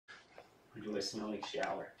Or do I smell like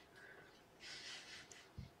shower?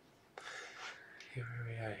 Here, where are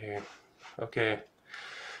we at here? Okay,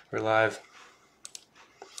 we're live.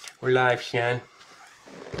 We're live, Shan.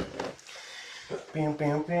 Bam,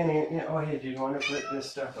 bam, bam. Yeah. Oh, hey, do you want to put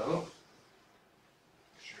this stuff out?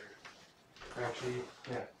 Sure. Actually,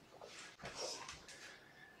 yeah.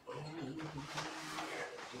 Do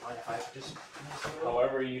you mind if I just...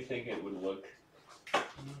 However you think it would look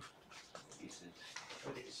decent.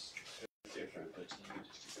 It's different, but you can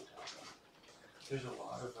just do the top one. There's a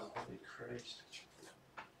lot of them. Holy Christ.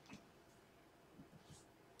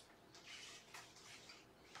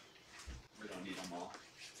 We don't need them all.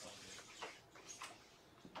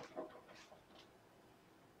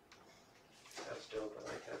 That's dope. I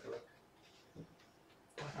like that look.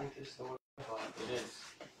 I think this is the one I bought. It is.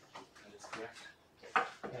 That is correct. I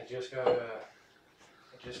just got a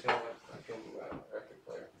fucking record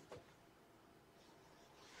player.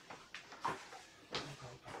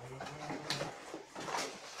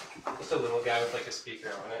 Just a little guy with like a speaker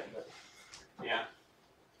on it. But Yeah.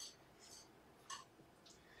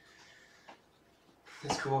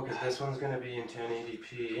 it's cool because this one's gonna be in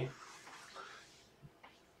 1080p.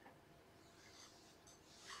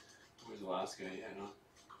 Who was the last guy you had on?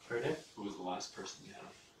 Pardon? Who was the last person you had on?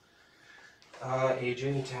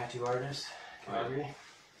 AJ, tattoo artist, Calgary.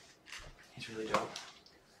 He's really dope.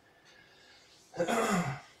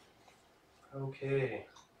 Okay.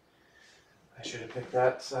 I should have picked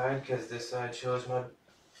that side because this side shows my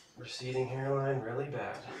receding hairline really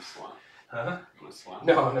bad. You want to swap? Huh? You want to swap?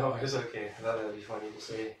 No, it's okay. I thought that'd be funny to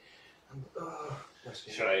say.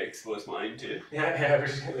 Should I expose mine too? Yeah,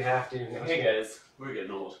 we have to. Hey guys, we're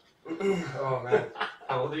getting old. Oh man,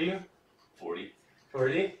 how old are you? 40.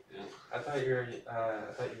 40? Yeah. I thought you were a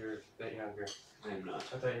bit younger. I am not.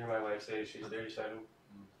 I thought you were my wife's age. She's 37.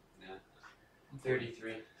 Yeah. I'm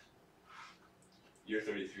 33. You're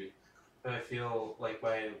 33. But I feel like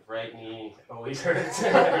my right knee always hurts.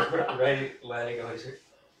 Right leg always hurts.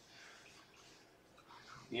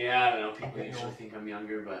 Yeah, I don't know. People usually think I'm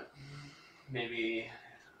younger, but maybe,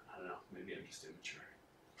 I don't know. Maybe I'm just immature.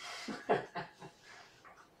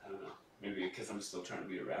 I don't know. Maybe because I'm still trying to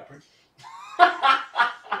be a rapper.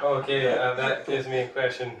 Okay, that gives me a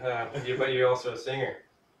question. But you're also a singer.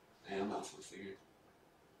 I am also a singer.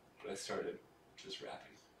 But I started just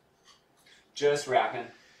rapping. Just rapping.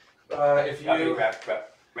 If you... Rap.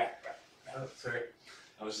 Oh, sorry.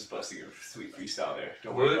 I was just busting your sweet freestyle there.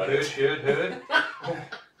 Don't worry about it. Hood.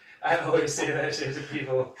 I always say that shit to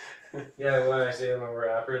people. Yeah, when I say I'm a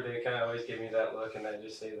rapper, they kind of always give me that look, and I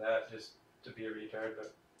just say that just to be a retard.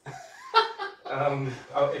 But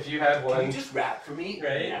if you had one, Can you just rap for me?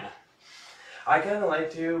 Right? Yeah. I kind of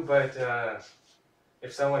like to, but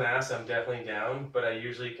if someone asks, I'm definitely down. But I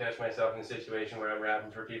usually catch myself in a situation where I'm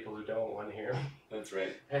rapping for people who don't want to hear me. That's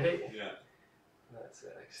right. Hey, Yeah. that's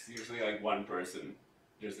It's usually like one person.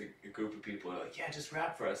 There's a group of people that are like, yeah, just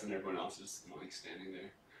rap for us, and everyone else is like standing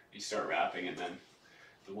there. You start rapping, and then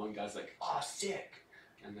the one guy's like, oh, sick,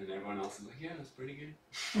 and then everyone else is like, yeah, that's pretty good.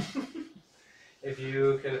 If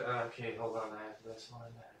you could, okay, hold on, I have this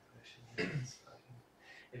one. Question.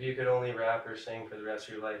 If you could only rap or sing for the rest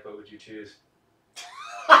of your life, what would you choose?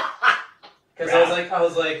 Because I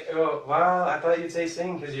was like, oh wow, I thought you'd say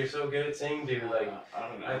sing because you're so good at singing, dude. Like, I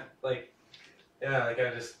don't know.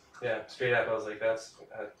 Straight up, I was like, I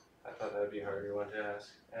thought that'd be a harder one to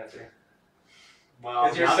answer. Well,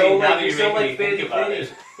 Because you're now so that you're you so make like me think about 50-50.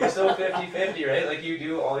 it. You're so 50-50, right? Like you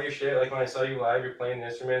do all your shit. Like when I saw you live, you're playing the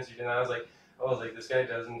instruments. I was like, this guy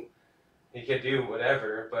doesn't. He could do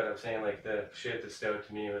whatever, but I'm saying like the shit that stood out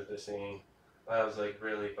to me was the singing. I was like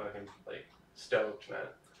really fucking like stoked, man.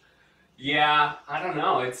 Yeah, I don't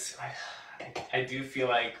know. I do feel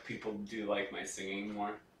like people do like my singing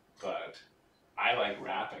more, but I like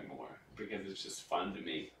rapping more because it's just fun to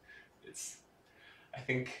me. I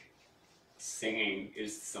think singing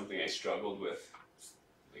is something I struggled with,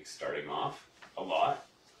 like starting off a lot,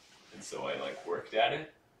 and so I like worked at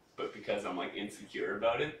it. But because I'm like insecure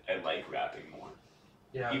about it, I like rapping more.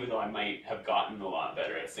 Yeah. Even though I might have gotten a lot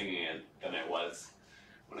better at singing it than I was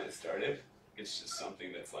when I started, it's just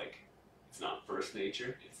something that's like, it's not first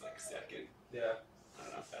nature, it's like second. Yeah. I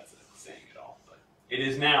don't know if that's a saying at all, but it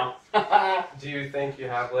is now. Do you think you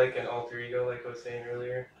have like an alter ego, like I was saying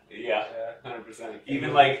earlier? Yeah, Yeah. 100%.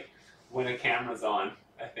 Even like when a camera's on,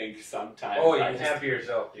 I think sometimes. Oh, you can't be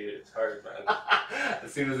yourself, dude. It's hard, man.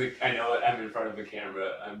 As soon as I know I'm in front of the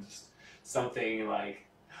camera, I'm just something like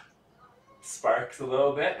sparks a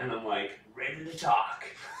little bit, and I'm like ready to talk.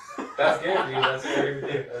 That's good, dude. That's what you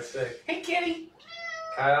do. That's sick. Hey, kitty.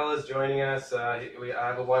 Kyle is joining us. I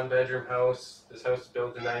have a 1-bedroom house. This house was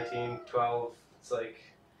built in 1912. It's like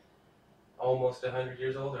almost 100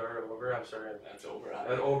 years old or over. I'm sorry. That's over.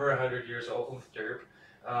 Over 100 years old, derp.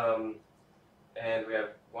 And we have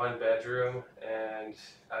 1 bedroom, and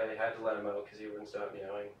I had to let him out because he wouldn't stop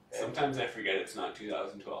meowing. And Sometimes I forget it's not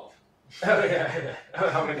 2012. oh yeah,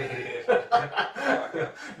 I'm an idiot.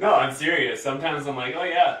 No, I'm serious. Sometimes I'm like, oh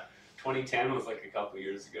yeah, 2010 was like a couple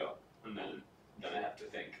years ago, and then I have to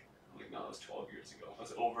think. I'm like, no, it was 12 years ago. It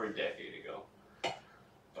was over a decade ago.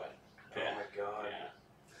 But yeah, Oh my god. yeah.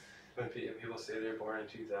 When people say they're born in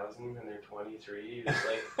 2000 and they're 23, it's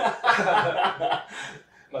like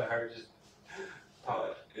my heart just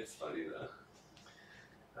popped. It's funny though.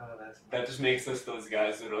 Oh, that's That just makes us those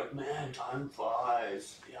guys that are like, man, time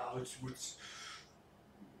flies. Yeah, it's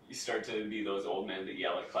you start to be those old men that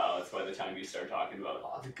yell at clouds by the time you start talking about,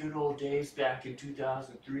 oh, the good old days back in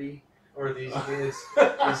 2003. or these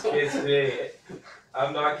kids today.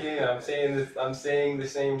 I'm not kidding. I'm saying the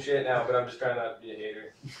same shit now, but I'm just trying not to be a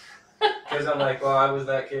hater. Because I'm like, well, I was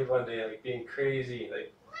that kid one day, like being crazy.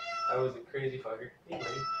 Like I was a crazy fucker. Hey,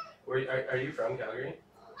 buddy. Are you from Calgary?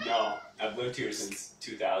 No, I've lived here since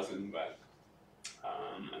 2000, but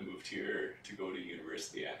I moved here to go to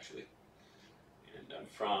university actually. And I'm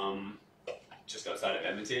from just outside of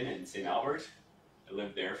Edmonton in St. Albert. I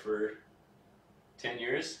lived there for 10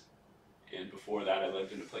 years. And before that, I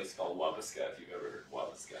lived in a place called Wabasca, if you've ever heard of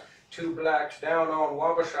Wabasca. 2 Blacks Down on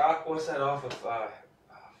Wabasha. What's that off of? Oh,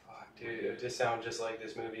 fuck, dude. It just sounds just like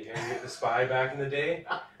this movie, Harry the Spy, back in the day.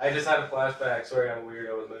 I just had a flashback. Sorry, I'm a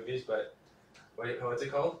weirdo with movies, but what's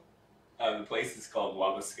it called? The place is called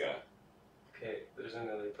Wabasca. Okay, there's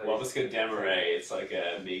another place. Wabasca Desmarais. It's like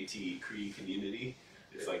a Métis Cree community.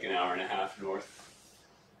 It's like an hour and a half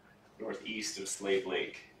northeast of Slave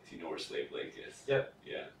Lake, if you know where Slave Lake is. Yep.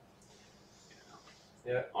 Yeah.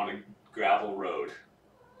 Yeah. On a gravel road.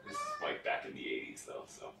 This is like back in the 80s though,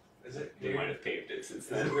 so Is it they weird? might have paved it since Is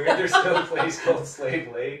then. it weird there's still a place called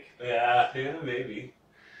Slave Lake? Yeah, maybe.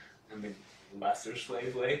 And the Lesser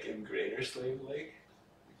Slave Lake and Greater Slave Lake.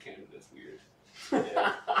 Canada's weird.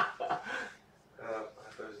 Yeah. I thought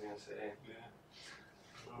I was going to say.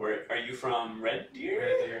 Yeah. Where are you from? Red Deer?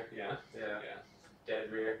 Red Deer. Yeah. Yeah. Yeah.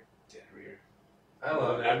 Dead Rear. Dead Rear. I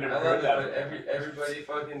love it. I've never I love heard it, that but before. everybody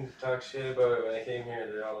fucking talks shit about it when I came here.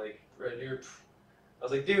 They're all like, Red Deer. Pff. I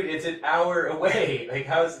was like, dude, it's an hour away. Like,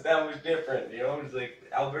 how is it that much different? You know, it's like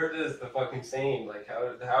Alberta is the fucking same. Like,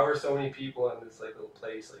 how are so many people in this like little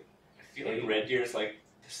place? Like, I feel like Red Deer is like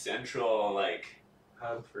the central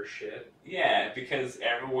hub for shit. Yeah, because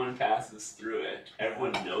everyone passes through it.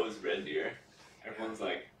 Everyone knows Red Deer. Everyone's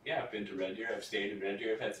like, yeah, I've been to Red Deer. I've stayed in Red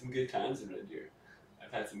Deer. I've had some good times in Red Deer.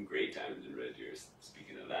 I've had some great times in Red Deer.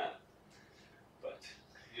 Speaking of that, but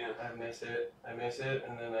yeah, I miss it,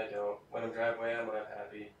 and then I don't. When I'm driving away, I'm not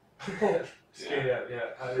happy. Straight up, yeah,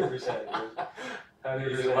 100%. Is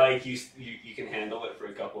it 100%. like you can handle it for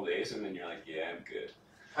a couple days and then you're like, yeah, I'm good.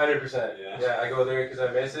 100%. Yeah. Yeah, I go there because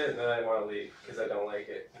I miss it, and then I want to leave because I don't like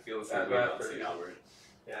it. I feel the same That- way that about for- St. Albert.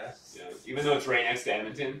 Yeah. Yeah, even though it's right next to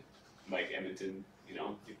Edmonton, like Edmonton, you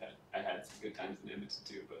know, I had some good times in Edmonton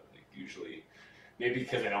too, but like usually, maybe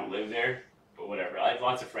because I don't live there, but whatever. I have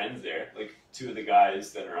lots of friends there. Like 2 of the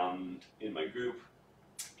guys that are in my group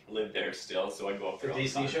live there still, so I go up The there all the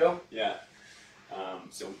DC time. show? Yeah.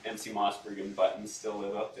 So MC Mossberg and Buttons still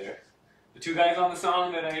live up there. The 2 guys on the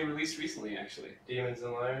song that I released recently, actually. Demons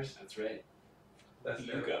and Liars? That's right. That's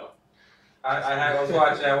You dope. go. I was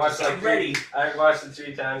watching. I watched like I'm ready. I watched it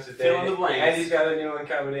 3 times a day. Fill in the blanks. And he's got a new one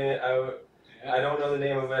coming in. I Yeah. don't know the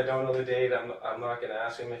name of it. I don't know the date. I'm not gonna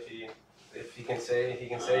ask him if he can say. He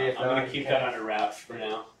can say. If I'm not, gonna he keep can't. that under wraps for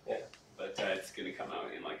now. Yeah. But it's gonna come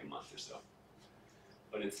out in like a month or so.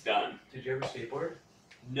 But it's done. Did you ever skateboard?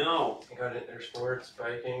 No. You got into sports,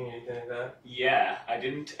 biking, anything like that? Yeah, I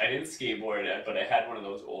didn't skateboard it, but I had one of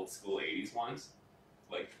those old school 80s ones.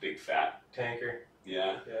 Like the big fat. Tanker.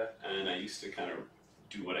 Yeah. Yeah. And I used to kind of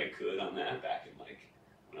do what I could on that back in like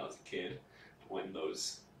when I was a kid. When the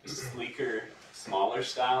sleeker, smaller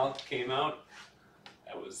style came out,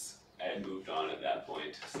 I had moved on at that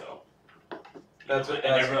point. So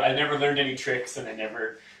I never learned any tricks, and I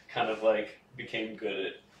never kind of like became good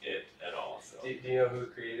at it at all. So Do you know who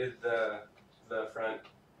created the front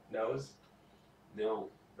nose? no,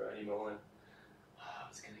 Roddy Mullen. I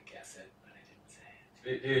was gonna guess it, but I didn't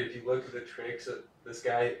say it. Dude, if you look at the tricks that this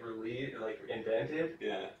guy invented,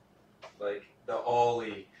 Yeah. like the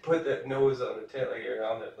ollie, put the nose on the tail,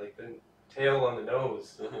 the tail on the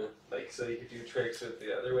nose, Uh-huh. like so you could do tricks with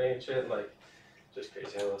the other way and shit, like just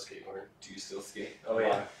crazy. I love skateboarding. Do you still skate? Oh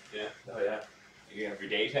yeah, Yeah. oh yeah. every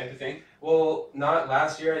day type of thing? Well, not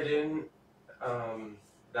last year. I didn't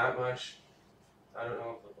that much. I don't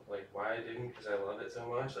know like why I didn't, because I love it so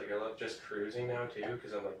much. Like I love just cruising now too,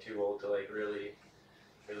 because I'm like too old to like really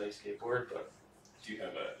skateboard. But Do you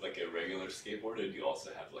have a regular skateboard, or do you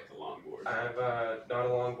also have like a longboard? I have not a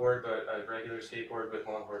longboard, but a regular skateboard with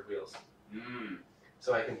longboard wheels. Mm.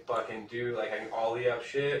 So I can fucking do like I can ollie up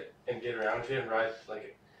shit and get around shit and ride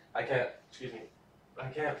like I can't. Excuse me. I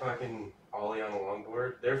can't fucking ollie on a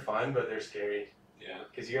longboard. They're fun, but they're scary. Yeah.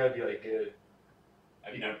 Because you gotta be like good.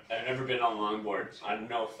 I've never been on longboard. I don't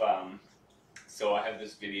know if so I have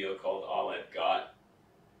this video called All I've Got,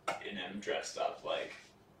 and I'm dressed up like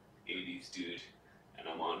 80s dude, and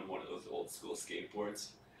I'm on one of those old school skateboards.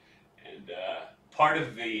 And part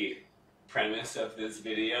of the premise of this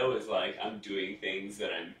video is like I'm doing things that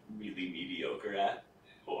I'm really mediocre at,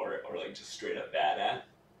 or like just straight up bad at.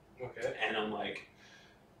 Okay. And I'm like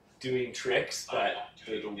doing tricks, but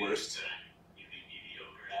they're the worst. Sorry.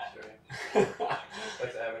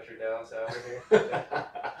 That's amateur Dallas over here.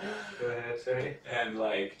 Go ahead, sorry. And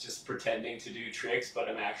like just pretending to do tricks, but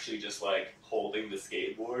I'm actually just like holding the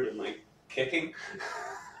skateboard and like kicking.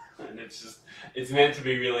 And it's meant to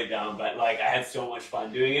be really dumb, but like I had so much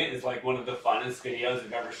fun doing it. It's like one of the funnest videos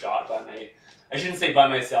I've ever shot I shouldn't say by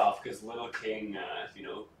myself, because Little King,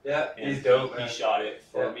 Yeah, he's dope, he man. shot it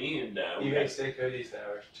for me, and He makes sick hoodies now,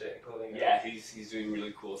 or shit, clothing. yeah, he's doing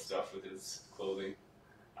really cool stuff with his clothing.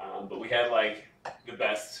 But we had like the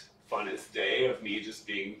best, funnest day of me just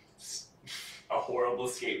being a horrible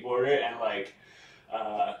skateboarder and like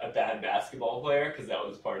a bad basketball player, because that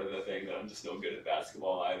was part of the thing, that I'm just no good at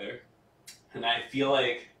basketball either. And I feel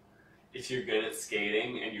like if you're good at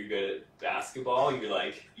skating and you're good at basketball,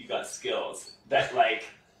 you got skills that like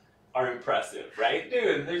are impressive, right?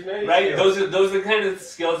 Dude, there's many Right? skills. Those are the kind of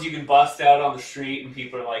skills you can bust out on the street and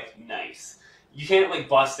people are like, nice. You can't like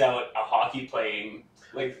bust out a hockey playing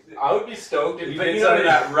like. I would be stoked if you But did you some know- of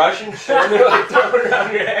that Russian shit and they're like throwing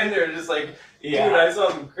around your head. They're just like, Yeah. dude, I saw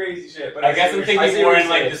some crazy shit. But I guess I'm I thinking see more what in you're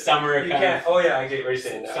like saying. the summer You kind can't. of Oh yeah, I get what you're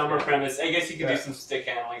saying now. summer premise. I guess you could Yeah. do some stick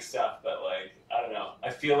handling stuff, but like I don't know.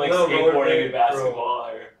 I feel like No, skateboarding rollerblade, and basketball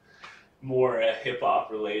are more hip hop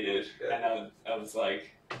related, Yeah. and I was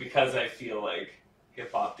like, because I feel like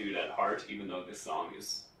hip hop dude at heart, even though this song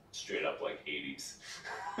is straight up like 80s.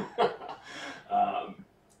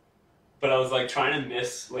 But I was like trying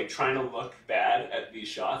to look bad at these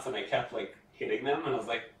shots, and I kept like hitting them, and I was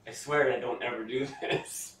like, I swear I don't ever do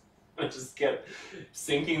this. I just kept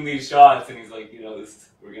sinking these shots, and he's like,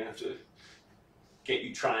 we're gonna have to get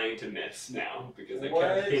you trying to miss now, because I What?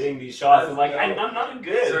 kept hitting these shots. I'm like, No. I'm not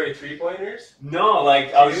good. Sorry, 3-pointers? No,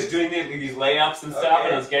 like I was Dude? just doing these layups and stuff, Okay.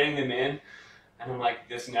 and I was getting them in, and I'm like,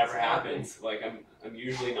 this never What's happening? happens. Like I'm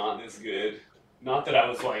usually not this good. Not that I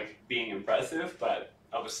was like being impressive, but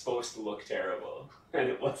I was supposed to look terrible, and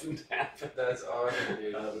it wasn't happening. That's awesome,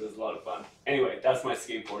 dude. But it was a lot of fun. Anyway, that's my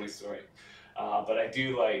skateboarding story. But I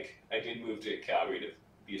did move to Calgary to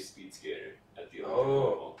be a speed skater at the Olympic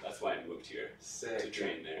level. That's why I moved here to Sick.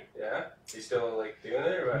 train there. Yeah? You still like doing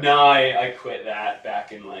it or what? No, I quit that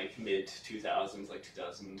back in like mid 2000s, like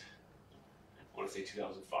 2000. I want to say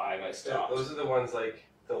 2005. I Yeah, stopped. those are the ones like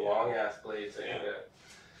the Yeah. long ass blades. Like, Yeah.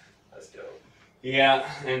 That's dope. Yeah,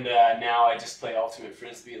 and now I just play ultimate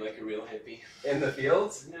frisbee like a real hippie. In the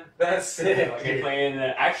fields? Yeah. That's sick. Like I dude. play in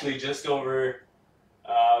actually just over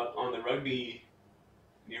on the rugby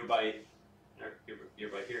nearby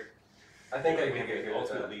here. I think I We can have get the good at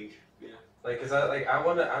ultimate that. league. Yeah. Like, cause I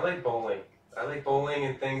like bowling. I like bowling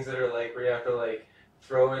and things that are like where you have to like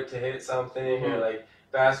throw it to hit something, or Mhm. like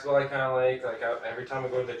basketball. I kind of like every time I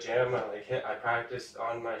go to the gym, I practice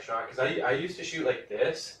on my shot, cause I used to shoot like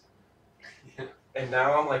this, Yeah. and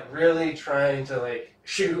now I'm like really trying to like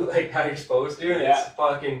shoot like how you're supposed to, and Yeah. it's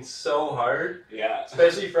fucking so hard, Yeah.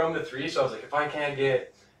 especially from the three. So I was like, if I can't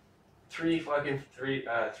get three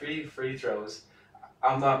free throws,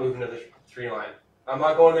 I'm not moving to the three line. I'm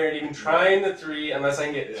not going there and even trying the three unless I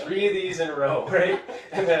can get Yeah. 3 of these in a row, right?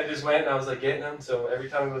 And then I just went and I was like getting them. So every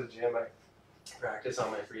time I go to the gym, I practice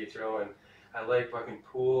on my free throw, and I like fucking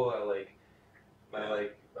pool. I like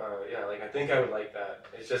I think I would like that.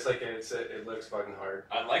 It's just like it looks fucking hard.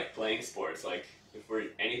 I like playing sports. Like if we're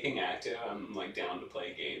anything active, I'm like down to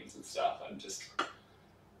play games and stuff.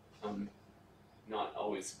 I'm not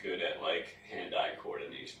always good at like hand-eye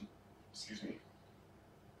coordination. Excuse me.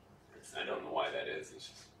 I don't know why that is. It's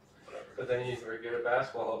just whatever. But then you were good at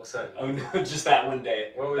basketball all of a sudden. Oh no, just that one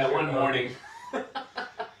day. What was That your one morning.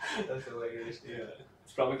 That's hilarious, dude. Yeah.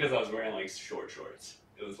 It's probably because I was wearing like short shorts.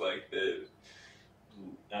 It was like the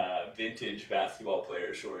vintage basketball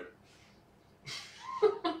player short.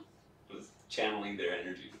 It was channeling their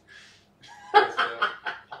energy.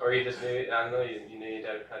 Or you just knew, I don't know, you knew you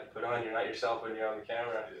had to put on, you're not yourself when you're on the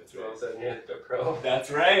camera. That's All of right. a sudden you're the pro. That's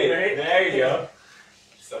right. Right? There you go.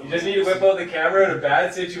 You just need to whip out the camera in a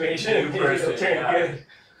bad situation and New person, it'll turn yeah. good.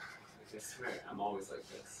 I swear, I'm always like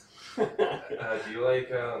this. Do you like,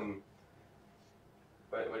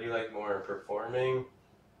 what do you like more, performing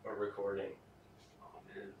or recording? Oh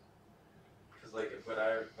man. Because like when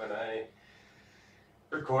I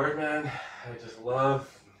record, man, I just love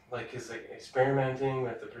like experimenting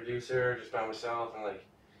with the producer just by myself and like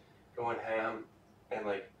going ham and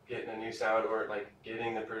like getting a new sound or like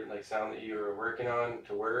getting the sound that you were working on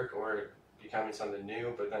to work or becoming something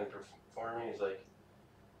new. But then performing is like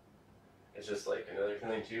it's just like another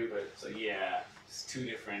thing too. But it's like Yeah, it's two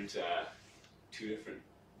different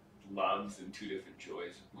loves and two different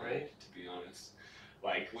joys of mine, Right. to be honest.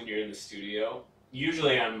 Like when you're in the studio,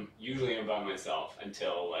 usually I'm by myself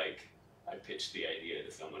until like I pitch the idea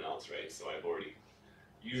to someone else, right? So I've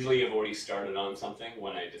already started on something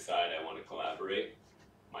when I decide I want to collaborate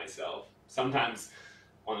myself. Sometimes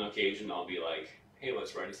on occasion I'll be like, hey,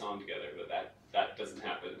 let's write a song together, but that doesn't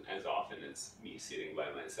happen as often as me sitting by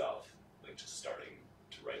myself, like just starting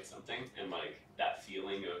to write something and like that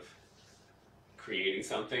feeling of creating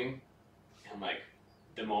something and like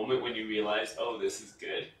the moment when you realize, oh, this is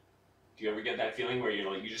good. Do you ever get that feeling where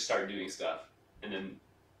you just start doing stuff and then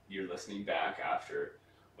you're listening back after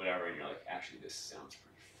whatever and you're like, actually this sounds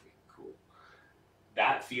pretty freaking cool.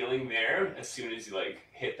 That feeling there, as soon as you like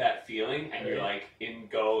hit that feeling and you're like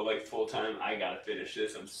like full time, I gotta finish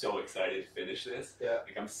this. I'm so excited to finish this. Yeah.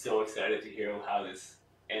 Like I'm so excited to hear how this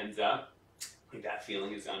ends up. Like that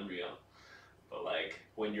feeling is unreal. But like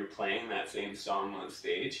when you're playing that same song on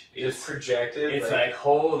stage, just projected. it's like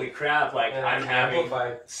holy crap! Like and I'm having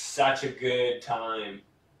amplified. such a good time,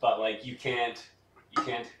 but like you can't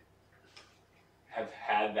have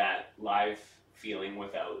had that live feeling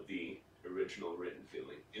without the original written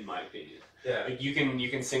feeling, in my opinion. Yeah. Like you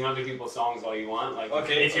can sing other people's songs all you want. Like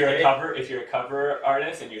Okay, if you're okay. if you're a cover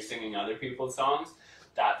artist and you're singing other people's songs,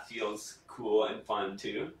 that feels cool and fun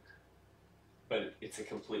too. But it's a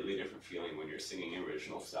completely different feeling when you're singing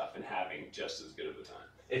original stuff and having just as good of a time.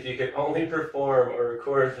 If you could only perform or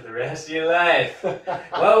record for the rest of your life,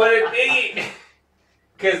 what would it be?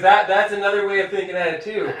 Because that's another way of thinking at it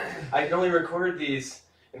too. I can only record these,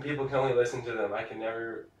 and people can only listen to them. I can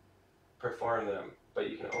never perform them, but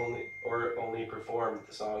you can only perform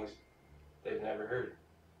the songs they've never heard.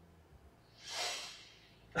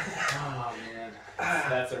 Oh man,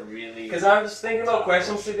 that's a really. Because I was thinking about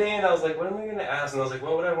questions today, and I was like, what am I going to ask? And I was like,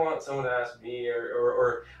 what would I want someone to ask me,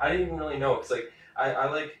 or I didn't even really know. Because like I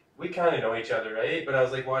like we kind of know each other, right? But I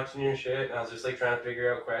was like watching your shit, and I was just like trying to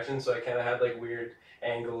figure out questions, so I kind of had like weird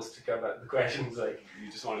angles to come at the questions. Like You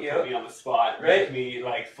just want to put me on the spot, right? Make me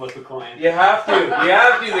like flip a coin. You have to. You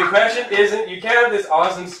have to. The question isn't. You can't have this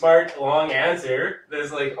awesome, smart, long answer.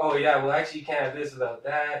 There's like, oh yeah, well actually you can't have this without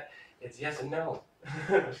that. It's yes and no.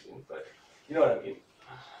 But you know what I mean.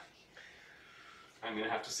 I'm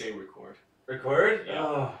gonna have to say record. Record? Yeah.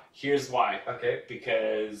 Oh. Here's why. Okay.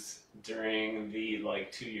 Because during the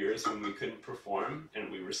like 2 years when we couldn't perform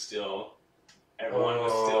and we were still, everyone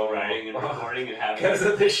was still writing and recording and having. Because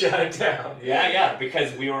of the shutdown. Yeah,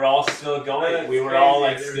 because we were all still going. That's we were all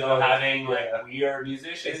like crazy. still having like Yeah. we are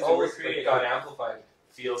musicians. It's and we're always creative. got amplified.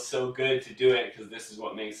 Feels so good to do it because this is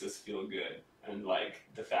what makes us feel good, and like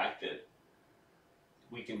the fact that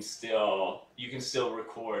you can still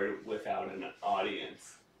record without an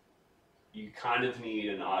audience. You kind of need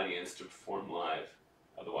an audience to perform live,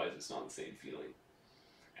 otherwise it's not the same feeling.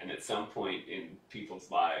 And at some point in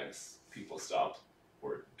people's lives, people stop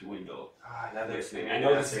or dwindle Another listening. good I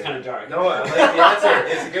know this answer. is kind of dark. No, I like the answer.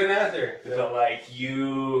 It's a good answer. But like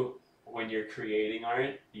when you're creating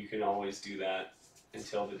art, you can always do that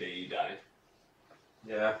until the day you die.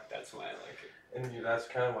 Yeah. That's why I like it. And that's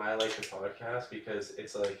kind of why I like the podcast, because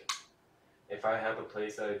it's like, if I have a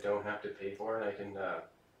place that I don't have to pay for and I can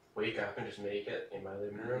wake up and just make it in my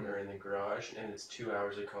living room or in the garage, and it's 2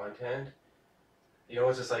 hours of content, you know,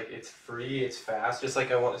 it's just like, it's free, it's fast, just like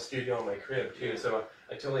I want a studio in my crib too. Yeah. So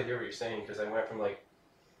I totally hear what you're saying, because I went from like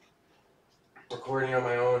recording on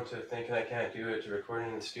my own to thinking I can't do it, to recording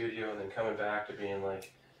in the studio, and then coming back to being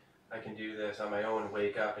like, I can do this on my own,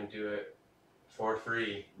 wake up and do it for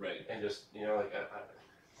free. Right. And just, you know, like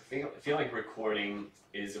I feel like recording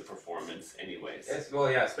is a performance anyways. well,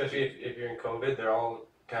 yeah, especially if you're in COVID, they're all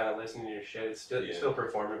kind of listening to your shit. It's still you're still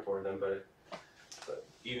performing for them, but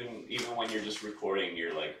even when you're just recording,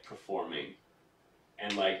 you're like performing.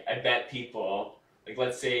 And like I bet people, like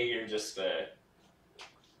let's say you're just a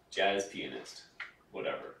jazz pianist,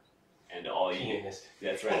 whatever, and all you. Pianist.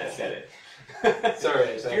 That's right, I said it. Sorry,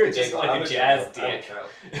 If you're just like a jazz dick. child.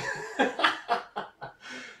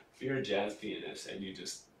 If you're a jazz pianist and you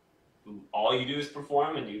just all you do is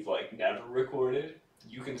perform and you've like never recorded,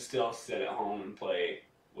 you can still sit at home and play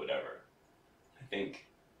whatever. I think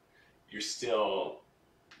you're still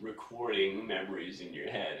recording memories in your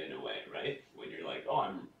head in a way, right? When you're like, oh,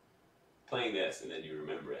 I'm playing this, and then you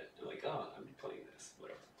remember it, and like, oh, I'm playing this,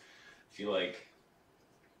 whatever. I feel like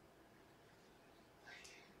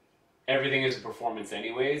everything is a performance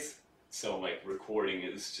anyways, so like recording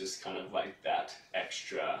is just kind of like that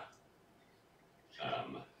extra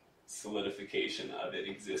solidification of it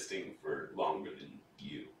existing for longer than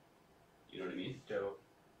you. You know what I mean? Dope.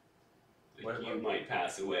 Like you might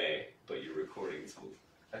pass away, but your recordings will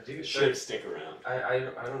Should should stick around. I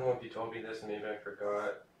don't know if you told me this, and maybe I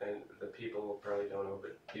forgot, and the people probably don't know,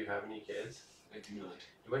 but do you have any kids? I do not.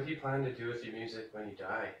 What do you plan to do with your music when you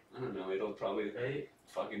die? I don't know. It'll probably Right?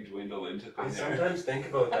 fucking dwindle into I thin air. sometimes think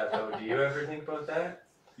about that though. Do you ever think about that? Have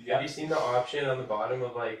Yeah. you seen the option on the bottom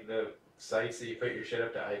of like the sites that you put your shit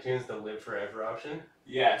up to iTunes, the live forever option?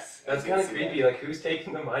 Yes. That's I kind can of see creepy. Like, who's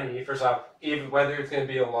taking the money? First off, even whether it's going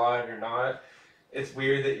to be a lot or not, it's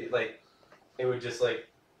weird that like it would just like,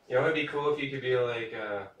 you know, it'd be cool if you could be like,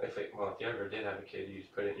 if you ever did have a kid, you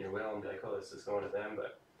just put it in your will and be like, oh, this is going to them,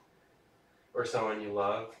 but or someone you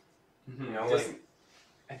love. that. You know,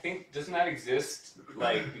 I think doesn't that exist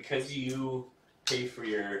like because you pay for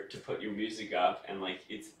to put your music up and like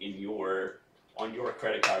it's in on your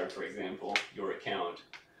credit card, for example, your account.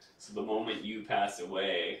 So the moment you pass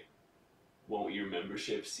away, won't your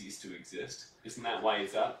membership cease to exist? Isn't that why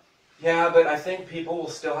it's up? Yeah, but I think people will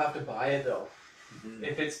still have to buy it though, Mm-hmm.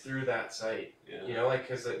 if it's through that site. Yeah. You know, like,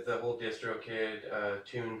 because the whole DistroKid,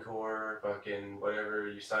 TuneCore, fucking whatever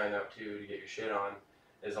you sign up to get your shit on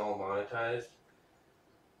is all monetized.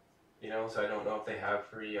 You know, so I don't know if they have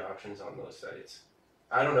free options on those sites.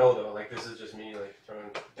 I don't know though, like, this is just me, like, throwing...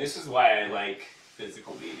 This is why I like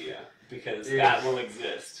physical media, because Dude. that will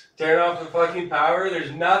exist. Turn off the fucking power,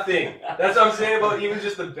 there's nothing. That's what I'm saying about even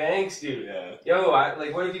just the banks, dude. Yeah, Yo,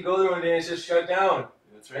 like, what if you go there one day and it's just shut down?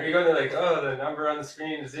 that's And right. you go there like, oh, the number on the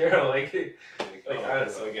screen is 0, like, Like, I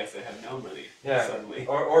don't so I guess I have no money yeah. suddenly.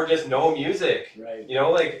 Or just no music. Right. You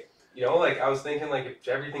know, like I was thinking, like, if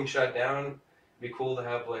everything shut down, it'd be cool to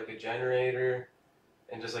have like a generator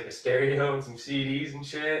and just like a stereo and some CDs and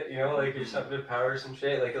shit. You know, like, or something to power some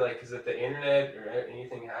shit. Like, because if the internet or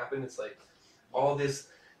anything happened, it's like all this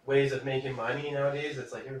ways of making money nowadays.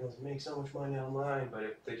 It's like everyone's making so much money online, but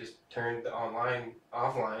if they just turned the online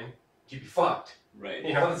offline, you'd be fucked. Right.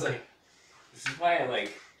 You know, it's like This is why I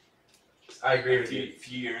like. I agree A with you.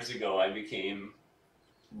 few years ago, I became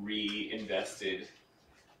reinvested,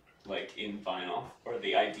 like in vinyl or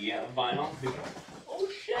the idea of vinyl. Oh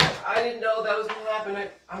shit! I didn't know that was gonna happen.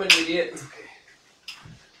 I'm an idiot.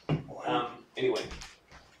 Anyway,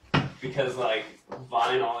 because like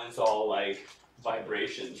vinyl is all like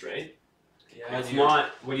vibrations, right? Yeah. It's not.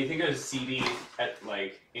 When you think of a CD,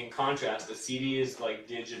 in contrast, a CD is like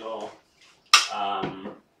digital.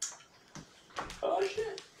 Oh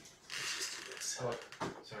shit! Oh,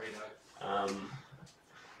 sorry,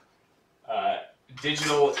 Doug.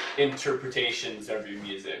 Digital interpretations of your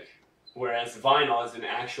music, whereas vinyl is an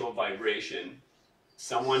actual vibration.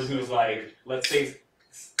 Someone who's like, let's say,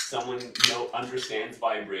 someone understands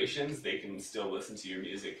vibrations, they can still listen to your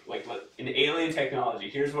music. Like in alien technology,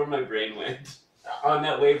 here's where my brain went on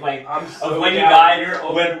that wavelength I'm of when you die, You're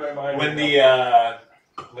opening my mind when right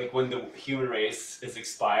the when the human race is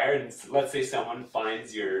expired, and let's say someone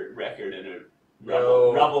finds your record in a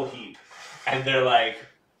No. rubble heap, and they're like,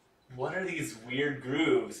 what are these weird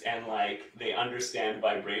grooves? And like they understand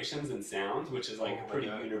vibrations and sounds, which is like Oh a my pretty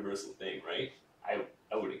God. universal thing, right?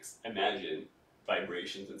 I would imagine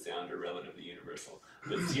vibrations and sound are relatively universal,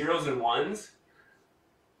 but zeros and ones,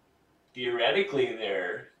 theoretically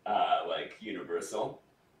they're like universal,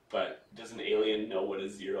 but does an alien know what a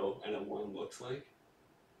 0 and a 1 looks like?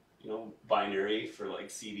 You know, binary for like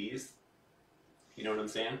CDs. You know what I'm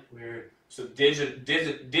saying? Weird. So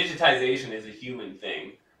digitization is a human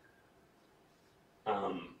thing,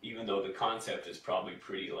 even though the concept is probably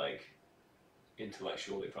pretty like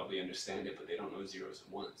intellectual. They probably understand it, but they don't know zeros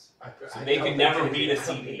and ones. So they could never read a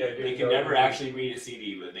CD. They could never actually read a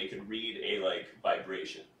CD, but they could read a like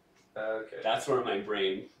vibration. Okay. That's where my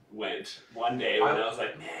brain went one day when I was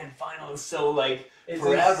like, man, vinyl is so like It's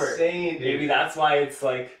forever. insane, dude. Maybe that's why it's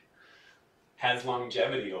like has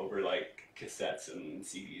longevity over like cassettes and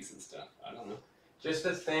CDs and stuff. I don't know. Just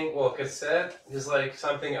to think, well, cassette is like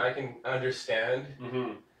something I can understand.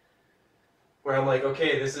 Mm-hmm. Where I'm like,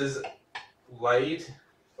 okay, this is light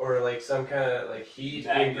or like some kind of like heat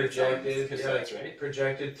being Magnets projected, on yeah, cassettes, like right?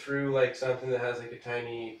 projected through like something that has like a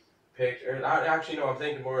tiny picture. Actually, no, I'm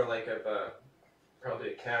thinking more like of probably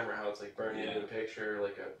a camera, how it's like burning into the picture,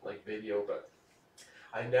 like a like video. But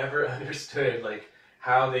I never understood like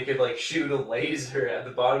how they could like shoot a laser at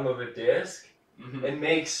the bottom of a disc and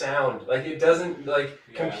make sound. Like it doesn't like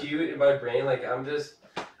compute in my brain. Like I'm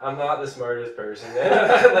not the smartest person.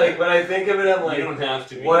 Like when I think of it, I'm like, you don't have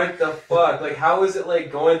to be. What the fuck? Like how is it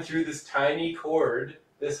like going through this tiny cord,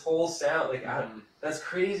 this whole sound? Like that's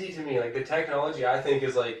crazy to me. Like the technology I think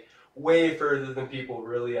is like way further than people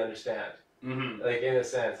really understand. Like in a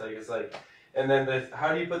sense, like it's like, and then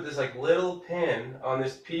how do you put this like little pin on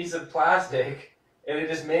this piece of plastic? And it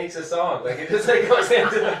just makes a song. Like it just like goes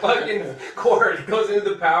into the fucking cord. It goes into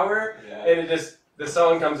the power, and it just the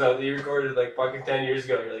song comes out that you recorded like fucking 10 years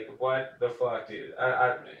ago. You're like, what the fuck, dude?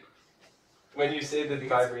 When you say the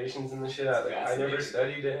vibrations and the shit, I never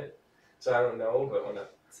studied it, so I don't know. But when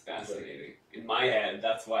it's fascinating. In my head,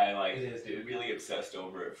 that's why I like it is, dude. Really obsessed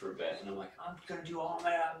over it for a bit, and I'm like, I'm gonna do all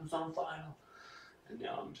my albums on vinyl. And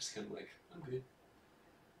now I'm just kind of like, I'm good.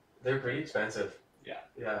 They're pretty expensive. Yeah.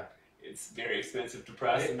 Yeah. It's very expensive to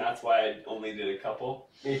press, and that's why I only did a couple.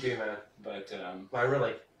 Me too, man. But mine were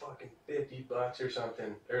like fucking $50 or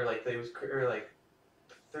something, or like or like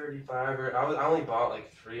 35, or I only bought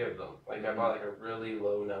like 3 of them. Like I bought like a really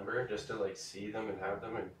low number just to like see them and have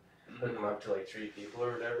them and hook them up to like 3 people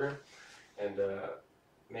or whatever. And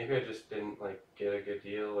maybe I just didn't like get a good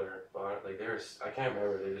deal or bought like I can't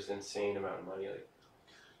remember. They're just insane amount of money. Like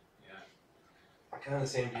kind of the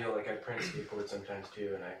same deal. Like I print skateboards sometimes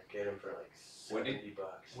too, and I get them for like $70.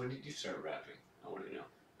 When did you start rapping? I want to know.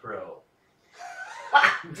 Bro.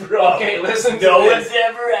 Bro. Okay, listen. No one's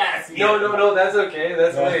ever asked me. No. That's okay.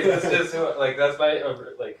 That's like that's just like that's my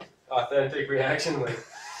like authentic reaction. Like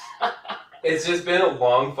it's just been a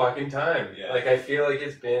long fucking time. Yeah. Like I feel like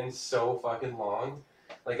it's been so fucking long.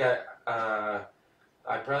 Like I've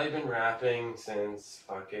probably been rapping since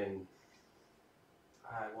fucking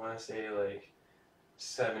I want to say like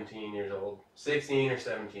 17 years old, 16 or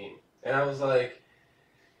 17, and I was like,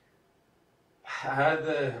 I had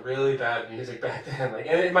the really bad music back then, like,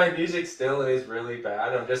 and my music still is really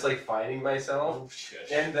bad. I'm just like finding myself, Oh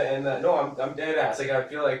shit. and no, I'm dead ass. Like I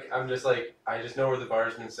feel like I'm just like I just know where the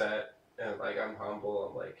bar's been set, and like I'm humble.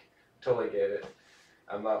 I'm like totally get it.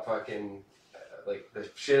 I'm not fucking like the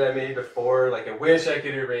shit I made before. Like I wish I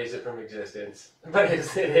could erase it from existence, but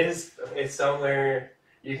it's somewhere.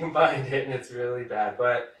 You can find it, and it's really bad.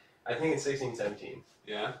 But I think it's 16, 17.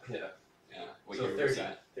 Yeah? Yeah. Yeah. What So year 30, was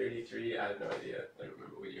that? 33, I have no idea. I don't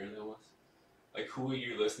remember what year that was. Like, who were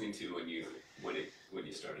you listening to when you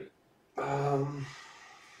started?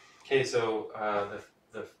 Okay, so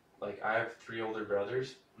the like I have 3 older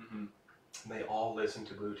brothers. And they all listen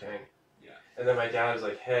to Wu-Tang. Yeah. And then my dad was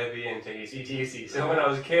like heavy into AC/DC. So when I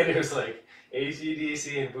was a kid, it was like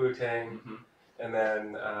AC/DC and Wu-Tang. And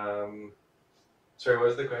then sorry, what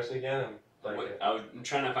was the question again? I'm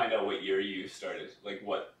trying to find out what year you started. Like,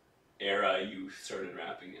 what era you started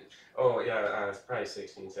rapping in. Oh, yeah, it's probably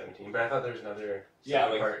 16, 17. But I thought there was another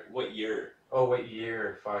part. What year? Oh, what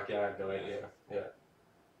year? Fuck, yeah, I have no idea. Yeah.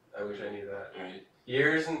 I wish I knew that. Alright.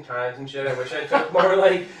 Years and times and shit. I wish I took more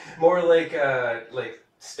like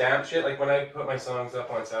stamp shit. Like when I put my songs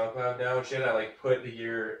up on SoundCloud now and shit, I like put the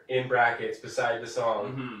year in brackets beside the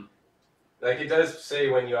song. Like it does say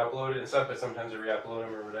when you upload it and stuff, but sometimes I re-upload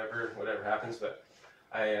them or whatever happens. But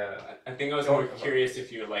I think I was more curious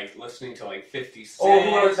if you're like listening to like 50 Cent.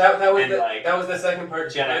 Oh, that was and, the second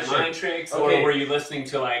part. Jedi Mind Tricks, Okay. or were you listening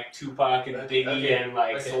to like Tupac and Biggie and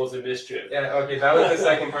like Souls of Mischief? Yeah, okay, that was the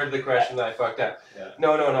second part of the question that I fucked up. Yeah.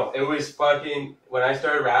 No. It was fucking when I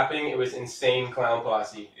started rapping, it was Insane Clown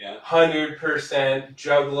Posse. Yeah. 100%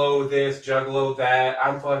 Juggalo this, Juggalo that.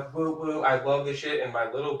 I'm fuck woo woo. I love this shit, and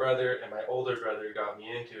my little brother and my older brother got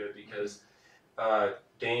me into it because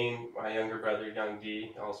Dane, my younger brother, Young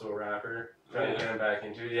D, also a rapper, trying to get him back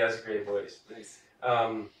into it. He has a great voice. Nice.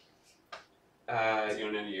 Is he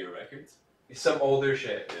on any of your records? Some older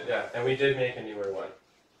shit, yeah. And we did make a newer one.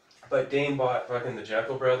 But Dane bought fucking the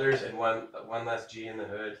Jekyll Brothers and one less G in the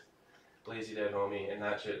Hood, Blazy Dead Homie, and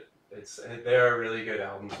that shit. They are really good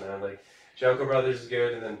albums, man. Like Jekyll Brothers is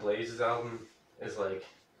good, and then Blaze's album is like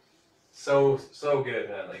so good,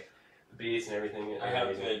 man. Like the beats and everything. I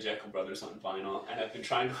have the Jekyll Brothers on vinyl, and I've been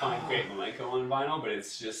trying to find Great Malenko on vinyl, but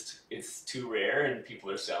it's too rare, and people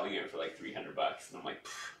are selling it for like $300, and I'm like,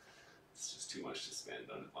 it's just too much to spend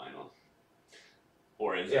on vinyl.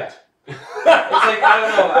 Or is it? It's like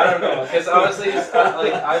I don't know, because honestly, it's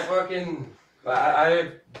like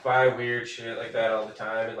I buy weird shit like that all the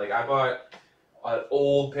time, and like I bought an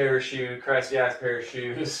old pair of shoes, crusty ass pair of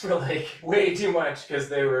shoes for like way too much because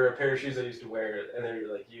they were a pair of shoes I used to wear and they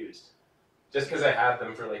were like used. Just because I had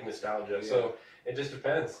them for like nostalgia. Yeah. So it just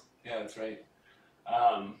depends. Yeah, that's right. What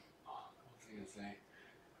was I gonna say?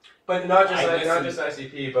 But not just I not listened- just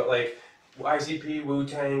ICP, but like ICP,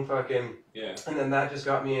 Wu-Tang, fucking, Yeah. and then that just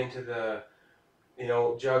got me into the, you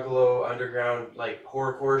know, Juggalo, underground, like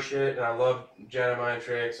horrorcore shit, and I loved Jedi Mind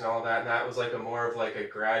Tricks and all that, and that was like a more of like a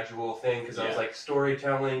gradual thing, because I was Yeah. like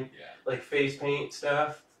storytelling, Yeah. like face paint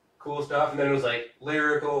stuff, cool stuff, and then it was like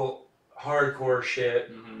lyrical, hardcore shit,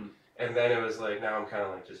 hmm and then it was like, now I'm kind of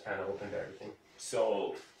like, just kind of open to everything.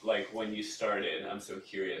 So, like, when you started, I'm so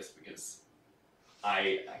curious because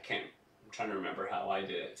I can't, I'm trying to remember how I did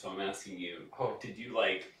it. So I'm asking you, Oh, did you,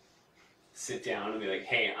 like, sit down and be like,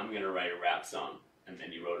 hey, I'm going to write a rap song, and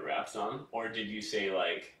then you wrote a rap song? Or did you say,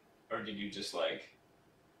 like, or did you just, like,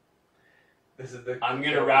 this is the... I'm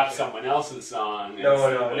going to rap someone else's song? and No,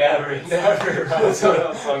 see no, what never, happens? never wrote someone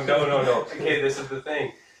else's song. No. Okay, this is the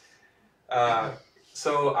thing.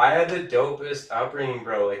 So I had the dopest upbringing,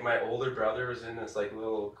 bro. Like, my older brother was in this like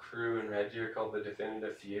little crew in Red Deer called the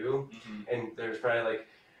Definitive Few, Mhm. and there's probably like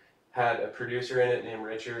had a producer in it named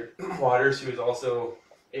Richard Waters, who was also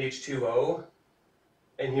H2O,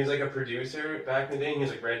 and he was like a producer back in the day. And he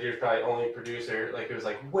was like Red Deer's probably only producer. Like, it was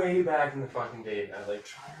like way back in the fucking day, man. Like,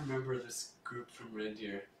 Trying to remember this group from Red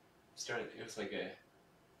Deer. It was like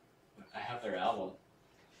I have their album.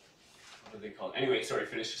 What are they called? Anyway, sorry,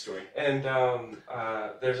 finish your story. and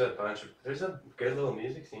there's a good little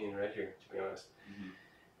music scene in Red Deer, to be honest. Mhm.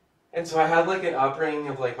 And so I had like an upbringing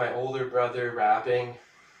of like my older brother rapping,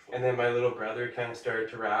 and then my little brother kind of started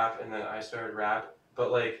to rap, and then I started rap.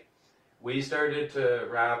 But like, we started to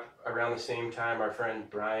rap around the same time our friend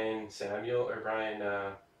Brian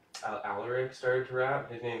Alaric started to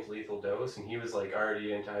rap. His name's Lethal Dose, and he was like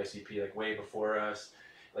already into ICP like way before us,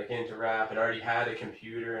 like into rap, and already had a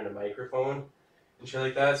computer and a microphone and shit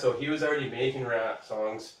like that. So he was already making rap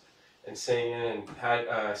songs and singing, and had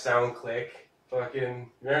SoundClick. Fucking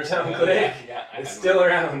remember SoundClick? Yeah, I It's know. still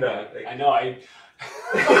around though. Like, I know.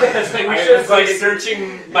 It's like we I should was like fucking-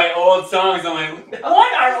 searching my old songs. I'm like,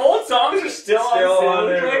 what? Our old songs are still on on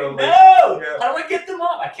there, SoundClick? bro. No! Yeah. How do I get them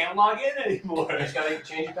up? I can't log in anymore. You just gotta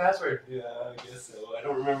change your password. Yeah, I guess so. I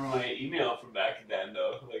don't remember my email from back then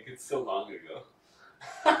though. Like, it's so long ago.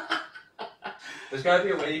 There's gotta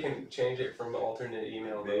be a way you can change it from alternate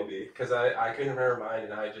email though. Maybe. Because I couldn't remember mine,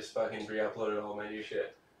 and I just fucking re-uploaded all my new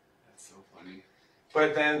shit. That's so funny.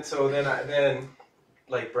 But then,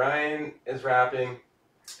 like, Brian is rapping,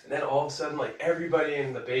 and then all of a sudden, like, everybody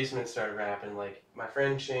in the basement started rapping. Like, my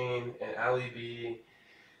friend Shane and Ali B,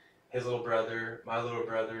 his little brother, my little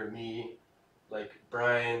brother, me, like,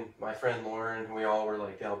 Brian, my friend Lauren, we all were,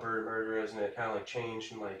 like, the Alberta Murderers, and it kind of, like,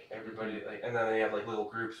 changed, and, like, everybody, like, and then they have, like, little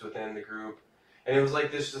groups within the group. And it was,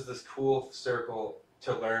 like, this cool circle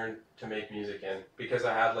to learn to make music in, because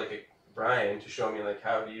I had, like, a Brian to show me like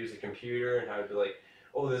how to use a computer and how to be like,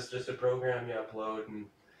 oh, this is just a program you upload, and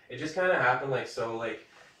it just kind of happened like so like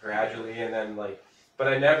gradually, and then like, but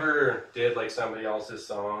I never did like somebody else's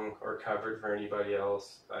song or covered for anybody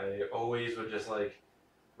else. I always would just like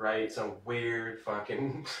write some weird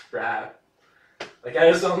fucking rap. Like, I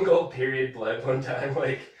had a song called Period Blood one time,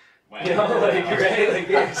 like, Wow. you know, like, right, like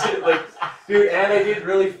weird shit, like, dude, and I did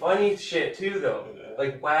really funny shit too though,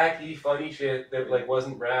 like wacky funny shit that like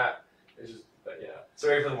wasn't rap. It's just, but yeah.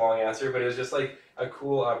 Sorry for the long answer, but it was just like a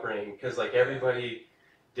cool upbringing, because like everybody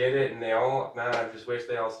did it, and they all, man, I just wish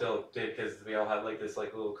they all still did, because we all had like this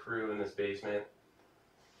like little crew in this basement.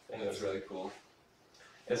 And That's really cool.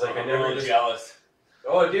 it's like I I'm a never little just. jealous.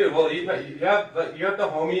 Oh, dude, well you have the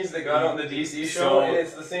homies that got on the DC show, So- and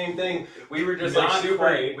it's the same thing. We were just Not like super,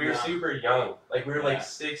 quite, we were no. super young. Like we were like Yeah.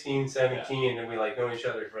 16, 17, and we like known each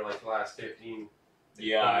other for like the last 15.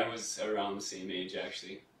 Yeah, I was around the same age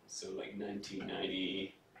actually. So like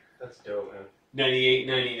 1990, That's dope, man. 98,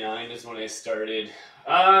 99 is when I started.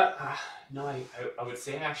 No, I would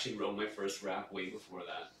say I actually wrote my first rap way before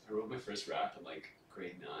that. I wrote my first rap in like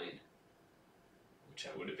grade 9, which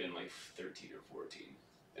I would have been like 13 or 14.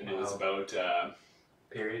 And it was Wow. about,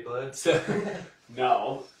 Period blood. so,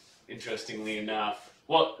 no, interestingly enough.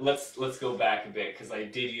 Well, let's go back a bit, because I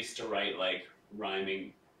did used to write like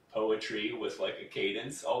rhyming poetry with like a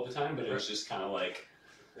cadence all the time, but it was just kind of like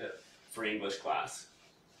Yeah. for English class.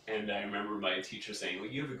 And I remember my teacher saying, well,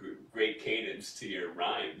 you have a great cadence to your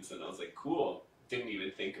rhymes. And I was like, cool. Didn't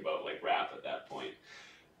even think about like rap at that point.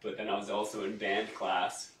 But then I was also in band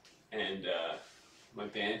class, and my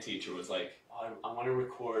band teacher was like, oh, I want to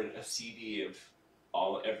record a CD of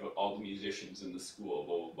all the musicians in the school,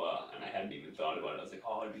 blah, blah, blah. And I hadn't even thought about it. I was like,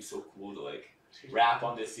 oh, it'd be so cool to like rap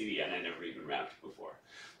on this CD, and I never even rapped before.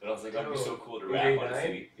 But I was like, that'd be so cool to In rap grade on a 9?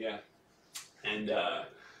 CD. Yeah. And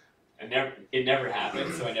it never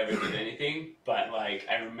happened, so I never did anything. But like,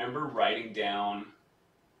 I remember writing down,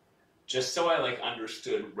 just so I like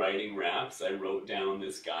understood writing raps, I wrote down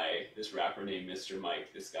this rapper named Mr.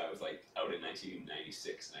 Mike. This guy was like out in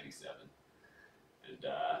 1996, 97. And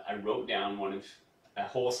I wrote down a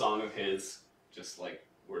whole song of his, just like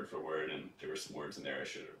word for word, and there were some words in there I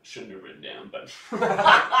shouldn't have written down, but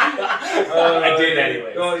I did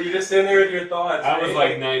anyway. Well, you just sitting there with your thoughts. I was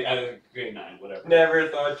like grade 9, whatever. Never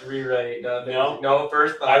thought to rewrite nothing. No.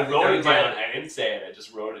 First thought. I wrote it down. I didn't say it. I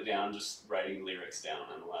just wrote it down, just writing lyrics down.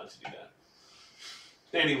 I'm allowed to do that.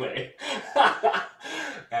 Anyway.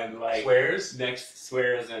 And like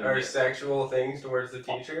swears and or sexual things towards the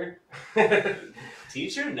teacher.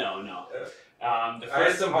 Teacher? No. I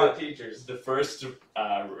had some hot teachers. The first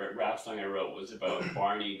rap song I wrote was about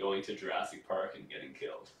Barney going to Jurassic Park and getting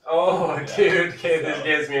killed. Oh, Yeah. dude, okay, this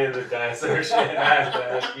gives me the dinosaur shit.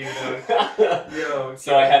 Yo,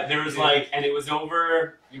 So there was like, and it was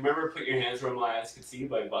over. You remember "Put Your Hands Where My Eyes Could See"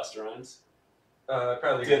 by Busta Rhymes?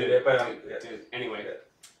 Probably did it, but anyway,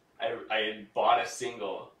 I had bought a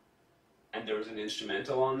single, and there was an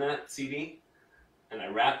instrumental on that CD. And I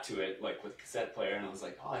rapped to it like with a cassette player, and I was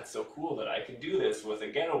like, "Oh, it's so cool that I can do this with a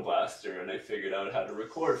Ghetto Blaster." And I figured out how to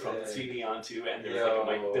record from the CD onto, and there was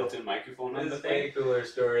like a built-in microphone on the This is a thing. way cooler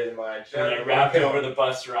story than mine. And I rapped over the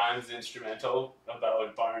Busta Rhymes instrumental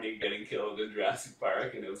about Barney getting killed in Jurassic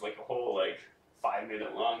Park, and it was like a whole like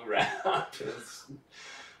 5-minute long rap.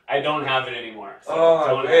 I don't have it anymore. So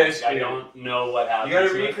I don't know what happened. You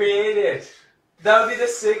gotta recreate it. That would be the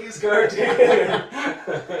sickest cartoon.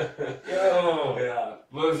 Yo. Yeah.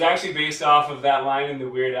 Well, it was actually based off of that line in the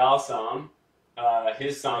Weird Al song,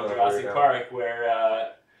 his song Jurassic Park,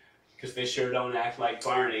 where because they sure don't act like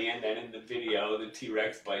Barney, and then in the video the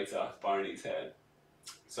T-Rex bites off Barney's head.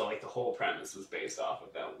 So like the whole premise was based off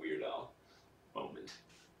of that Weird Al moment.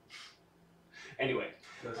 Anyway,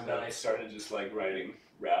 and then I started just like writing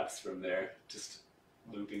raps from there, just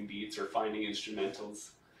looping beats or finding instrumentals.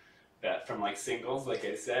 That from like singles, like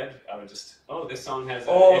I said, I would just, this song has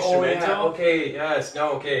an instrumental. Yeah, okay, yes,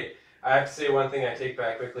 no, okay. I have to say one thing I take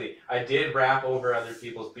back quickly. I did rap over other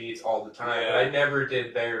people's beats all the time, but I never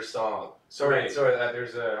did their song. Sorry, I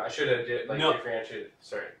should have differentiated.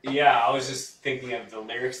 Sorry. Yeah, I was just thinking of the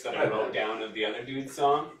lyrics that I wrote down of the other dude's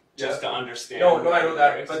song, just to understand. No, I know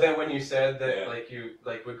that. Lyrics. But then when you said that, like you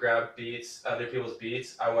would grab beats, other people's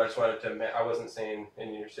beats, I just wanted to. I wasn't saying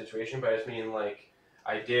in your situation, but I just mean like.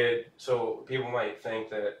 I did, so people might think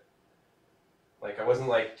that, like, I wasn't,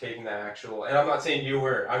 like, taking the actual, and I'm not saying you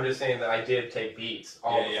were, I'm just saying that I did take beats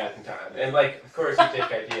all the fucking time. And, like, of course you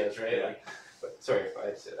take ideas, right? Yeah. Like, but, sorry if I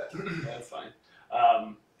had to say that. That's fine.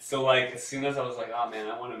 So, like, as soon as I was like, oh, man,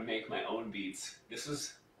 I want to make my own beats, this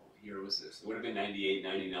was, what year was this? It would have been 98,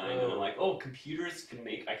 99, and I'm like, computers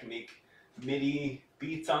I can make MIDI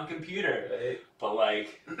beats on computer. Right? But,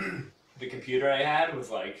 like, the computer I had was,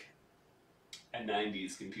 like, a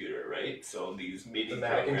 90s computer, right? So these MIDI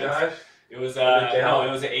Macintosh? It was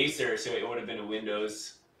it was an Acer, so it would have been a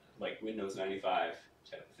Windows 95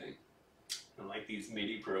 type of thing. And like these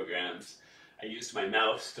MIDI programs, I used my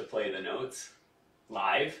mouse to play the notes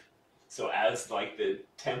live. So as like the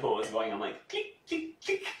tempo was going, I'm like click click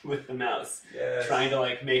click with the mouse, trying to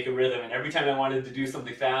like make a rhythm. And every time I wanted to do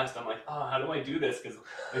something fast, I'm like, how do I do this? Because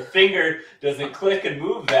the finger doesn't click and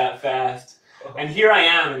move that fast. And here I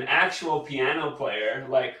am, an actual piano player.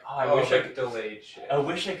 Like, I wish I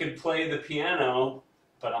could play the piano,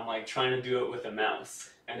 but I'm like trying to do it with a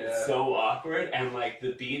mouse, and it's so awkward. And like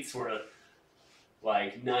the beats were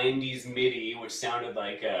like 90s MIDI, which sounded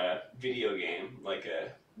like a video game, like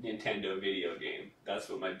a Nintendo video game. That's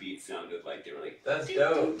what my beats sounded like. They were like, that's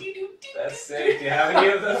dope. That's sick. Do you have any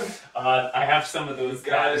of them? I have some of those.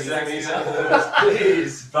 Guys, send me some of those,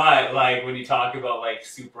 please. But like when you talk about like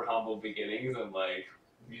super humble beginnings and like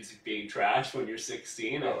music being trash when you're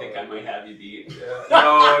 16, I think I might have you beat. Yeah.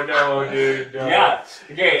 No, dude. No. Yeah.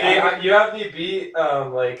 Okay. You have me beat.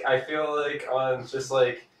 Like I feel like on just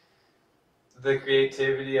like the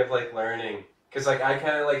creativity of like learning, because like I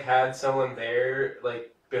kind of like had someone there like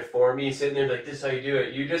before me sitting there like, this is how you do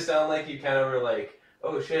it. You just sound like you kind of were like,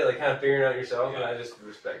 oh shit, like kind of figuring out yourself, and I just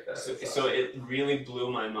respect that. So it really blew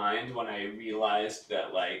my mind when I realized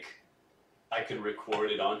that like I could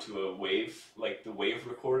record it onto a wave, like the wave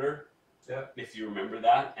recorder. Yeah. If you remember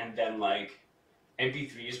that, and then like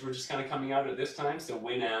MP3s were just kind of coming out at this time, so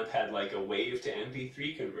Winamp had like a wave to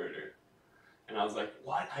MP3 converter, and I was like,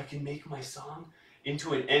 what? I can make my song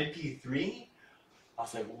into an MP3? I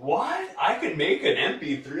was like, what? I could make an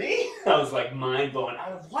MP3? I was like mind blown.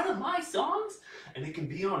 Out of one of my songs? And it can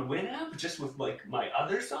be on Winamp just with like my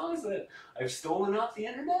other songs that I've stolen off the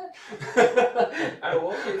internet? I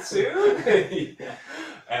won't get sued. Yeah.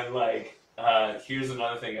 And like, here's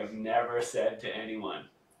another thing I've never said to anyone.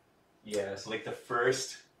 Yes. Like the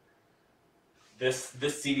first, this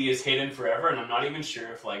CD is hidden forever, and I'm not even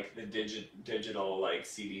sure if like the digital like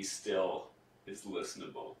CD still is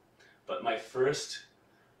listenable. But my first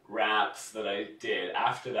raps that I did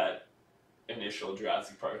after that initial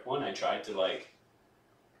Jurassic Park one, I tried to like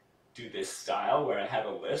do this style where I had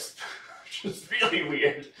a lisp, which was really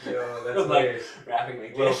weird. Yo, that's I was like weird. rapping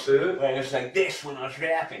like Lil this. Poot? Like, it's like this when I was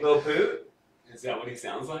rapping. Lil Poot? Is that what he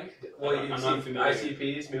sounds like? Well, I'm you've not seen familiar.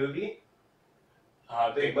 ICP's movie?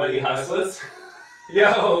 Big Money Hustlers.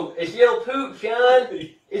 Yo, it's Lil Poot, Sean.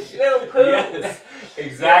 It's Lil Poot. Yes,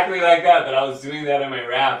 exactly like that. But I was doing that in my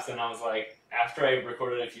raps, and I was like, after I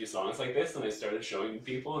recorded a few songs like this, and I started showing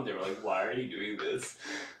people, and they were like, "Why are you doing this?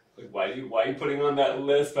 Like, why are you putting on that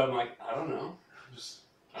list?" I'm like, I don't know.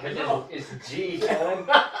 I don't know. It's G, Sean.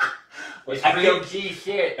 It's I real think- G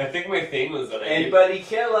shit. I think my thing was that Anybody that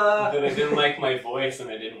killer. I didn't like my voice, and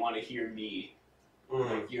I didn't want to hear me. Mm.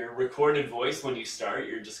 Like your recorded voice when you start,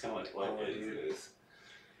 you're just kind of like, what is this?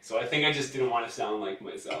 So I think I just didn't want to sound like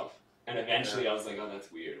myself. And eventually I was like, oh,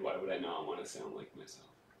 that's weird. Why would I not want to sound like myself?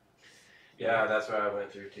 Yeah, that's what I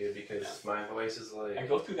went through too, because my voice is I like...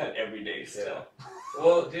 go through that every day still.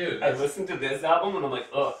 Well, dude, I listen to this album and I'm like,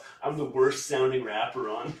 oh, I'm the worst sounding rapper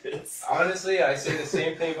on this. honestly, I say the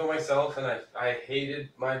same thing about myself, and I hated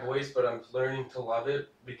my voice, but I'm learning to love it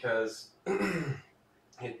because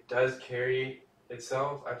it does carry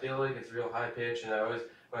itself. I feel like it's real high pitched, and I always,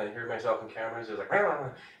 when I hear myself in cameras, it was like, I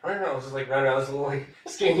was just like running around this little like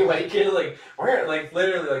skinny white kid, like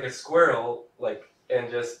literally like a squirrel, like, and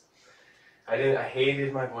just. I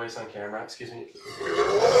hated my voice on camera. Excuse me.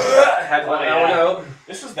 I had to let that one out.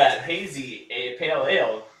 This is that hazy pale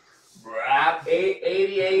ale rap.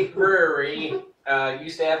 88 Brewery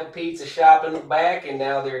used to have a pizza shop in the back, and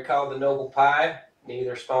now they're called the Noble Pie.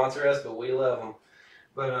 Neither sponsor us, but we love them.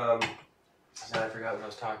 But I forgot what I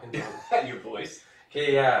was talking about. Your voice.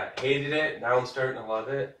 Okay, yeah, hated it. Now I'm starting to love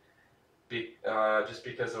it. Just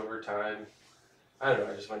because over time, I don't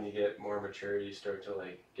know. Just when you get more mature, you start to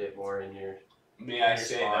like get more in your. May I your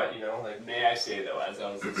say spot, that? you know, like. May I say though, as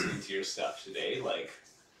I was listening to your stuff today, like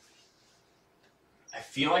I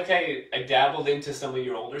feel like I dabbled into some of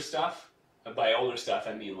your older stuff. By older stuff,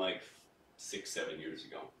 I mean like 6-7 years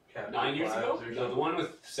ago. 9 years ago? No, the one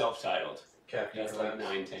with self-titled. That's like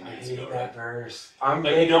 9-10 I years hate ago. that Right? verse.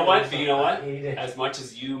 But you know what? You know I what? hate it. As much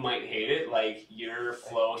as you might hate it, like your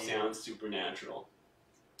flow hate it. sounds supernatural.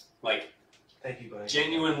 Like Thank you, buddy.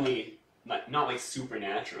 genuinely, not like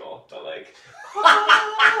supernatural, but like.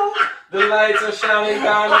 The lights are shining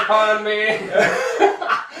down upon me.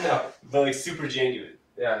 No. But like super genuine.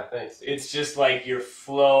 Yeah, thanks. It's just like your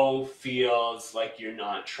flow feels like you're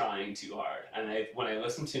not trying too hard. And when I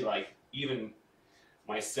listen to like even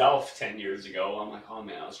myself 10 years ago, I'm like, oh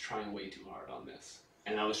man, I was trying way too hard on this.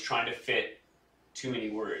 And I was trying to fit too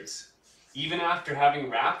many words. Even after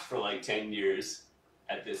having rapped for like 10 years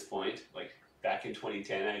at this point, like back in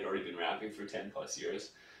 2010, I had already been rapping for 10 plus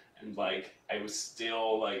years. And like, I was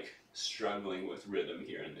still like struggling with rhythm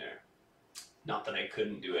here and there. Not that I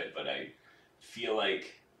couldn't do it, but I feel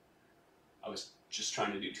like I was just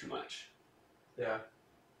trying to do too much. Yeah.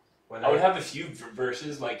 I would have a few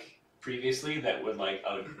verses like previously that would like,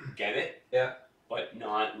 I would get it. Yeah. But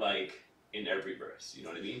not like in every verse, you know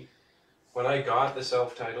what I mean? When I got the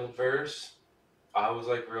self-titled verse, I was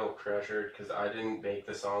like real pressured because I didn't make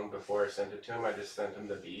the song before I sent it to him. I just sent him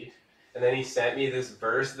the beat. And then he sent me this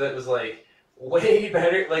verse that was like way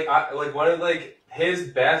better. Like one of like his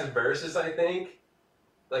best verses, I think.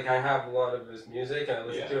 Like I have a lot of his music and I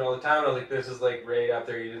listen to it all the time. And I was like, this is like right up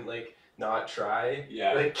there. He didn't like not try.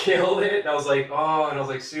 Yeah. Like killed it. And I was like, oh, and I was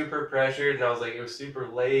like super pressured. And I was like, it was super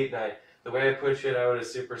late. And the way I put shit out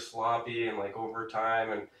is super sloppy and like over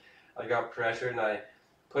time. And I got pressured and I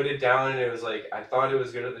put it down and it was like, I thought it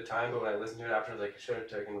was good at the time. But when I listened to it after, I was like, I should have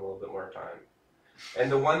taken a little bit more time. And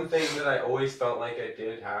the one thing that I always felt like I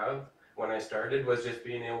did have when I started was just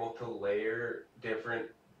being able to layer different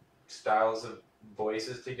styles of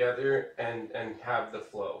voices together and have the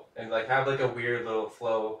flow and like have like a weird little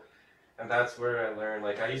flow. And that's where I learned.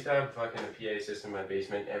 Like I used to have fucking a PA system in my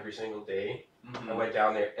basement every single day. Mm-hmm. I went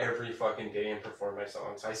down there every fucking day and performed my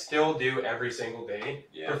songs. I still do every single day.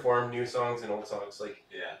 Yeah. Perform new songs and old songs. Like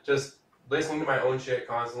Yeah. just listening to my own shit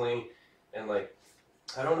constantly and like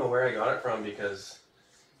I don't know where I got it from because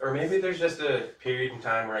or maybe there's just a period in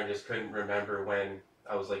time where I just couldn't remember when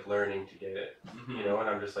I was like learning to get it, Mhm. you know, and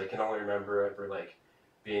I'm just like, can only remember ever like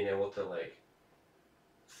being able to like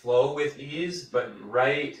flow with ease, but Mhm.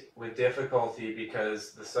 write with difficulty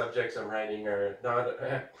because the subjects I'm writing are not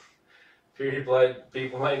period blood.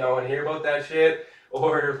 People might not want to hear about that shit,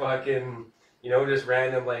 or fucking, you know, just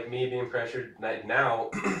random like me being pressured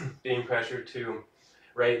now, being pressured to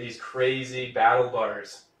write these crazy battle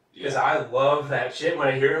bars. Because Yeah. I love that shit when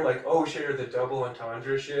I hear them, like, oh shit, or the double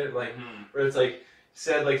entendre shit, like, Mhm. where it's like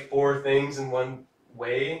said like 4 things in one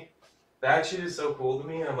way. That shit is so cool to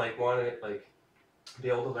me, and I'm like, want to like be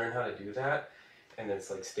able to learn how to do that. And it's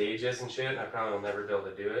like stages and shit. I probably will never be able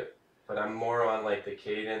to do it, but I'm more on like the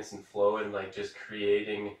cadence and flow and like just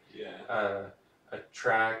creating Yeah. a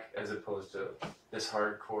track as opposed to this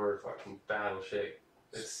hardcore fucking battle shit.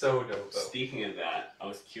 It's so dope though. Speaking of that, I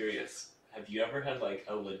was curious. Have you ever had like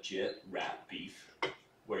a legit rap beef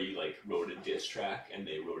where you like wrote a diss track and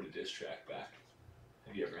they wrote a diss track back?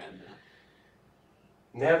 Have you ever had that?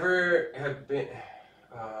 Never have been.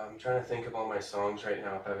 I'm trying to think of all my songs right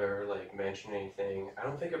now if I've ever like mentioned anything. I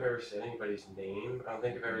don't think I've ever said anybody's name. I don't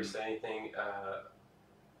think I've ever said anything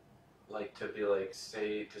like to be like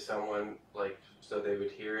say to someone like so they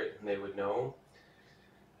would hear it and they would know.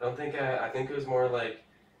 I don't think I think it was more like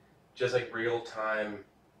just like real time,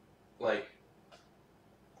 like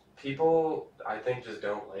people I think just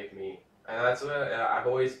don't like me, and that's what I've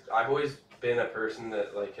always been a person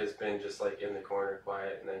that like has been just like in the corner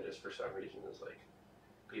quiet, and then just for some reason is like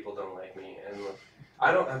people don't like me, and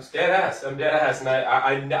I don't. I'm dead ass. I'm dead ass, and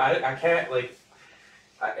I can't like.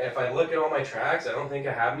 If I look at all my tracks, I don't think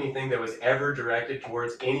I have anything that was ever directed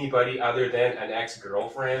towards anybody other than an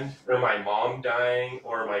ex-girlfriend or my mom dying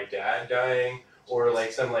or my dad dying or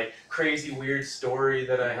like some like crazy weird story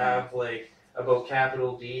that I have like about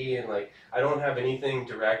capital D, and like I don't have anything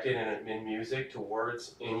directed in music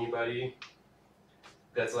towards anybody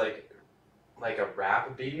that's like a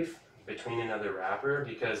rap beef between another rapper,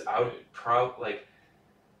 because I would like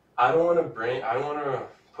I don't want to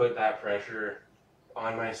put that pressure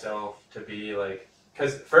on myself to be like,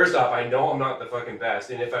 because first off, I know I'm not the fucking best,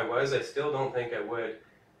 and if I was, I still don't think I would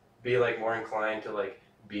be like more inclined to like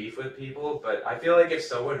beef with people. But I feel like if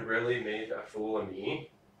someone really made a fool of me,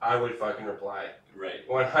 I would fucking reply. Right.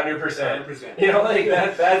 100%. 100%. You know, like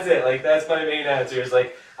that's it. Like that's my main answer is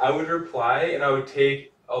like I would reply and I would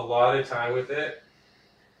take a lot of time with it.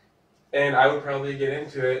 And I would probably get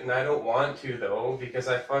into it, and I don't want to though, because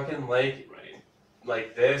I fucking like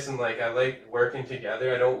this, and like I like working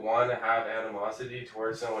together. I don't want to have animosity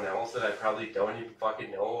towards someone else that I probably don't even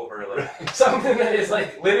fucking know over like something that is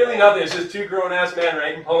like literally nothing. It's just 2 grown ass men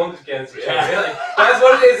writing poems against each other. Like, that's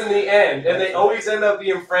what it is in the end, and they always end up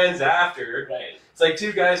being friends after. Right. It's like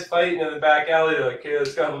 2 guys fighting in the back alley. They're like, okay,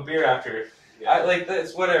 let's go have a beer after. Yeah. I like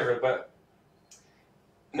that's whatever, but.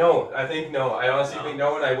 No, I think no. I honestly think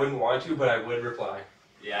no, and I wouldn't want to, but I would reply.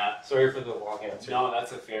 Yeah. Sorry for the long answer. No,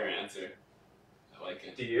 that's a fair answer. I like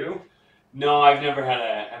it. Do you? No, I've never had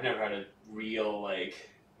a real like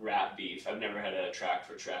rap beef. I've never had a track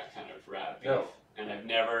for track kind of rap beef. No. And I've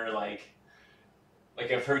never like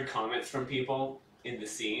I've heard comments from people in the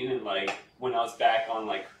scene, and like when I was back on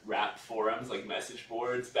like rap forums, like message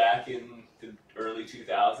boards back in the early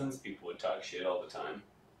 2000s, people would talk shit all the time.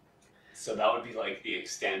 So that would be like the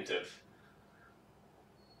extent of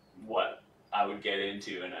what I would get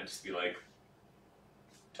into, and I'd just be like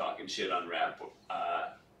talking shit on rap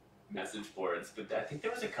message boards. But I think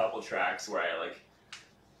there was a couple tracks where I like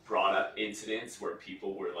brought up incidents where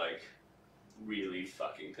people were like really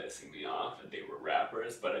fucking pissing me off, and they were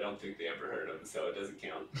rappers, but I don't think they ever heard them, so it doesn't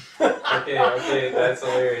count. Okay, that's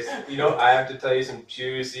hilarious. You know, I have to tell you some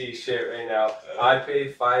juicy shit right now. I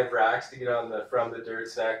paid 5 racks to get on the From the Dirt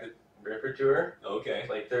Snack the Ripper tour. Okay.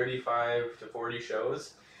 Like 35 to 40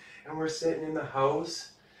 shows, and we're sitting in the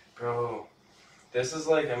house, bro. This is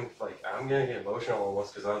like I'm gonna get emotional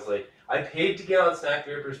almost, because I was like, I paid to get on Snack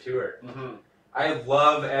the Ripper's tour. Mm-hmm. I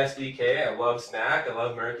love SDK, I love Snack, I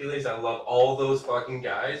love Mercules, I love all those fucking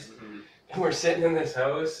guys. Mm-hmm. And we're sitting in this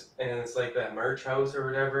house, and it's like that merch house or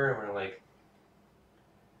whatever, and we're like,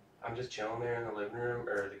 I'm just chilling there in the living room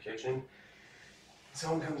or the kitchen.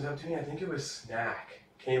 Someone comes up to me, I think it was Snack,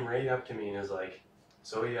 came right up to me and was like,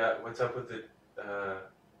 so yeah, what's up with the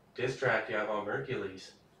diss track you have on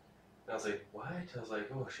Mercules? And I was like, what? I was like,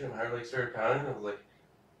 oh shit, my heart like started pounding. I was like,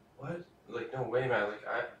 what? Like, no way, man.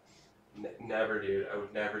 Like, never, dude. I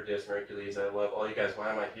would never diss Mercules. I love all you guys.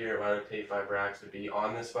 Why am I here? Why would I pay 5 racks to be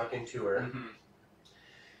on this fucking tour? Mm-hmm.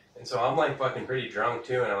 And so I'm like fucking pretty drunk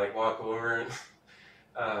too, and I like walk over and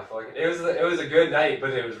fucking. It was a good night,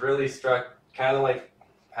 but it was really struck. Kind of like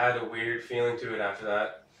had a weird feeling to it after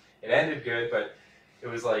that. It ended good, but it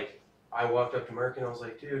was like I walked up to Merck and I was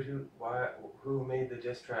like, dude, who made the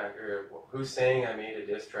diss track, or who's saying I made a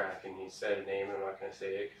diss track? And he said a name, and I'm not gonna say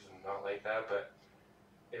it because I'm not like that, but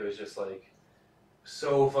it was just like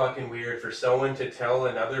so fucking weird for someone to tell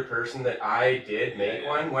another person that I did make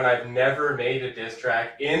one when I've never made a diss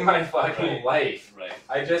track in my fucking life. Right.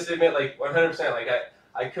 I just admit, like 100%, like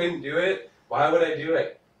I couldn't do it. Why would I do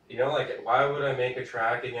it? You know, like why would I make a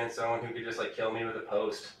track against someone who could just like kill me with a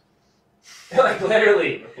post? Like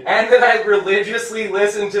literally, and then I religiously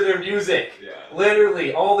listen to their music. Yeah.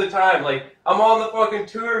 Literally all the time. Like I'm on the fucking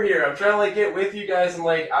tour here. I'm trying to like get with you guys, and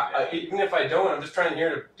like even if I don't, I'm just trying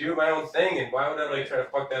here to do my own thing. And why would I like try to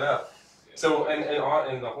fuck that up? Yeah. So and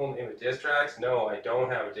the whole name of diss tracks. No, I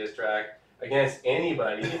don't have a diss track against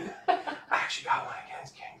anybody. I actually got one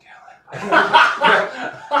against King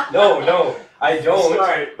Dylan. No, I don't.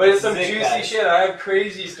 Smart. But it's some Sick juicy guy. shit. I have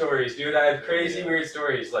crazy stories, dude. I have crazy weird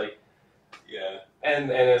stories, like. Yeah.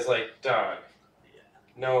 And it's like, dog.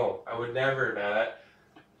 No, I would never, man.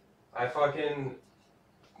 I fucking,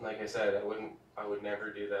 like I said, I would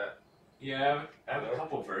never do that. Yeah, I have a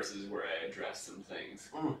couple verses where I address some things.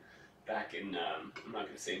 Back in, I'm not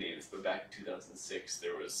going to say names, but back in 2006,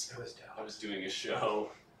 It was I was doing a show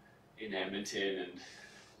in Edmonton, and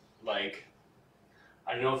like,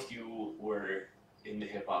 I don't know if you were in the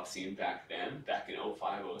hip hop scene back then, back in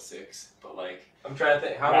 05, 06, but like, I'm trying to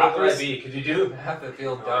think, how old would I rappers- be? Could you do the math? I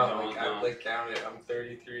feel No, I dumb. don't Like, know. I'm like counting it. I'm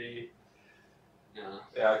 33. no.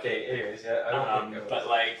 Yeah, okay, anyways, yeah, I don't think I But was.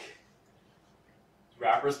 like,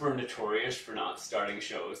 rappers were notorious for not starting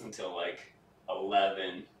shows until like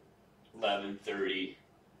 11:30.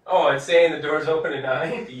 Oh, and saying the door's open at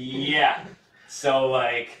 9? Yeah. So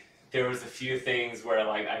like, there was a few things where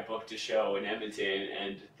like I booked a show in Edmonton,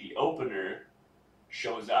 and the opener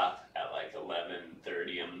shows up at like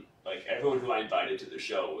 11:30, and like everyone who I invited to the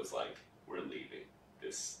show was like, "We're leaving.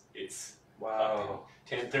 It's Wow.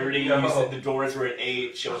 10:30. No. You said the doors were at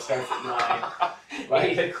 8. Show starts at 9.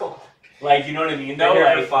 Like, Like, you know what I mean? been Though,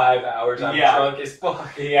 here for like, 5 hours. I'm Yeah. drunk as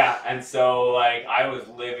fuck. yeah, and so like I was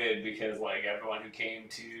livid because like everyone who came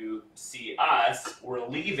to see us were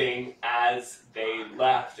leaving as they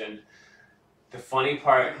left, and the funny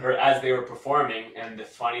part, or as they were performing, and the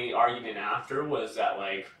funny argument after was that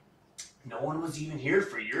like no one was even here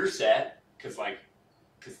for your set because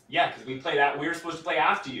we played that, we were supposed to play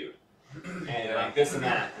after you, and like this and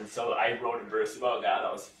that, and so I wrote a verse about that.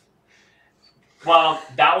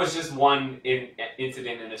 That was just one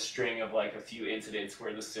incident in a string of like a few incidents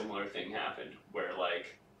where the similar thing happened, where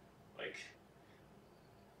like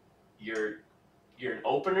you're an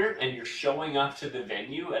opener and you're showing up to the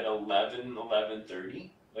venue at 11:30.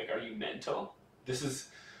 Like, are you mental? This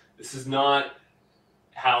is not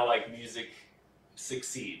how like music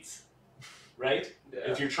succeeds, right? Yeah.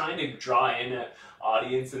 If you're trying to draw in an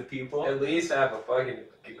audience of people, At least have a fucking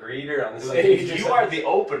greeter on the like, stage. if you are the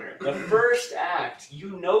opener, the first act,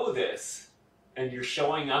 you know this, and you're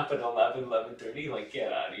showing up at 11:30. Like,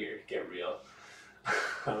 get out of here, get real.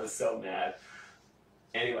 I was so mad.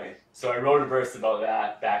 Anyway, so I wrote a verse about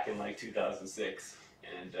that back in like 2006,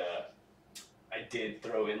 and I did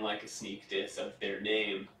throw in like a sneak diss of their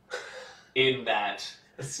name in that.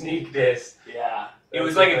 A sneak diss. Yeah, it That's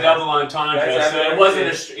was like a the double entendre, That's so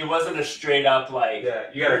it wasn't a straight up like Yeah,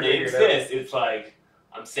 you your gotta figure name's it out. this. It's like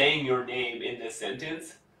I'm saying your name in this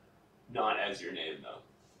sentence, not as your name though.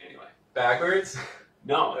 Anyway, Backwards?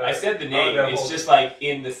 no, I said the Oh, name. no, It's hold just like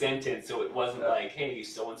in the sentence, so it wasn't Yeah. like, hey,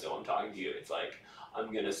 so and so, I'm talking to you. It's like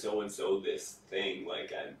I'm gonna so and so this thing,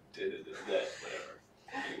 like I did it, whatever.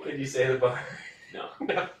 Could Anyway, you say the bar? no.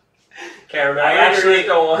 Can't remember. I I actually- actually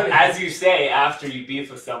don't want it. As you say, after you beef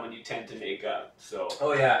with someone, you tend to make up. So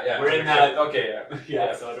Oh yeah. We're in that- Okay, yeah.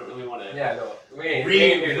 yeah, so I don't really want to. Yeah, no. We ain't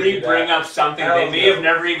here to do Bring that. up something Hell they may no. have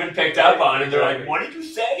never even picked up on, and they're like, Exactly. "What did you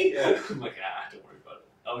say?" Yeah. I'm like, don't worry about it.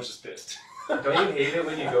 I was just pissed. Don't you hate it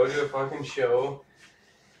when you go to a fucking show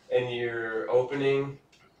and you're opening,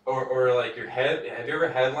 or like have you ever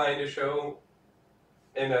headlined a show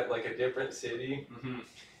in like a different city, hmm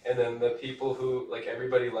and then the people who, like,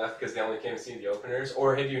 everybody left because they only came to see the openers?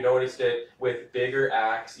 Or have you noticed it with bigger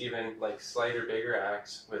acts, even like slighter bigger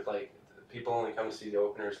acts, with like people only come to see the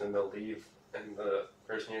openers and they'll leave, and the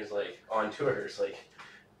person who's like on tour is like,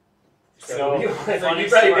 So, it's like, funny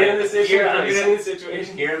you've probably story. been in this Here, I'm situation. gonna- This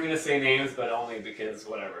situation. Here I'm gonna say names, but only because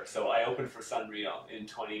whatever. So I opened for Sunreal in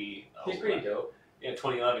 20. He's pretty dope. Yeah,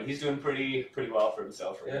 2011. He's doing pretty well for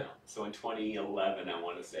himself right Yeah. now. So in 2011, I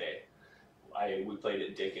want to say, we played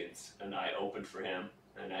at Dickens, and I opened for him,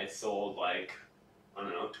 and I sold like, I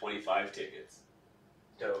don't know, 25 tickets.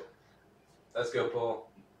 Dope. That's good, Paul.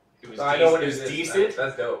 It was, So I know what it it was is. decent,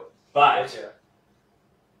 That's dope. but Yeah.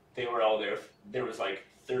 they were all there. There was like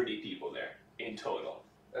 30 people there in total.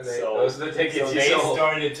 And So- those are the tickets So you they sold.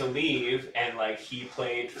 started to leave, and like he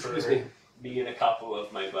played for Excuse me. me and a couple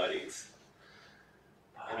of my buddies.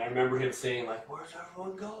 And I remember him saying like, "Where's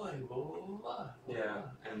everyone going?" Blah, blah, blah, blah. Yeah.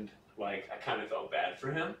 And like I kind of felt bad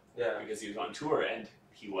for him Yeah. because he was on tour and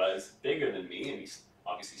he was bigger than me, and he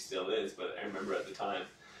obviously still is. But I remember at the time,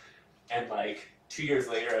 and like 2 years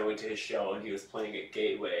later, I went to his show and he was playing at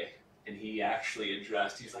Gateway. And he actually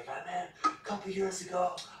addressed, he's like, "Oh man, a couple years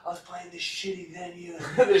ago, I was playing this shitty venue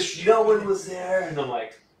and no one was there." And I'm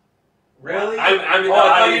like, Really? I'm in the I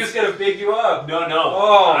thought he audience. was gonna big you up. No.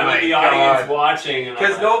 Oh I'm my in the audience God. watching. And I'm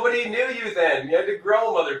Because like, nobody knew you then. You had to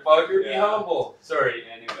grow, motherfucker. Be Yeah. humble. Sorry.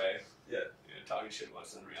 Anyway. Yeah. Talking shit about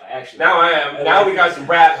Sunreal. I actually. Now I am. Now we got some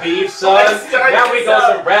rap beef, son. Let's start Now we this got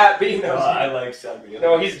up. some rap beef. No, I like Sunreal.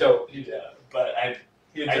 No, he's dope. Yeah. But I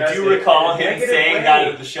He I addressed do it recall in a him negative saying way. that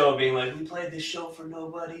at the show, being like, "We played this show for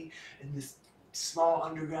nobody in this small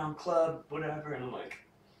underground club, whatever." And I'm like,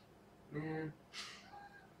 man.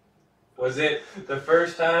 Was it the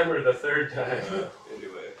first time or the third time?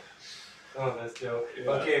 Anyway. Oh, that's dope.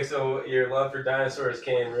 Yeah. Okay, so your love for dinosaurs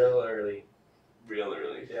came real early. Real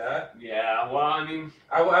early. Yeah? Yeah, well, I mean,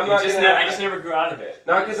 I'm I not just, gonna... I just never grew out of it.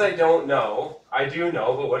 Not because I don't know. I do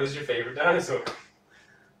know, but what is your favorite dinosaur?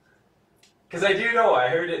 Because I do know. I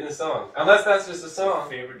heard it in the song. Unless that's just a song.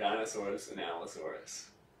 Favorite dinosaur is an Allosaurus.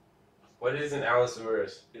 What is an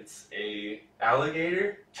Allosaurus? It's a...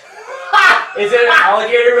 Alligator? Is it an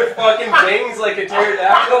alligator with fucking wings like a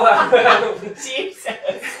pterodactyl? Jesus!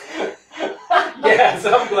 Yes,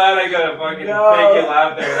 I'm glad I got to fucking No. make you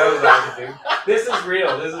laugh there. That was awesome, dude. This is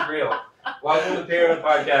real. This is real. Welcome to the Pyramid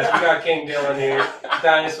Podcast. We got King Dylan here,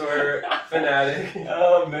 dinosaur fanatic.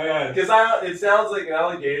 Oh, man. Because it sounds like an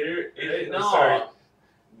alligator. No. Sorry.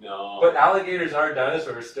 No. But alligators are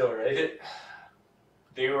dinosaurs still, right?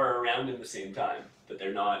 They were around in the same time, but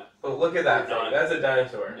they're not... But look at that They're thing. not. That's a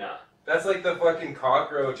dinosaur. No. That's like the fucking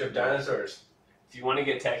cockroach of dinosaurs. If you want to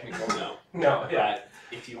get technical, no. No, yeah. But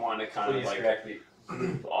if you want to kind Please of like correct me.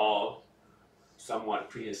 group all somewhat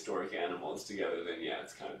prehistoric animals together, then yeah,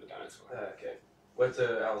 it's kind of a dinosaur. Okay. What's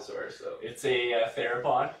a Allosaurus, though? It's a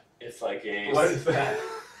theropod. It's like a... What is that?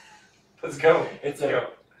 Let's go. It's Let's a go.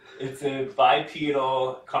 it's a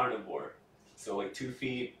bipedal carnivore. So like 2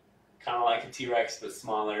 feet, kind of like a T-Rex but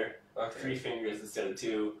smaller. Okay. 3 fingers instead of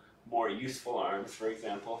 2. More useful arms, for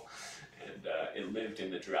example. And it lived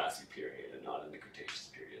in the Jurassic period and not in the Cretaceous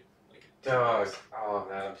period. Like Dog. Oh,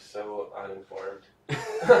 man, I'm so uninformed.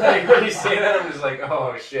 Like, when you say that, I'm just like,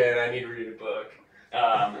 oh, shit, I need to read a book.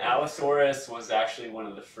 Allosaurus was actually one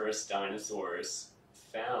of the first dinosaurs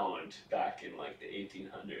found back in like the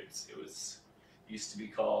 1800s. It was used to be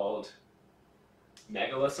called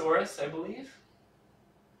Megalosaurus, I believe.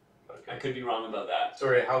 I Okay. could be wrong about that.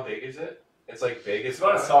 Sorry, how big is it? It's like big as It's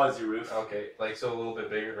about as fuck? tall as your roof. Okay, like so a little bit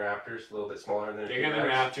bigger than raptors, a little bit smaller than Bigger than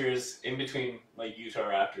T-Rex. raptors, in between like Utah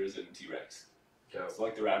raptors and T-Rex. Go. So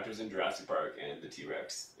like the raptors in Jurassic Park and the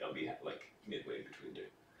T-Rex, they'll be like midway between there.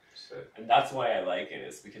 So, And that's why I like it,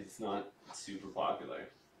 is because it's not super popular.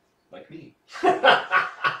 Like me. well,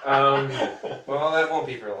 that won't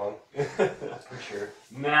be for long, for sure.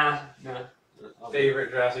 Nah. I'll- Favorite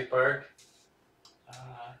Jurassic Park?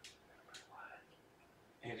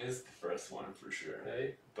 It is the first one for sure,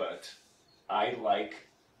 Right? but I like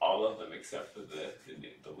all of them except for the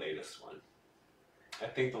latest one. I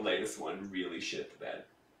think the latest one really shit the bed.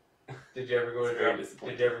 Did you ever go It's to very Drum?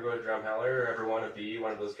 disappointing. Did you ever go to Drumheller or ever want to be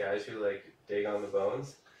one of those guys who like dig on the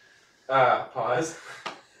bones? Pause.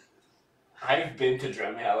 I've been to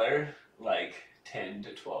Drumheller like 10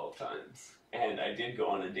 to 12 times, and I did go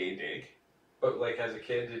on a day dig. But like as a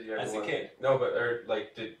kid, did you ever? As a want- kid. No, but or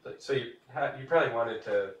like so you probably wanted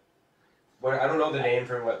to. What I don't know the name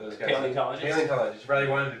for what those guys. Paleontologist? Paleontologist. You probably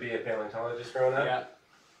wanted to be a paleontologist growing up.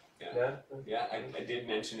 Yeah, Yeah. I did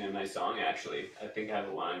mention in my song actually. I think I have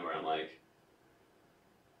a line where I'm like,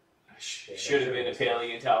 I should have been a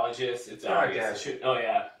paleontologist. It's God obvious.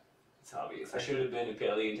 damn. It's obvious. I should have been a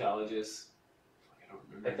paleontologist. I don't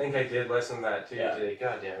remember. I think I did listen to that too Yeah. today.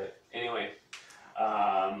 God damn it. Anyway,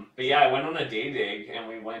 but yeah, I went on a day dig and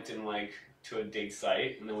we went in like to a dig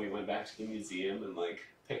site and then we went back to the museum and like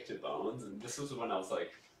picked at bones, and this was when I was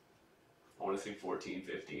like, I want to say 14,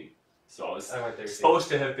 15. So I was I went there too. supposed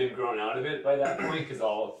to have been grown out of it by that point because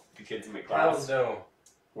all of the kids in my class Hell no.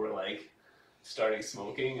 were like starting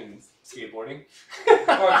smoking and skateboarding.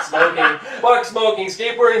 Fuck smoking. Fuck smoking.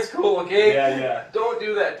 Skateboarding's cool, okay? Yeah. Don't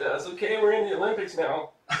do that to us, okay? We're in the Olympics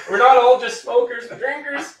now. We're not all just smokers and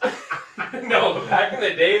drinkers. No, back in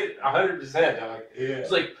the day, 100%, dog. Yeah.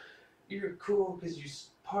 It's like, you're cool because you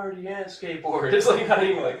party and skateboard. It's like not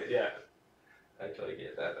even like yeah. I totally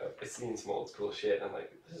get that though. I've seen some old school shit and I'm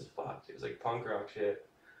like, this is fucked. It was like punk rock shit.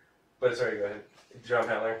 But sorry, go ahead.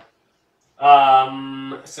 Drumheller.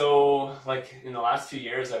 So like in the last 2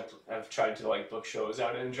 years, I've tried to like book shows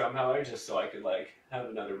out in Drumheller just so I could like have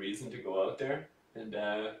another reason to go out there, and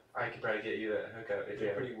I could probably get you that hookup if you they're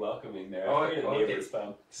have. pretty welcoming there. Oh, I've been okay. to Neighbors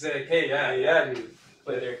Pub. Say, hey, yeah, dude.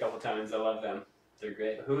 Played there a couple times. I love them. They're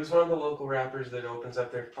great. Who's one of the local rappers that opens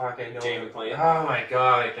up their pocket? No Jay one- McClain. Oh my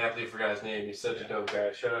god, I can't believe I forgot his name. He's such a dope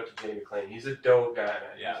guy. Shout out to Jay McClain. He's a dope guy, man.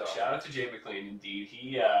 Yeah, He's awesome. shout out to Jay McClain.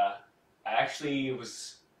 Indeed, I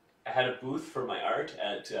had a booth for my art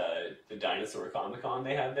at the Dinosaur Comic Con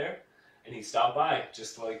they had there, and he stopped by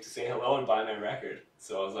just to say hello and buy my record.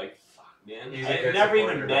 So I was like, "Fuck, man! He's I a had good never even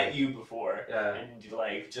supporter, met man. you before." Yeah. And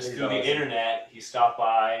like just He's through the awesome. internet, he stopped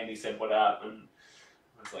by and he said, "What up?" And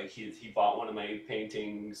I was like, he bought one of my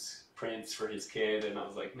paintings, prints for his kid, and I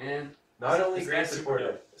was like, "Man, Not only this great guy's super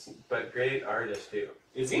supporter, but great artist too.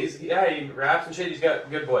 is he?" He raps and shit. He's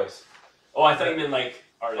got good voice. Oh, I thought you meant like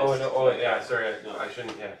artist. Oh no! Oh Like, yeah, sorry. No. I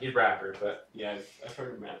shouldn't. Yeah, he's a rapper, but Yeah, I've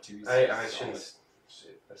heard him rap too. He's I solid. shouldn't.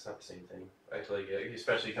 Shit, that's not the same thing. I totally get it,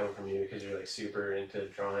 especially coming from you because you're like super into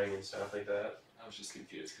drawing and stuff like that. I was just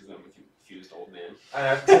confused because I'm a confused old man. I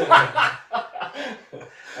have to. I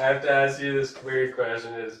have to ask you this weird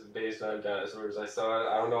question. It's based on dinosaurs. I saw it.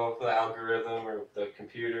 I don't know if the algorithm or the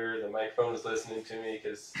computer, the microphone is listening to me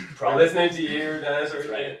because we're Probably. listening to you, dinosaurs. That's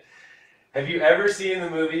right. Have you ever seen the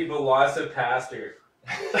movie Velocipaster?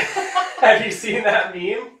 Have you seen that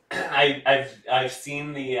meme? I've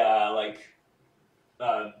seen the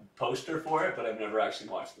poster for it, but I've never actually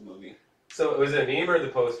watched the movie. So was it a meme or the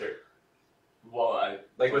poster? Well,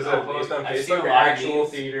 Like was it No, a post on I've seen Facebook a or lot of actual memes.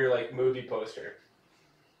 theater like movie poster?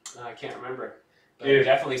 I can't remember. But Dude. I've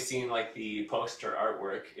definitely seen like the poster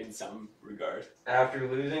artwork in some regard. After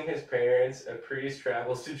losing his parents, a priest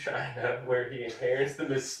travels to China where he inherits the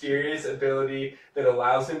mysterious ability that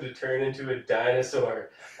allows him to turn into a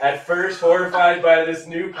dinosaur. At first horrified by this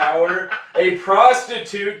new power, a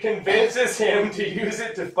prostitute convinces him to use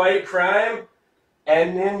it to fight crime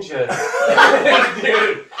and ninjas.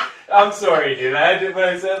 Dude, I'm sorry, dude. When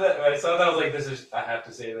I saw that, I was like, I have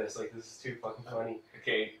to say this. Like, this is too fucking funny.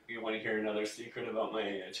 Okay, you want to hear another secret about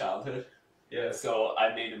my childhood? Yes. So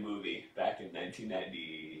I made a movie back in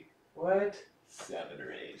 1997 What?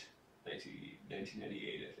 or 8.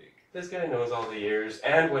 1998, I think. This guy knows all the years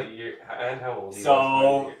and what year and how old he So,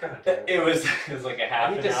 was. God damn it. It was like a I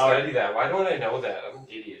half need an to hour. study that. Why don't I know that? I'm an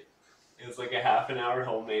idiot. It was like a half an hour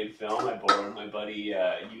homemade film. I borrowed my buddy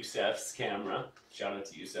Yusef's camera. Shout out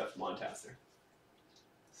to Yusef Montasser.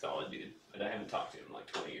 Solid dude. But I haven't talked to him in like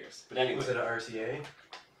 20 years. But anyway. Was it an RCA?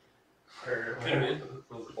 Or Could have been.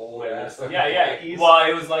 those old ass? Yeah. Nikes? Well,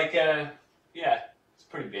 it was like, it's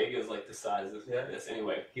pretty big. It was like the size of Yeah. this.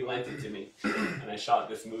 Anyway, he lent it to me. And I shot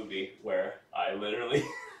this movie where I literally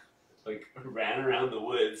like ran around the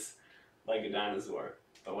woods like a dinosaur.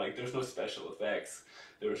 But like there's no special effects.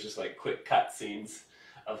 There was just like quick cut scenes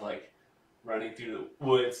of like running through the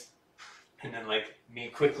woods and then like me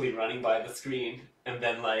quickly running by the screen and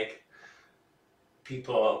then like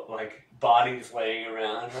people like bodies laying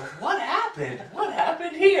around like, what happened? What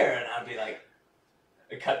happened here? And I'd be like,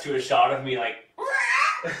 I cut to a shot of me like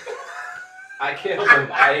I killed him.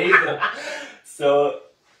 I hate them. So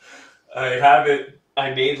I have it.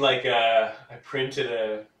 I made like I printed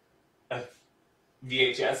a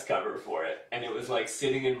VHS cover for it, and it was like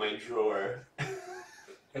sitting in my drawer,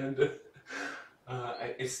 and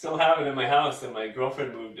I still have it in my house. And my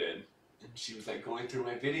girlfriend moved in, and she was like going through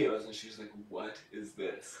my videos, and she was like, "What is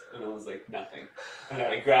this?" And I was like, "Nothing." And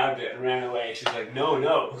I grabbed it and ran away. She's like, "No,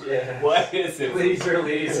 Yeah. what is it?" Please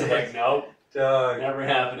release I was it. like, "Nope, Dog. never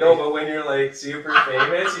happened." No, but when you're like super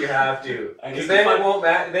famous, you have to. I need Because to then find- it won't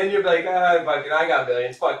matter. Then you're like, fuck it, I got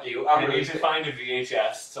millions. Fuck you. I I'm need releasing to it. find a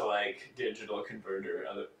VHS to like digital converter.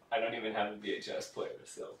 I don't even have a VHS player,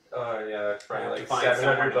 so Oh yeah, it's I have probably to like find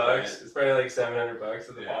someone $700 to play bucks. it. It's probably like $700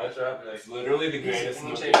 at the Yeah. pawn shop. Like, it's literally the greatest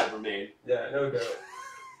movie ever made. yeah, no doubt.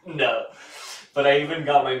 No, but I even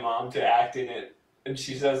got my mom to act in it, and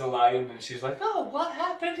she says a line, and she's like, "Oh, what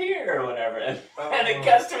happened here?" or whatever, and it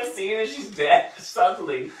cuts to a scene, and she's dead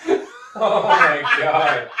suddenly. Oh my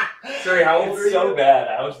god. Sorry, how old It's were you? so bad.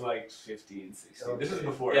 I was like 15, 16. This is Okay.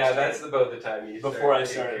 before. Yeah, I that's started, about the time you Before I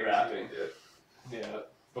started started rapping. Yeah. yeah,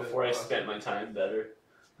 before I spent my time better.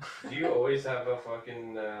 Do you always have a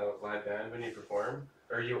fucking live band when you perform?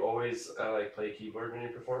 Or you always like play keyboard when you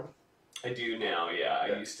perform? I do now, yeah.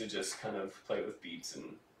 Yeah. I used to just kind of play with beats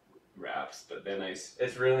and raps, but then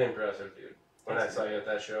It's really impressive, dude. When I saw you at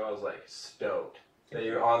that show, I was like stoked. that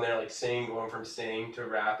you're on there like singing, going from singing to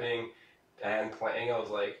rapping and playing. I was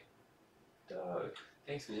like, Doug.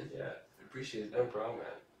 Thanks, man. Yeah, I appreciate no that. problem, man.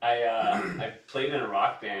 I played in a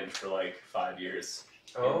rock band for like 5 years.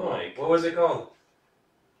 Oh, like- what was it called?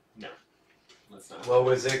 Let's not. What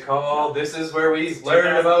was it called? This is where we It's learn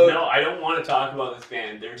 2000 about. No, I don't want to talk about this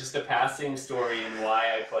band. They're just a passing story in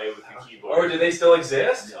why I play with the keyboard. Or do they still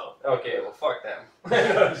exist? No. Okay, well, fuck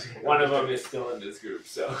them. One of them is still in this group,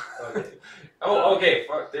 so. Okay. Oh, okay.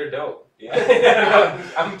 Fuck, they're dope. Yeah.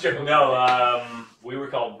 I'm joking. No, we were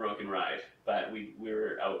called Broken Ride, but we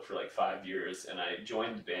were out for like 5 years, and I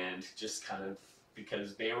joined the band just kind of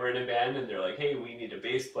because they were in a band, and they're like, hey, we need a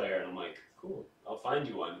bass player, and I'm like, cool, I'll find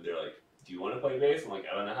you one. And they're like, do you want to play bass? I'm like,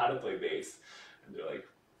 I don't know how to play bass. And they're like,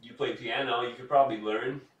 you play piano, you could probably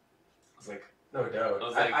learn. I was like, No doubt. I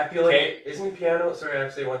was like, I feel okay. like, isn't piano, sorry, I have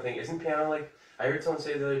to say one thing. Isn't piano like, I heard someone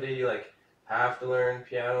say the other day, you like have to learn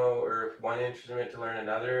piano or one instrument to learn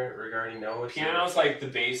another regarding notes? piano's like the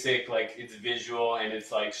basic, like it's visual and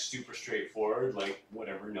it's like super straightforward, like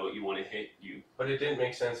whatever note you want to hit, you. But it didn't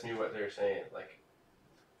make sense to me what they were saying. Like,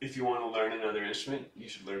 If you want to learn another instrument, you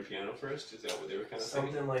should learn piano first. Is that what they were kind of saying?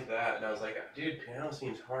 something like that. And I was like, dude, piano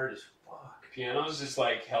seems hard as fuck. Piano is just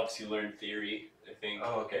like helps you learn theory, I think.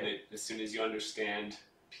 Oh, okay. And as soon as you understand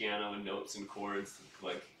piano and notes and chords,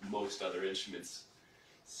 like most other instruments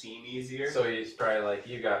seem easier. So he's probably like,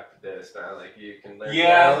 you got this, man. Like, you can learn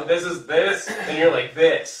Yeah. piano. This is this, and you're like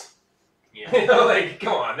this. Yeah. You know, like,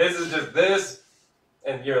 come on, this is just this,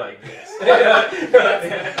 and you're like this.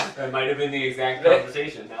 That might have been the exact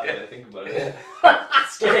conversation now that I think about it.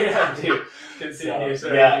 Straight up, dude. Continue, So,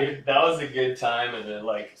 sorry, yeah, dude. that was a good time and a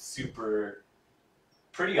like super,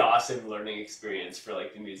 pretty awesome learning experience for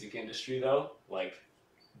like the music industry though. Like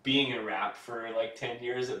being in rap for like 10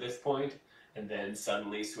 years at this point, and then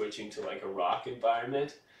suddenly switching to like a rock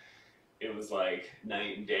environment. It was like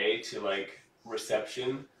night and day to like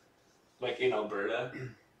reception, like in Alberta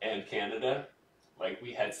and Canada. Like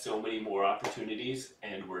we had so many more opportunities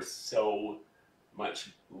and were so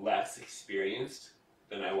much less experienced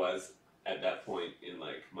than I was at that point in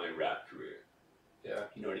like my rap career. Yeah.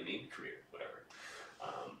 You know what I mean? Career, whatever.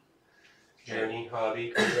 Journey, hobby,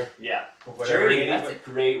 career, Yeah. whatever. Journey, that's a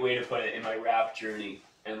great way to put it in my rap journey.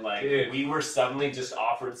 And like Dude. we were suddenly just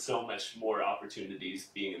offered so much more opportunities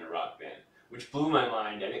being in a rock band, which blew my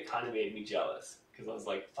mind and it kind of made me jealous because I was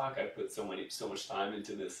like, fuck, I put so much time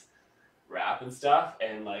into this rap and stuff,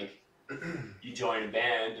 and like you join a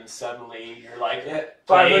band and suddenly you're like Yeah,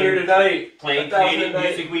 500 a night. playing 1,000 a Canadian night.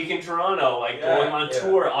 Music Week in Toronto, like Yeah, going on yeah.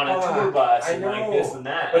 tour on a Fuck, tour bus I and like know. this and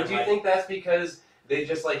that. But And, do you like, think that's because they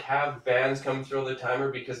just like have bands come through all the time,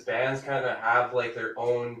 or because bands kind of have like their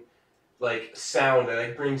own like sound that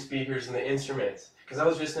like bring speakers and the instruments? Because I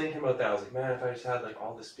was just thinking about that. I was like, man, if I just had like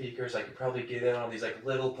all the speakers, I could probably get in on these like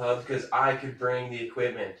little pubs because I could bring the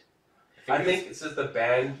equipment. I think it's just the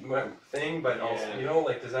band thing, but also, Yeah. you know,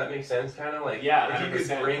 like, does that make sense? Kind of like, Yeah, if you could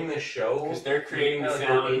 100%. bring the show, because they're creating you the can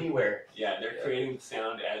kinda, like, go sound. anywhere. Yeah, they're Yeah. creating the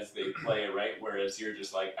sound as they play it, right? Whereas you're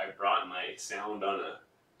just like, I brought my sound on a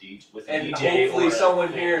DJ with a And DJ. hopefully or a someone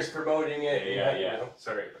thing. here is promoting it. Yeah, you yeah. know?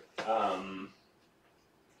 Sorry.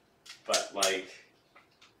 But like,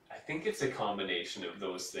 I think it's a combination of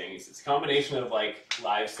those things. It's a combination of like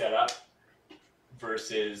live setup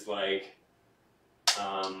versus like,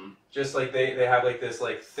 Just like they have like this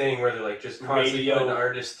like thing where they're like just constantly Radio. putting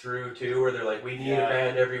artists through too, where they're like, we need Yeah. a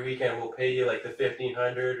band every weekend, we'll pay you like the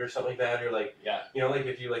 1,500 or something like that, or like, yeah. you know, like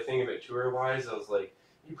if you like think of it tour wise, I was like,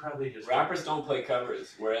 you probably just Rappers don't play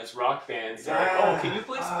covers, whereas rock bands are like, Yeah. oh, can you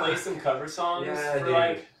please play some cover songs yeah, for dude,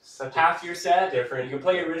 like such half your set? a different. You can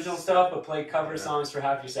play original stuff, but play cover Yeah. songs for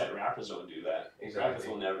half your set. Rappers don't do that. Exactly. Rappers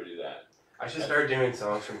will never do that. I should start doing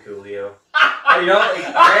songs from Coolio. You know, like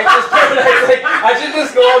Gangsta's Paradise. Like I should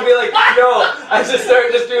just go and be like, no. I should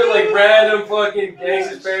start just doing like random fucking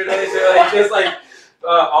Gangsta's Paradise or like just like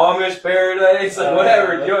Amish Paradise, like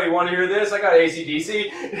whatever. Yo, you want to hear this? I got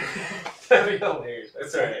AC/DC. That'd be hilarious.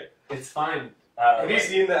 That's alright. It's fine. Have you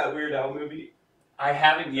seen that Weird Al movie? I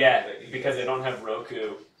haven't yet because I don't have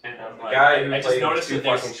Roku, and I'm The like, guy who I just played noticed too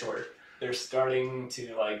that fucking short. they're starting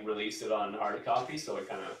to like release it on hard copy, so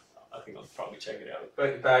I think I'll probably check it out.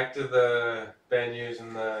 But back to the venues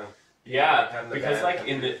and the Yeah, having the because band like come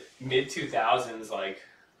in through. the mid 2000s, like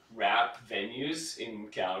rap venues in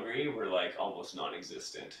Calgary were like almost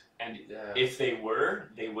non-existent, and Yeah. if they were,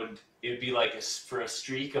 it'd be like for a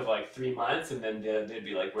streak of like 3 months, and then they'd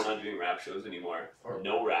be like, we're not doing rap shows anymore, Or-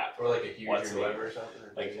 no rap. Or like a huge whatsoever. or something.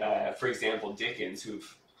 Like for example, Dickens,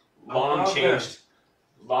 who've Oh, long okay. changed,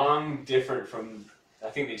 long different from. I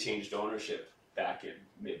think they changed ownership back in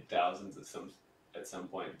mid thousands at some at some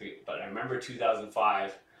point. But I remember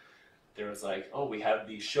 2005, there was like, oh, we have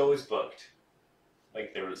these shows booked.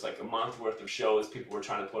 Like there was like a month worth of shows. People were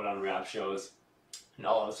trying to put on rap shows, and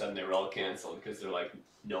all of a sudden they were all canceled because they're like,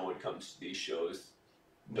 no one comes to these shows.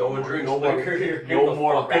 No one drinks no liquor. No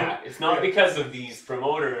more rap. It's not because of these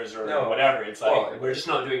promoters or No. whatever. It's like Well, we're just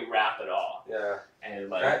not doing rap at all. Yeah. And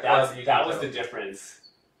like That that was tell. the difference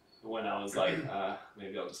when I was like,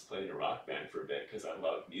 maybe I'll just play in a rock band for a bit because I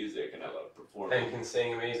love music and I love performing. And can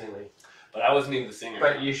sing amazingly. But I wasn't even the singer.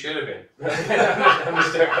 But you should have been.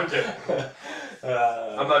 I'm joking.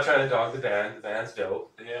 I'm not trying to dog the band. The band's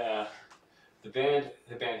dope. Yeah, the band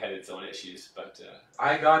had its own issues, but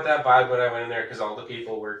I got that vibe when I went in there because all the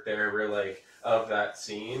people worked there were like of that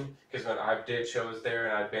scene. Because when I did shows there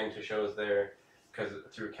and I've been to shows there, because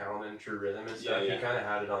through Calvin, True Rhythm and stuff, Yeah. he kind of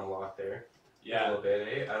had it on lock there. A yeah. little bit,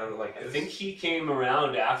 eh? I don't know, like. I think he came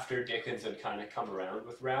around after Dickens had kind of come around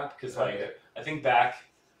with rap because like Okay. I think back,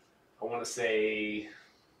 I want to say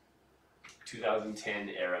 2010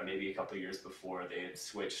 era, maybe a couple years before, they had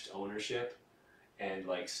switched ownership and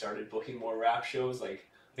like started booking more rap shows. Like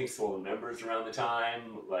I think Swollen Members around the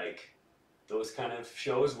time, like those kind of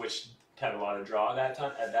shows, which had a lot of draw at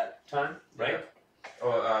that time, right?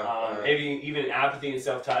 Oh, Maybe even Apathy and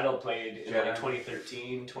Self-Titled played in Yeah. like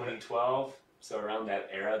 2013, 2012. So around that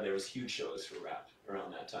era, there was huge shows for rap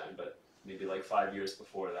around that time. But maybe like 5 years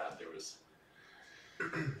before that,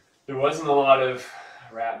 there wasn't a lot of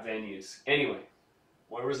rap venues. Anyway,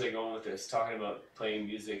 where was I going with this? Talking about playing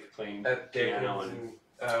music, playing at piano, Dickens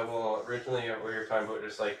and well, originally we were talking about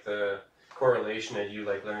just like the correlation of you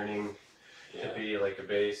like learning yeah. to be like a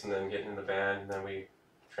bass and then getting in the band and then we.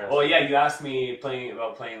 Oh yeah, you asked me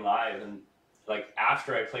about playing live, and like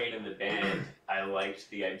after I played in the band, I liked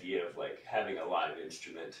the idea of like having a live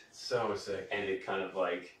instrument, So sick. and it kind of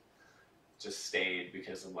like just stayed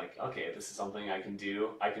because I'm like, okay, this is something I can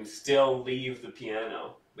do. I can still leave the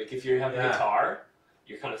piano. Like if you have a Yeah. guitar,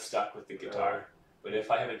 you're kind of stuck with the guitar. But if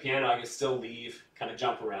I have a piano, I can still leave, kind of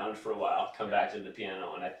jump around for a while, come back to the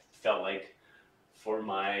piano, and I felt like for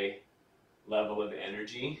my level of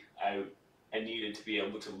energy, I needed to be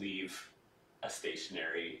able to leave a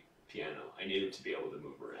stationary piano. I needed to be able to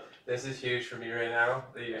move around. This is huge for me right now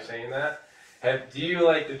that you're Yeah. saying that. Do you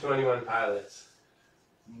like the 21 Pilots?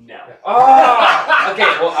 No. Oh! Okay,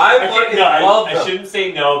 well I fucking love them. I shouldn't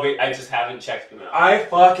say no, but I just haven't checked them out. I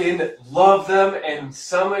fucking love them, and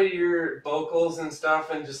some of your vocals and stuff,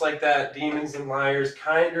 and just like that Demons and Liars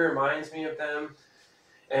kind of reminds me of them.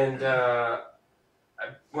 And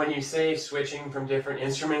when you say switching from different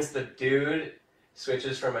instruments, the dude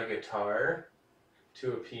switches from a guitar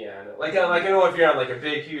to a piano. Like I know if you're on like a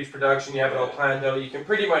big, huge production, you have it all planned out, you can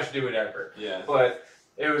pretty much do whatever. Yeah. But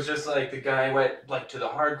it was just like the guy went like to the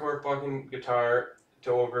hardcore fucking guitar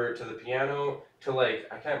to over to the piano to like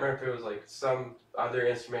I can't remember if it was like some other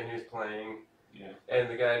instrument he was playing. Yeah. And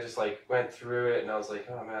the guy just like went through it, and I was like,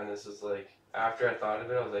 oh man, this is like. After I thought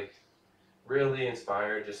of it, I was like really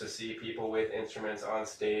inspired just to see people with instruments on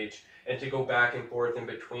stage and to go back and forth in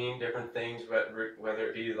between different things, whether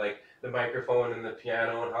it be like the microphone and the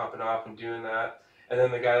piano and hopping off and doing that. And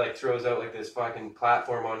then the guy like throws out like this fucking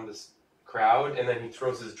platform on this crowd, and then he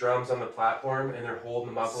throws his drums on the platform, and they're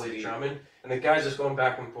holding them up while he's Sweet. drumming, and the guy's just going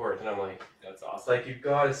back and forth, and I'm like, That's it's awesome. like you've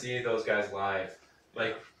got to see those guys live.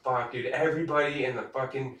 Like fuck, dude, everybody in the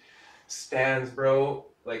fucking stands, bro.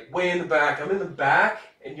 Like way in the back. I'm in the back,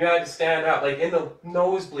 and you had to stand up. Like in the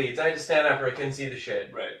nosebleeds, I had to stand up or I couldn't see the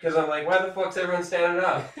shit. Right. Because I'm like, why the fuck's everyone standing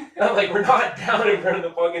up? And I'm like, we're not down in front of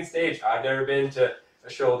the fucking stage. I've never been to a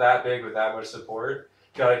show that big with that much support.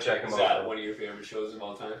 Gotta check them Is that out. one of your favorite shows of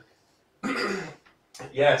all time?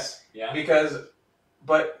 Yes, Yeah.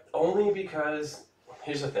 but only because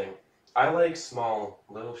here's the thing. I like small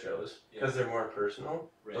little shows because they're more personal.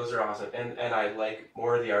 Right. Those are awesome, and I like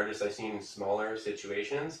more of the artists I've seen in smaller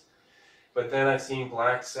situations. But then I've seen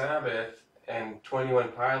Black Sabbath and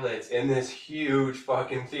 21 Pilots in this huge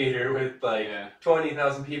fucking theater with like Yeah.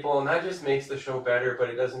 20,000 people, and that just makes the show better. But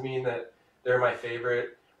it doesn't mean that they're my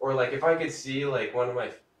favorite. Or like if I could see like one of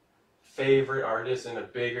my favorite artists in a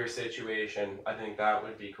bigger situation, I think that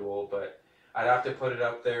would be cool. But I'd have to put it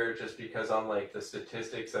up there just because on like the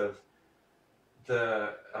statistics of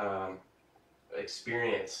the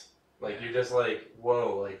experience. Like you're just like,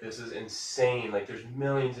 whoa, like this is insane. Like there's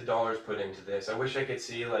millions of dollars put into this. I wish I could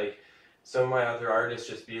see like some of my other artists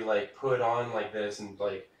just be like put on like this, and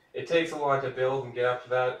like it takes a lot to build and get up to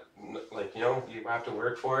that. Like, you know, you have to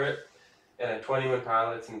work for it. And 21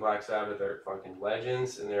 Pilots and Black Sabbath are fucking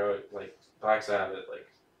legends, and they're like Black Sabbath, like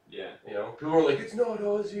Yeah. You know, people were like, it's not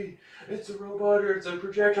Ozzy, it's a robot or it's a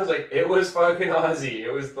projection. I was like, it was fucking Ozzy.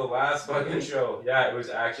 It was the last fucking show. Yeah, it was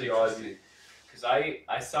actually Ozzy. Because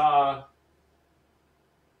I saw,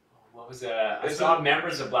 what was it? I saw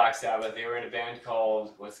members of Black Sabbath. They were in a band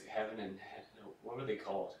called, what's it, Heaven and Head? No, what were they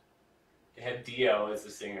called? They had Dio as the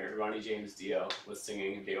singer. Ronnie James Dio was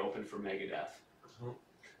singing. They opened for Megadeth. Mhm.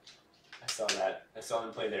 I saw that. I saw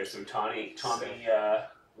them play there. So Tommy,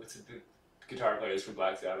 what's the guitar players for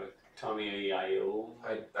Black Sabbath? Tommy Iommi.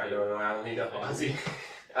 I don't know. I don't need a Ozzy.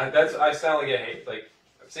 I sound like I hate, like,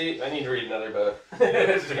 see, I need to read another book.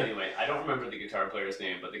 Anyway, I don't remember the guitar player's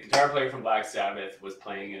name, but the guitar player from Black Sabbath was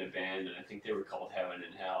playing in a band, and I think they were called Heaven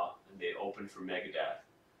and Hell, and they opened for Megadeth.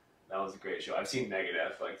 That was a great show. I've seen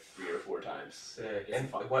Megadeth like 3 or 4 times. Sick. It's And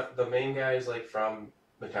fun. what the main guy is like from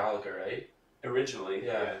Metallica, right? Originally,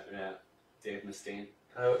 Yeah. yeah. Dave Mustaine.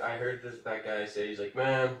 I heard that guy say, he's like,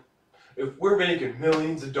 man, if we're making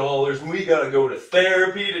millions of dollars and we gotta go to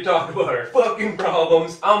therapy to talk about our fucking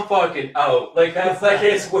problems, I'm fucking out. Like, that's like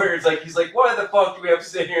his words. Like, he's like, why the fuck do we have to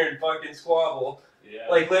sit here and fucking squabble? Yeah.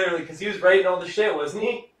 Like, literally, because he was writing all the shit, wasn't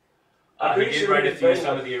he? I'm he pretty did sure write he a was few writing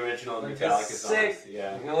some it. of the original Like, Metallica that's sick. songs.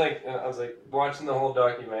 Yeah. You know, like, I was like watching the whole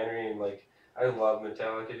documentary and like, I love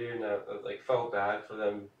Metallica, dude, and I like felt bad for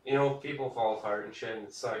them. You know, people fall apart and shit, and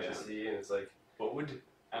it sucks Yeah. to see, and it's like,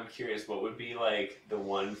 I'm curious, what would be like the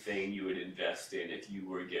one thing you would invest in if you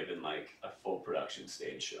were given like a full production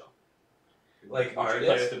stage show? Like would you play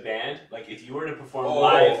artists? with a band? Like if you were to perform Oh,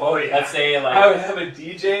 live, oh, yeah. let's say like I would have a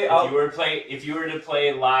DJ. if you were to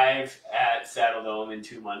play live at Saddle Dome in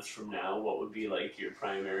 2 months from now, what would be like your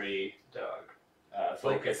primary Dog. focus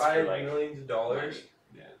Like if I for had like millions of dollars, money?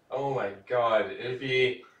 Yeah. oh my god, it'd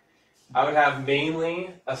be. I would have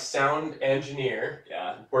mainly a sound engineer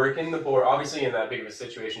Yeah. working the board. Obviously, in that big of a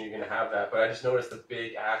situation, you're gonna have that. But I just noticed the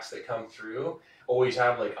big acts that come through always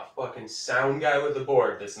have like a fucking sound guy with the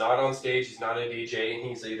board that's not on stage. He's not a DJ, and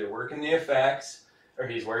he's either working the effects or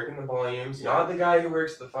he's working the volumes. Not the guy who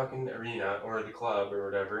works the fucking arena or the club or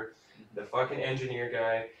whatever. The fucking engineer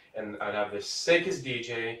guy, and I'd have the sickest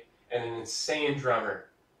DJ and an insane drummer.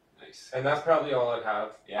 Nice. And that's probably all I'd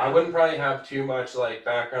have. Yeah. I wouldn't probably have too much like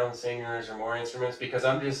background singers or more instruments because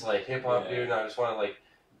I'm just like hip hop Yeah. dude and I just want to like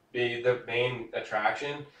be the main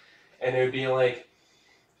attraction. And it would be like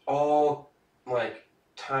all like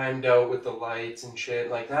timed out with the lights and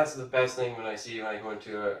shit. Like that's the best thing when I go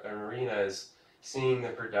into an arena is seeing the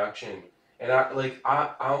production. And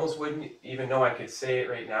I almost wouldn't even know I could say it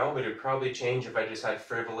right now, but it'd probably change if I just had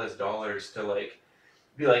frivolous dollars to like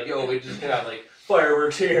be like, yo, we just gonna have like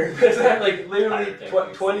fireworks here. Because I had like literally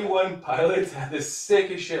 21 pilots had this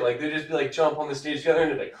sickest shit. Like they'd just be like jump on the stage together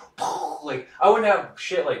and they'd like I wouldn't have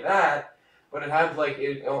shit like that, but I'd have like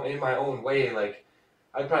it in my own way. Like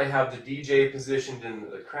I'd probably have the DJ positioned in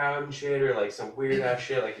the crowd and shit, or like some weird ass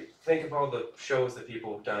shit. Like think of all the shows that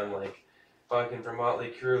people have done, like fucking from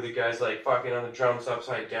Motley Crue, the guy's like fucking on the drums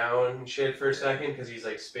upside down and shit for a second because he's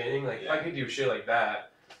like spinning. Like if I could do shit like that.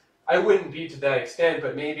 I wouldn't be to that extent,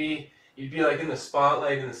 but maybe you'd be like in the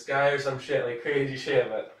spotlight in the sky or some shit, like crazy shit.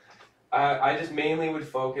 But I just mainly would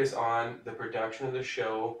focus on the production of the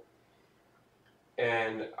show,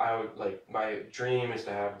 and I would like my dream is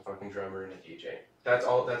to have a fucking drummer and a DJ. That's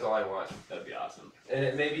all I want. That'd be awesome.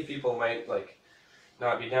 And maybe people might like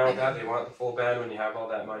not be down with that. They want the full band when you have all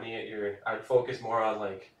that money at your. I'd focus more on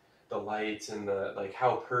like the lights and the like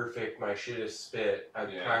how perfect my shit is spit. I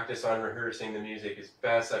practice on rehearsing the music as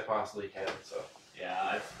best I possibly can. So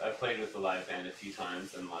yeah, I've played with the live band a few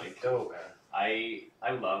times and like dope, man.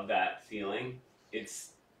 I love that feeling.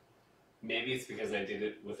 It's maybe it's because I did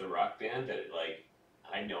it with a rock band that like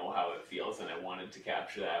I know how it feels and I wanted to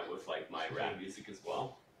capture that with like my rap music as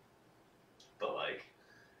well. But like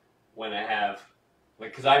when I have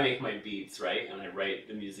like because I make my beats, right, and I write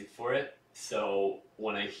the music for it. So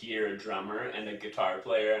when I hear a drummer and a guitar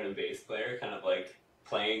player and a bass player kind of like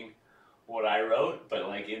playing what I wrote, but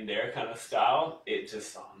like in their kind of style, it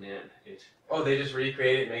just, oh man, it. Oh, they just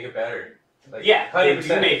recreate it, make it better. Like, yeah, 100%. they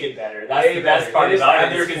do make it better. That's Way the best better. part They just about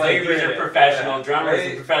add it. their Because like, flavor these in are it. professional Yeah. drummers Right.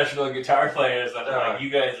 and professional guitar players. And I'm Yeah. like, you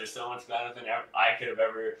guys are so much better than I could have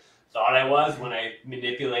ever thought I was when I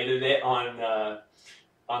manipulated it on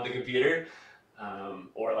the computer.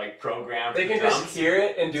 Or like programmed They can drums. just hear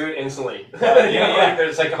it and do it instantly. Yeah, You know, yeah. like they're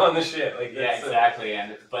just like on the shit. Like Yeah, that's, exactly.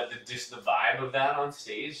 And but just the vibe of that on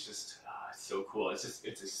stage, just it's so cool. It's just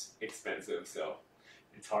expensive, so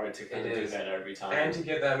it's hard to kind It of do is. that every time. And to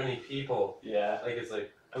get that many people, yeah, like it's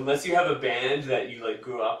like unless you have a band that you like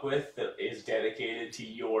grew up with that is dedicated to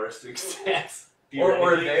your success, or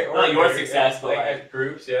theoretically. Not your their- success, but like like at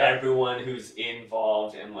groups, yeah. everyone who's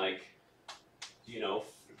involved and like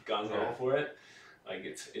gung ho Yeah. for it. Like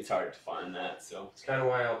it's hard to find that. So It's kind of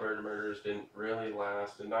why Alberta Murders didn't really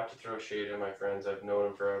last. And not to throw shade at my friends, I've known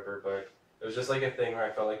them forever, but it was just like a thing where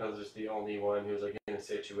I felt like I was just the only one who was like in a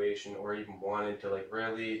situation or even wanted to like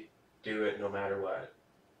really do it no matter what.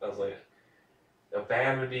 I was like, a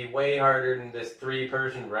band would be way harder than this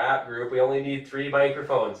 3-person rap group. We only need 3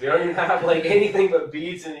 microphones. We don't even have like anything but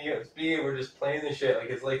beats and USB, and we're just playing the shit. Like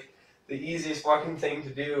it's like the easiest fucking thing to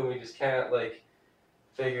do, and we just can't like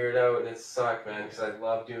figure it out, and it sucked, man. Because I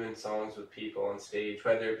love doing songs with people on stage,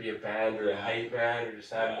 whether it be a band or a hype band, or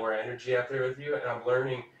just have more energy up there with you. And I'm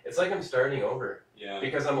learning. It's like I'm starting over. yeah,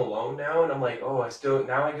 Because I'm alone now, and I'm like, oh, I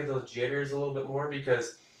get those jitters a little bit more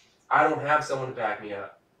because I don't have someone to back me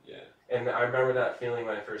up. yeah. And I remember that feeling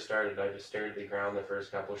when I first started. I just stared at the ground the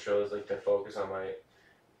first couple of shows, like to focus on my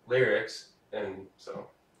lyrics, and so.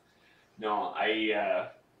 No,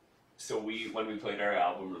 so when we played our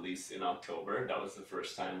album release in October, that was the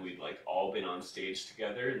first time we'd like all been on stage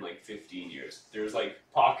together in like 15 years. There's like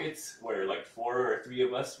pockets where like 4 or 3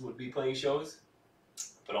 of us would be playing shows,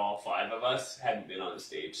 but all 5 of us hadn't been on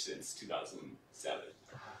stage since 2007.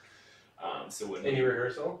 So when Any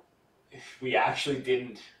rehearsal? we actually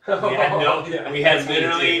didn't, we had no, we had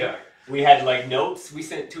literally, Yeah. we had like notes we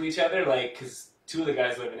sent to each other, like, because 2 of the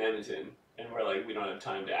guys live in Edmonton, and we're like, we don't have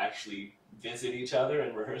time to actually visit each other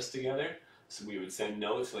and rehearse together. So we would send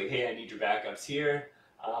notes like, hey, I need your backups here.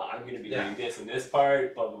 I'm going to be doing this and this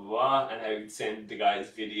part, blah, blah, blah. And I would send the guys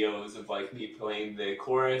videos of like me playing the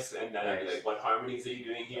chorus, and then I'd be like, what harmonies are you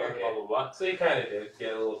doing here, blah, blah, blah. So you kind of did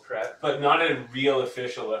get a little prep. But not a real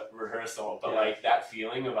official rehearsal, but like that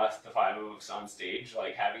feeling of us, the 5 of us on stage,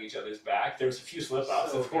 like having each other's back. There's a few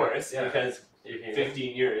slip-ups, of course, because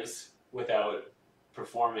 15 years without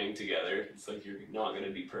performing together, it's like you're not going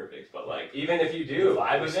to be perfect, but like even if you do, the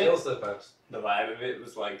vibe of still it, slip-ups. the vibe of it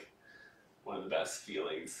was like one of the best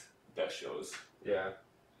feelings, best shows. Yeah.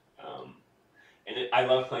 And I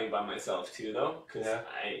love playing by myself too, though, because Yeah.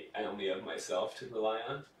 I only have myself to rely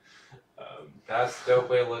on. That's the dope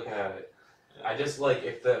way of looking at it. I just like,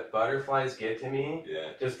 if the butterflies get to me, Yeah.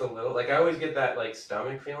 just a little, like I always get that like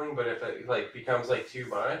stomach feeling, but if it like becomes like too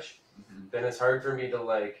much, then it's hard for me to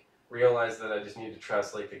like realize that I just need to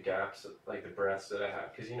trust like the gaps, like the breaths that I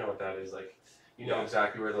have, because you know what that is, like you know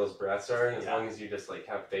exactly where those breaths are, and as long as you just like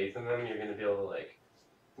have faith in them, you're gonna be able to like,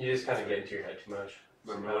 you just kind of get into your head too much.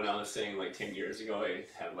 Remember when I was saying like 10 years ago, I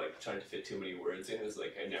had like tried to fit too many words in. It's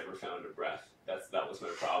like I never found a breath. That was my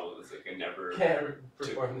problem. It's like I never Can't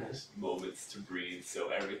perform this. moments to breathe, so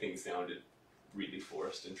everything sounded really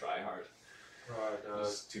forced and try hard. Oh, it does.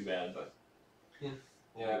 It's too bad, but Yeah,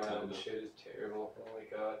 Good man, time, this though. shit is terrible. Oh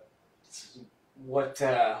my god. what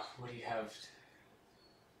do you have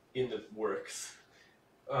in the works?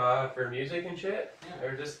 For music and shit? Yeah.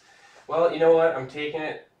 Or just, well, you know what? I'm taking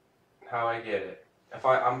it how I get it.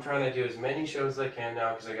 I'm trying to do as many shows as I can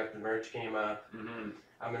now because I got the merch game up. Mm-hmm.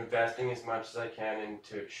 I'm investing as much as I can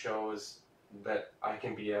into shows that I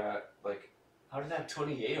can be at, like How did that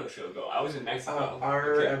Tony Yayo show go? I was in Mexico.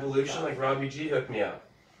 our Okay. Evolution. Like Robbie G hooked me up,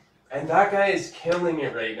 and that guy is killing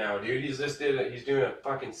it right now, dude. He's doing a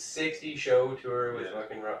fucking 60 show tour with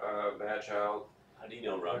fucking Mad Child. How do you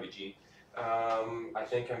know Robbie G? I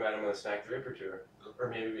think I met him on the Snack the Ripper tour, or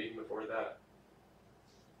maybe even before that.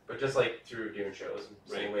 But just like through doing shows,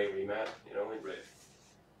 same way we met, you know. Like, Right.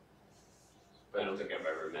 I don't think I've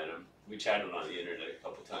ever met him. We chatted on the internet a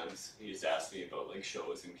couple times. He just asked me about like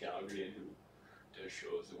shows in Calgary and who does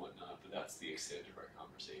shows and whatnot, but that's the extent of our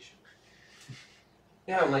conversation.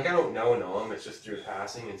 yeah, I'm like, I don't know him. It's just through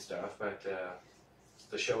passing and stuff. But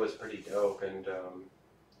the show is pretty dope, and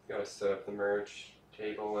gotta set up the merch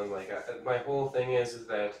table, and like my whole thing is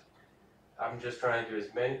that I'm just trying to do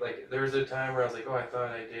as many. Like there was a time where I was like, oh, I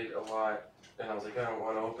thought I did a lot, and I was like, I don't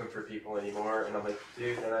want to open for people anymore, and I'm like,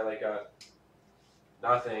 dude, and I like got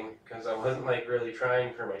nothing because I wasn't like really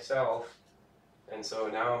trying for myself, and so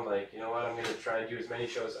now I'm like, you know what, I'm gonna try and do as many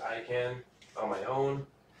shows as I can on my own,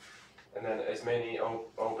 and then as many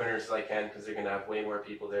openers as I can because they're gonna have way more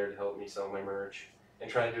people there to help me sell my merch, and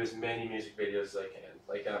try to do as many music videos as I can.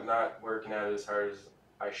 Like I'm not working at it as hard as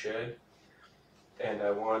I should, and I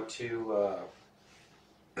want to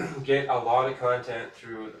get a lot of content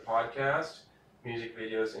through the podcast, music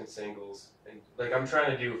videos, and singles. And like I'm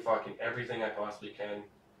trying to do fucking everything I possibly can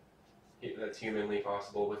that's humanly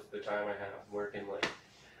possible with the time I have. I'm working like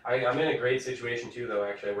I'm in a great situation too, though.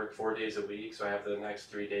 Actually, I work 4 days a week, so I have the next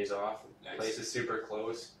 3 days off. Nice. Place is super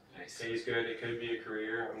close. Nice. Pays good. It could be a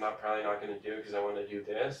career. I'm probably not going to do it because I want to do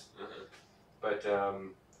this. Uh-huh. But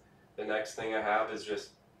the next thing I have is just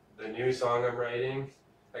the new song I'm writing.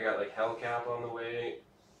 I got like Hellcap on the way.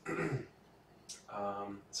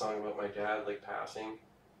 Song about my dad like passing,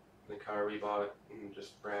 the car we bought, and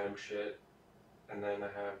just random shit. And then I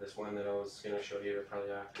have this one that I was gonna show you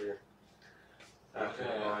probably after I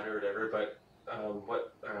bought it or whatever. But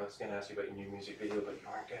what I was gonna ask you about your new music video, but you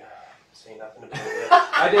aren't gonna say nothing about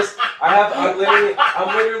it.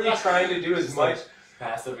 I'm literally trying to do as much.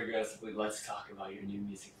 Passive aggressively, let's talk about your new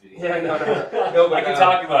music video. Yeah, no, but I can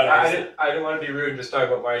talk about it. I didn't want to be rude and just talk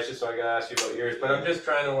about mine, just so I gotta ask you about yours. But I'm just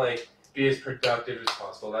trying to like be as productive as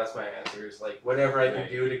possible. That's my answer. Is like whatever I can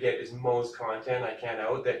do to get as most content I can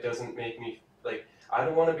out that doesn't make me like. I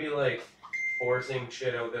don't want to be like forcing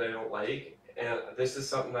shit out that I don't like. And this is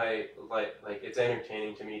something I like it's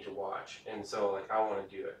entertaining to me to watch, and so like I want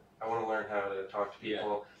to do it. I want to learn how to talk to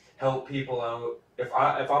people, help people out. If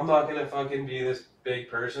I'm not gonna fucking be this big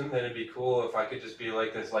person, then it'd be cool if I could just be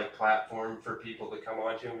like this like platform for people to come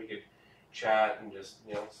onto, and we could chat and just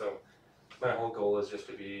So my whole goal is just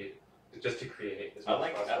to create. I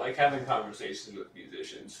like having conversations with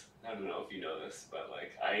musicians. I don't know if you know this, but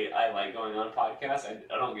like I like going on podcasts.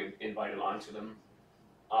 I don't get invited onto them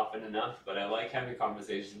often enough, but I like having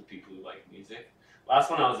conversations with people who like music.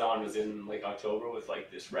 Last one I was on was in like October with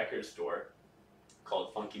like this record store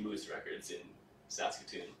called Funky Moose Records in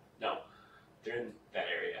Saskatoon. No, they're in that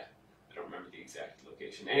area. I don't remember the exact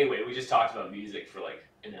location. Anyway, we just talked about music for like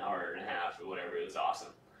an hour and a half or whatever. It was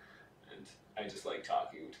awesome. And I just like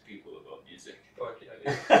talking to people about music. Fuck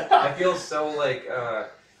yeah, dude. I feel so like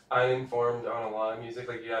uninformed on a lot of music.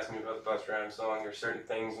 Like you asked me about the Busta Rhymes song or certain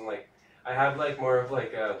things, and like I have like more of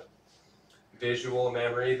like a visual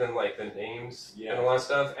memory than like the names and a lot of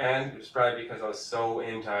stuff. And it was probably because I was so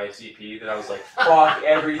into ICP that I was like fuck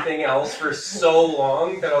everything else for so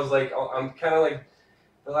long that I was like I'm kind of like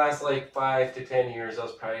the last like 5 to 10 years I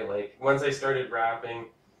was probably like once I started rapping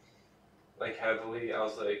like heavily I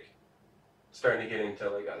was like starting to get into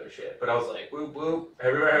like other shit, but I was like whoop whoop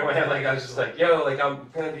everywhere I went. Like I was just like yo, like I'm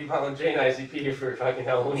gonna be following Jane ICP for fucking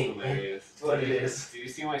Halloween. Hilarious. That's what it is. Did you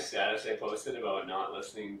see my status I posted about not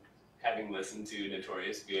having listened to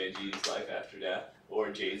Notorious B.I.G.'s Life After Death or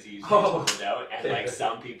Jay-Z's Reasonable Doubt, and like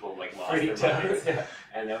some people like lost their minds. Yeah.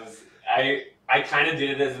 And that was I kind of did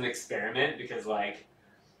it as an experiment because like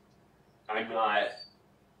I've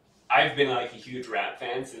been like a huge rap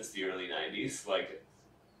fan since the early 90s. Like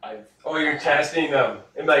you're testing them.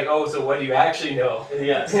 And like, so what do you actually know?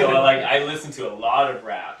 Yeah, so like I listen to a lot of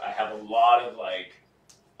rap. I have a lot of like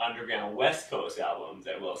underground West Coast albums,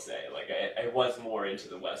 I will say. Like I was more into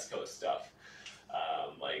the West Coast stuff.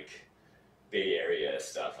 Like Bay Area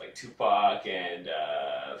stuff like Tupac and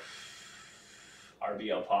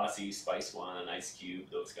RBL Posse, Spice One, Ice Cube,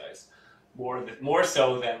 those guys. More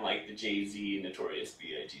so than like the Jay-Z and Notorious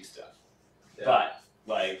B.I.G. stuff. Yeah. But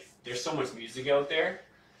like there's so much music out there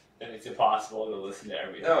that it's impossible to listen to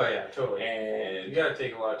everything. Oh yeah, totally. And you gotta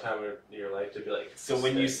take a lot of time in your life to be like. So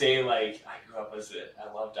when you say like I grew up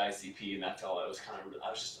I loved ICP and that's all I was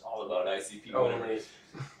just all about ICP. Only.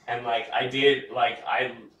 And like I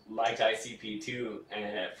liked ICP too,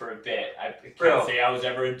 and for a bit I can't say I was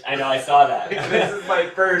ever. I know I saw that. This is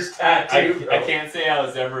my first tattoo. I can't say I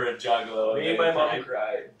was ever a juggalo. Me and my mom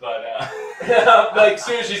cried, but like as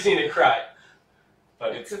soon as she seen it, cried.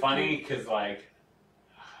 But it's funny because like.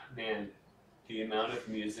 Man, the amount of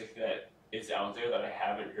music that is out there that I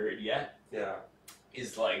haven't heard yet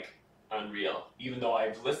is like unreal. Even though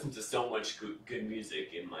I've listened to so much good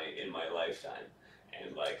music in my lifetime,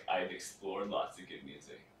 and like I've explored lots of good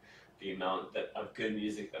music, the amount of good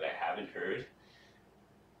music that I haven't heard,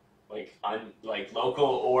 like local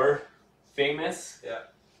or famous,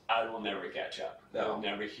 I will never catch up. No. I'll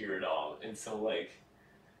never hear it all. And so like,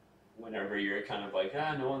 whenever you're kind of like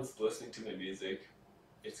no one's listening to my music.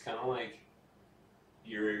 It's kind of like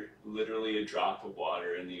you're literally a drop of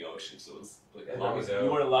water in the ocean. So it's like as long as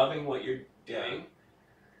you are loving what you're doing,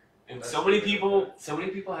 and so many people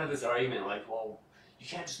have this argument like, well, you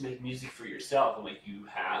can't just make music for yourself. I'm like, you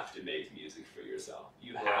have to make music for yourself.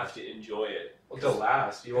 You have to enjoy it. Well, to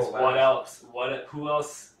last, you won't last. What else? Who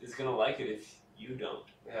else is gonna like it if you don't?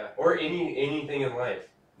 Yeah, or anything in life.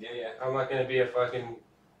 Yeah. I'm not gonna be a fucking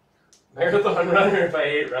marathon runner if I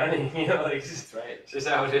hate running, like that's right. It's just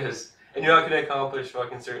how it is. And you're not gonna accomplish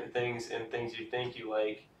fucking certain things and things you think you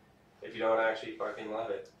like if you don't actually fucking love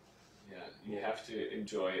it. Yeah, you have to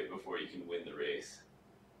enjoy it before you can win the race.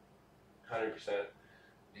 100%.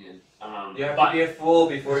 And you have to be a fool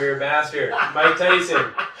before you're a master. Mike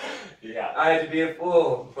Tyson. Yeah. I had to be a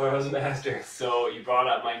fool before I was a master. So you brought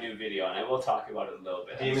up my new video, and I will talk about it a little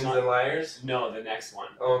bit. Demons and Liars? No, the next one.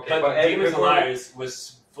 Okay. But Demons and Liars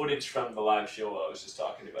was footage from the live show I was just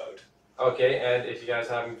talking about. Okay, and if you guys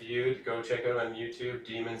haven't viewed, go check out on YouTube,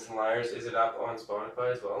 Demons and Liars. Is it up on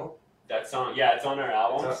Spotify as well? That song, yeah, it's on our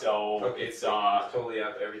album, It's so Okay, it's it's totally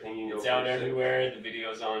up. Everything you know. it's out everywhere. The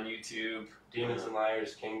video's on YouTube. Demons and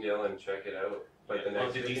Liars, King Dylan, check it out. But the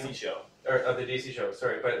next the video? DC show. Or the DC show.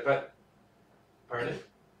 Sorry, but pardon.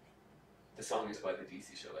 The song is by the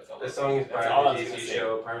DC show. That's all. The song is by That's all I the was DC gonna say.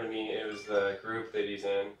 show. Pardon me. It was the group that he's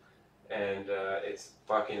in, and it's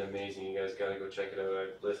fucking amazing. You guys gotta go check it out.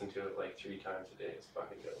 I've listened to it like 3 times a day. It's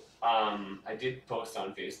fucking dope. I did post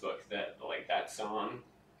on Facebook that like that song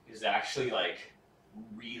is actually like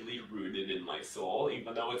really rooted in my soul,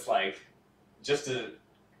 even though it's like just to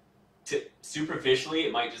superficially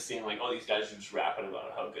it might just seem like, oh, these guys are just rapping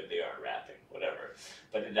about how good they are at rapping, whatever.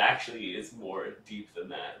 But it actually is more deep than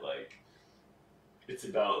that. Like it's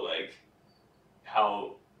about like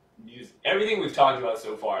how music, everything we've talked about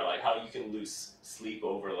so far, like how you can lose sleep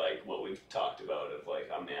over like what we've talked about of like,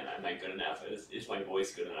 oh man, am I good enough? Is my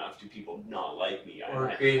voice good enough? Do people not like me?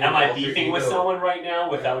 Am I beefing with someone right now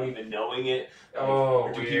without even knowing it? Like,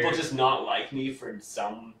 or do people just not like me for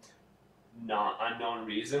some not unknown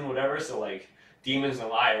reason, whatever? So like demons and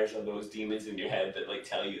liars are those demons in your head that like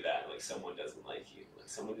tell you that like someone doesn't like you, like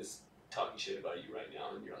someone is talking shit about you right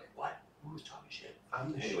now, and you're like, what? Who's talking shit?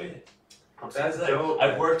 I'm the Anyway. shit. That's dope.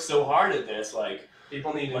 I've worked so hard at this. Like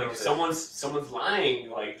People need to know like this. someone's lying.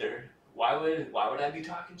 Like they're why would I be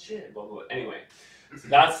talking shit? Blah, blah, blah. Anyway, so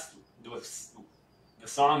that's the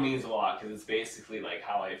song means a lot because it's basically like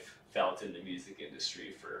how I've felt in the music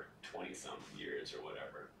industry for 20-some years or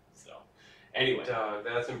whatever. So anyway, Dog,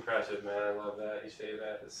 that's impressive, man. I love that you say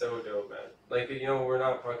that. It's so dope, man. Like, you know, we're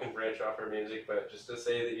not fucking rich off our music, but just to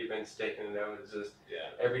say that you've been sticking it out is just yeah.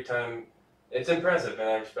 every time. It's impressive, and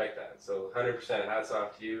I respect that. So 100% hats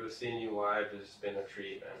off to you. Seeing you live has been a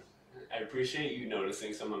treat, man. I appreciate you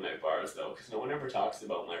noticing some of my bars though, because no one ever talks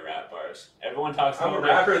about my rap bars. Everyone talks I'm about a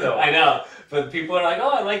rapper though. I know, but people are like, "Oh,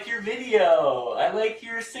 I like your video. I like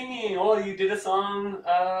your singing. Oh, you did a song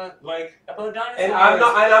like about dinosaurs." And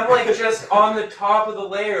I'm like just on the top of the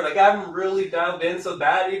layer. Like I haven't really dialed in, so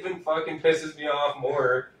that even fucking pisses me off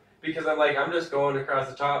more because I'm just going across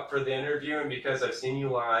the top for the interview, and because I've seen you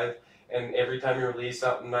live, and every time you release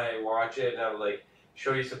something, I watch it and I like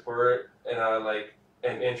show you support, and I like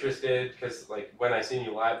am interested because like when I seen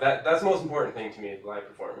you live, that's the most important thing to me, the live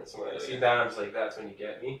performance. And when I see that, I'm just like, that's when you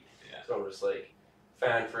get me. Yeah. So I'm just like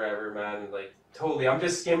fan forever, man. And, like totally, I'm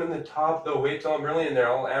just skimming the top though. Wait till I'm really in there.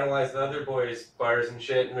 I'll analyze the other boys' bars and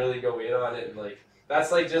shit and really go in on it. And like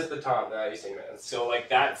that's like just the top that I sing, man. So like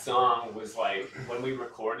that song was like when we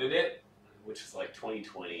recorded it, which was like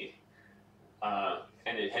 2020,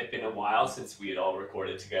 and it had been a while since we had all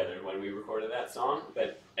recorded together when we recorded that song,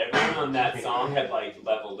 but everyone on that song had like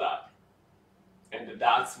leveled up, and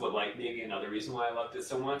that's what like maybe another reason why I loved it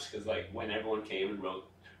so much, because like when everyone came and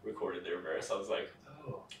recorded their verse, I was like,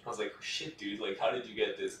 shit, dude, like how did you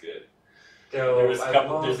get this good? There's a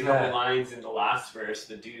couple lines in the last verse.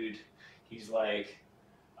 The dude, he's like,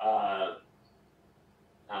 I'm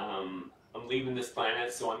leaving this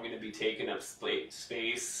planet, so I'm going to be taking up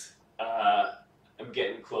space. I'm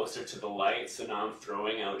getting closer to the light, so now I'm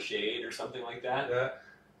throwing out shade or something like that. Yeah.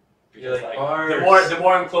 Because like, the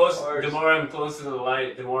more I'm close to the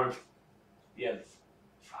light, the more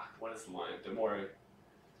what is the line?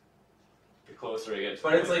 The closer I get to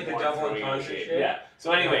But it's like the double entendre shit. Yeah.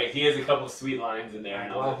 So anyway, he has a couple of sweet lines in there, I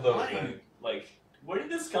and love I was those, man. like, where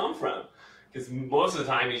did this come from? Because most of the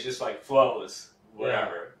time he's just like flows,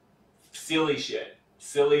 whatever, silly shit,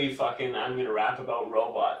 silly fucking. I'm gonna rap about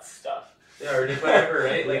robots stuff. Yeah, or just whatever,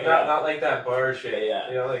 right? Like not like that bar shit. Yeah.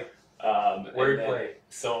 You know, like wordplay.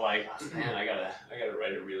 So like, man, I gotta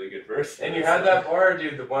write a really good verse. And you had that bar,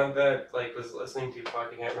 dude, the one that like was listening to,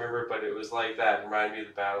 fuck, I can't remember, but it was like that. It reminded me of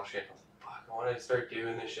the battle shit. I was like, fuck, I want to start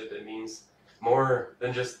doing this shit that means more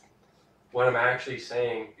than just what I'm actually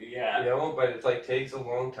saying. Yeah. You know, but it like takes a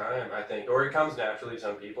long time, I think, or it comes naturally to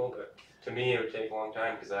some people, but to me it would take a long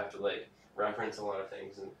time because I have to like reference a lot of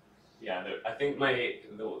things. And yeah, I think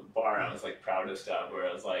the bar I was like proudest of, where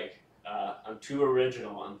I was like, I'm too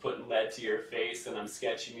original. I'm putting lead to your face, and I'm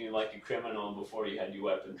sketching you like a criminal before you had your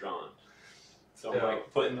weapon drawn. So I'm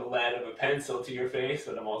like putting the lead of a pencil to your face,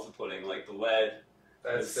 but I'm also putting like the lead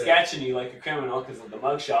and sketching you like a criminal because of the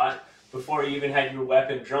mugshot before you even had your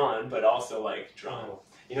weapon drawn, but also like drawn. Oh.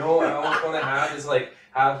 You know what I almost want to have is like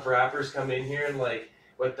have rappers come in here and like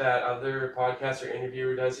what that other podcaster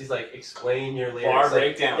interviewer does. He's like, explain your lyrics. Bar like,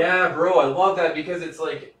 breakdown. Yeah, bro, I love that because it's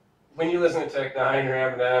like when you listen to Tech Nine or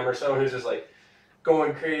Eminem or someone who's just like,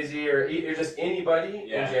 going crazy, or just anybody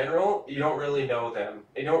Yeah. in general, you don't really know them.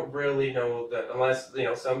 You don't really know that unless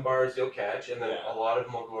some bars you'll catch, and then Yeah. a lot of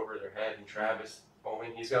them will go over their head. And Travis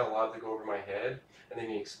Owen, he's got a lot that go over my head, and then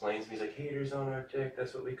he explains. He's like, "Haters on our dick.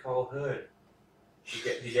 That's what we call hood."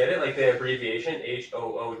 You get it? Like the abbreviation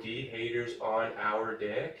HOOD, haters on our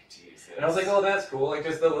dick. Jesus. And I was like, "Oh, that's cool." Like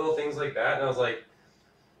just the little things like that, and I was like.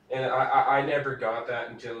 And I never got that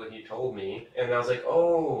until he told me, and I was like,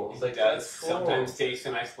 oh, I was like, it does that's cool. sometimes take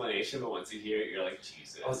some explanation, but once you hear it, you're like,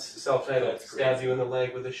 Jesus. Oh, it's self-titled. That's Stab crazy. you in the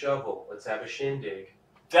leg with a shovel. Let's have a shindig.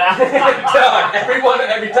 Dog,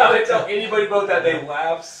 every time I tell anybody about that, they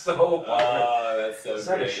laugh so hard. Oh, that's so Let's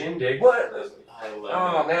have a great. shindig. What? I Oh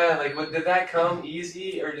love it. man, like, did that come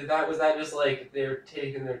easy, or was that just like they're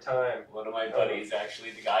taking their time? One of my buddies,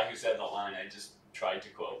 actually, the guy who said the line I just tried to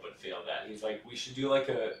quote but failed at, he's like, we should do like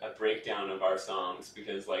a breakdown of our songs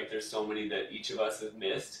because like there's so many that each of us have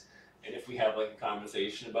missed, and if we have like a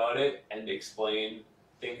conversation about it and explain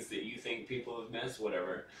things that you think people have missed,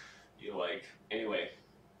 whatever, you like. Anyway,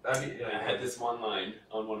 I had this one line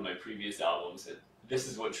on one of my previous albums, and this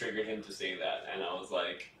is what triggered him to say that, and I was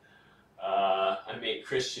like, I make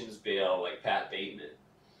Christians bail like Pat Bateman.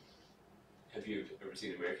 Have you ever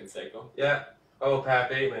seen American Psycho? Yeah. Oh, Pat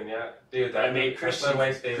Bateman, yeah. Dude, I made Christians my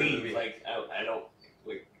wife's favorite leave. movie. Like, I don't,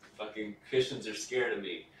 like, fucking Christians are scared of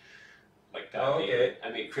me. Like Pat Okay. Bateman. I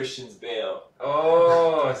make Christians bail.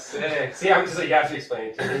 Oh, sick. See, I'm just like, you have to explain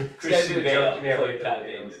it to me. Christian Bale, Yeah, like Pat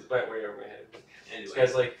Bateman. Went way over my head. This Anyway,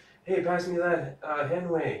 guy's like, hey, pass me that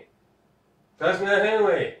Henway. Pass me that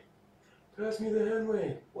Henway. Pass me the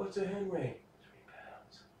Henway. What's a Henway? 3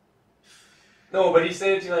 pounds. No, but he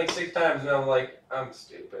said it to me like 6 times, and I'm like, I'm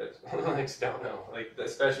stupid. I just don't know. Like,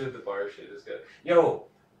 especially with the bar shit is good. Yo,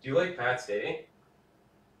 do you like Pat Stay?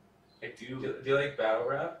 I do. Do you like battle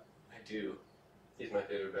rap? I do. He's my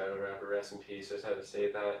favorite battle rapper. Rest in peace. I just had to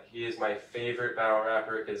say that. He is my favorite battle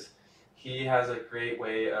rapper because he has a great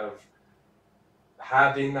way of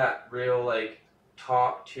having that real, like,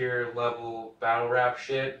 top tier level battle rap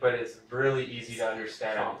shit, but it's really easy to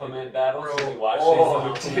understand. Compliment battles. Bro, Have you watched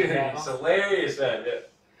oh, these dude, compliment it's battles? hilarious, man. Yeah.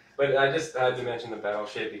 But I just had to mention the battle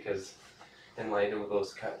shit because, in light of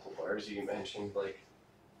those couple bars you mentioned, like,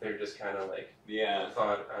 they're just kind of like Yeah.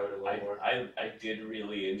 thought out a little more. I did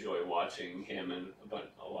really enjoy watching him and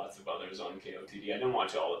lots of others on KOTD. I didn't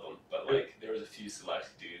watch all of them, but like there was a few select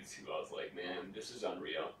dudes who I was like, man, this is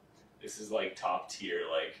unreal. This is like top tier,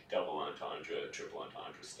 like double entendre, triple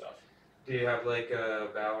entendre stuff. Do you have like a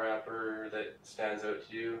battle rapper that stands out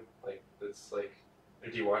to you? Like that's like, or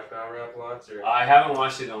do you watch battle rap lots or? I haven't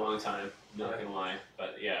watched it in a long time, not Yeah. gonna lie,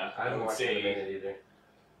 but yeah, I haven't would watched it in a minute either.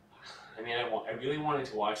 I mean, I really wanted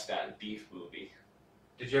to watch that Beef movie.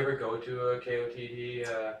 Did you ever go to a KOTD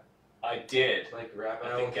I did. like rap I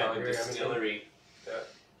battle? think at the distillery. Yeah.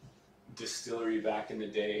 Distillery back in the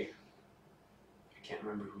day. I can't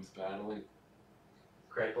remember who's battling.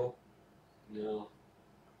 Kripal. No.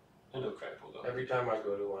 I know Kripal though. Every time I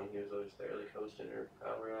go to one, he was always there, like hosting or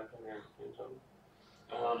battle rapping or doing something.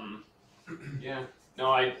 Yeah.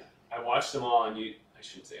 No, I watched them all on YouTube. I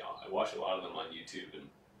shouldn't say all. I watched a lot of them on YouTube, and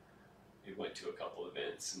we went to a couple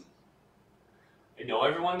events, and I know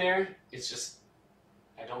everyone there. It's just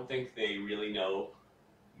I don't think they really know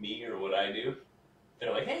me or what I do.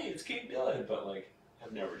 They're like, "Hey, it's King Dylan," but like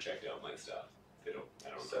I've never checked out my stuff. They don't. I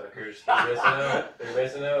don't. Suckers, they're missing out. They're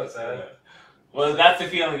missing out, son. Well, that's the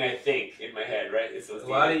feeling I think in my head, right? It's those A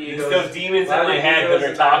lot of demons, egos- it's those demons a lot in my of head egos that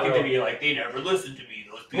are in that talking to world. me like they never listen to me.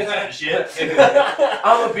 Those pieces of shit.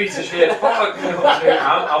 I'm a piece of shit. Fuck no, man.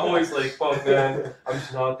 I'm always like, fuck man. I'm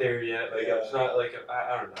just not there yet. Like I'm just not like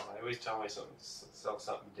I don't know. I always tell myself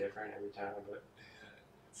something different every time, but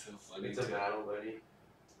It's so funny. it's a too. battle, buddy.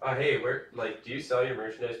 Hey, where like do you sell your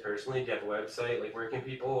merchandise personally? Do you have a website? Like where can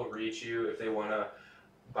people reach you if they wanna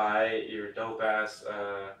buy your dope ass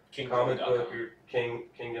comic book KingDylan.com. or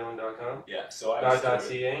kingdylan.com? Yeah, so I Dot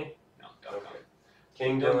 .ca? No, .com. Okay.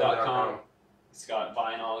 Kingdylan.com. It's got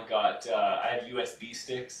vinyl, got I have USB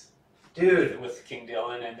sticks Dude, with King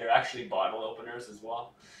Dylan, and they're actually bottle openers as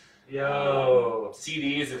well. yo.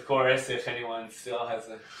 CDs, of course, if anyone still has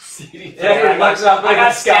a CD. Yeah, he looks up I at got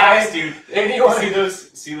the sky. stacks, dude. Anyone?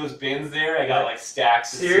 See those bins there? I got like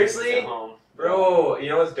stacks. Of Seriously? CDs at home. Bro, you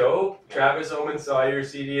know what's dope? Travis Oman saw your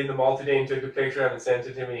CD in the mall today and took a picture of it and sent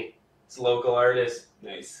it to me. It's a local artist.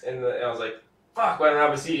 Nice. And I was like, fuck, why don't I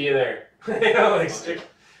have a CD in there? You know, like,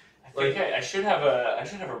 I think I should have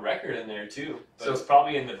a record in there too, but So- it's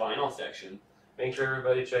probably in the vinyl section. make sure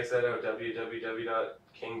everybody checks that out,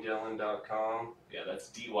 www.kingdylan.com. Yeah, that's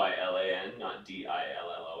DYLAN, not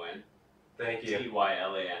DILLON. Thank you.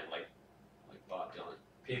 DYLAN, like Bob Dylan.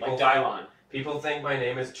 People, Like Dylan. People think my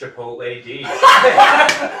name is Chipotle D. Dog,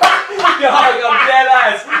 I'm dead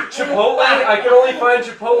ass. Chipotle? I can only find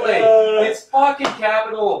Chipotle. It's fucking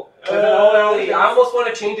capital. With an O-L-E. I almost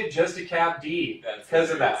want to change it just to Cap D. Because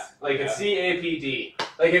of that. Like, it's C-A-P-D.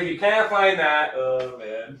 Like, if you can't find that... Oh,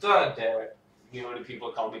 man. God damn it. You know how many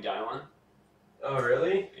people call me Dylan? Oh,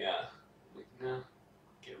 really? Yeah. Like, no.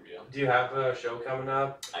 Get real. Do you have a show coming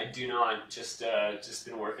up? I do not. Just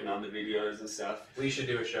been working on the videos and stuff. We should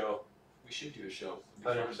do a show. We should do a show.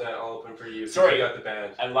 100% all open for you. Sorry. You got the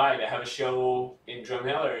band. I lied. I have a show in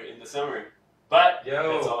Drumheller in the summer. But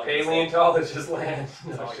that's all Yo, I can say. paleontologist land.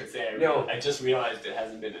 That's all I can say. Yo. I just realized it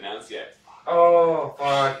hasn't been announced yet. Oh,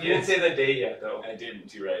 fuck. You didn't say the date yet, though. I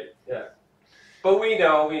didn't. You're right. Yeah. But we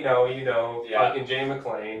know, you know, Yeah. fucking Jay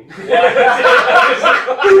McLean.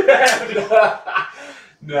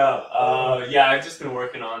 No. Yeah, I've just been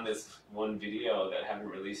working on this one video that I haven't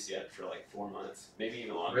released yet for like 4 months, maybe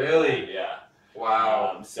even longer. Really? Yeah.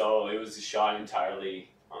 Wow. So it was shot entirely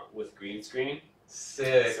with green screen.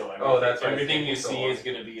 Sick. So That's why everything you it's see so is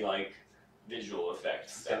going to be like visual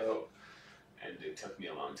effects stuff. So, And it took me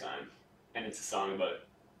a long time. And it's a song about,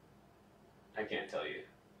 I can't tell you.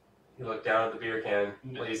 you look down at the beer can,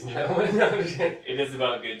 No. ladies and gentlemen. No, I'm just kidding. It is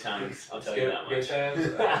about good times, I'll tell you that Good much.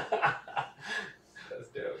 times? That's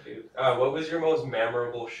dope, dude. What was your most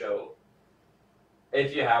memorable show?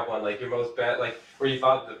 If you have one, like your most like where you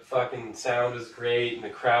thought the fucking sound was great and the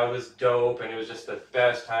crowd was dope and it was just the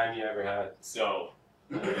best time you ever had. So,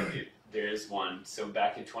 there's one. So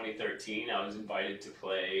back in 2013, I was invited to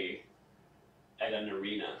play at an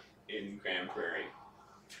arena in Grand Prairie.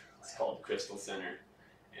 It's called Crystal Center.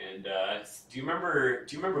 And do you remember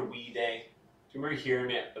Wee Day? Do you remember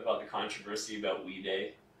hearing about the controversy about Wee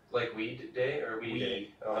Day? Like Weed Day or Weed Day?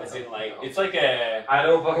 Oh, As in, like, no. it's like a... I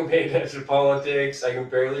don't fucking pay attention to politics. I can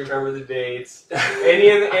barely remember the dates. Any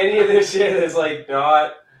of this shit is like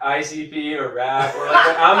not ICP or rap or like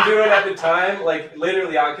what I'm doing at the time. Like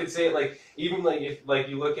literally, I could say like even like if like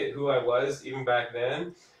you look at who I was even back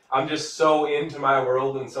then, I'm just so into my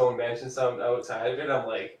world and someone mentions something outside of it, I'm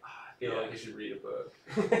like, I feel like I should read a book.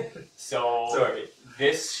 So Sorry.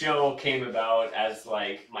 this show came about as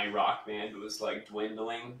like my rock band was like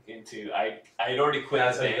dwindling into I had already quit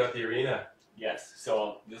That's the how you band. got the arena. Yes.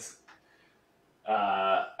 So this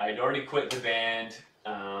I'd already quit the band.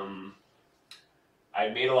 I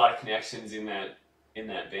made a lot of connections in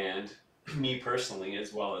that band, me personally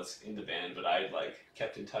as well as in the band, but I'd like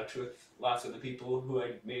kept in touch with lots of the people who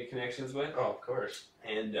I made connections with. Oh, of course.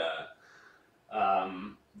 And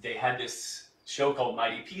they had this show called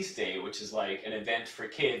Mighty Peace Day, which is like an event for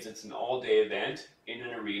kids. It's an all-day event in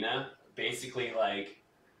an arena. Basically, like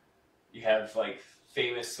you have like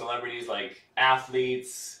famous celebrities, like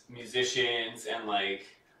athletes, musicians, and like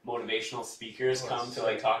motivational speakers come to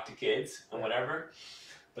like talk to kids and whatever.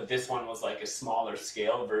 But this one was like a smaller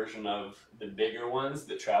scale version of the bigger ones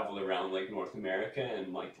that travel around like North America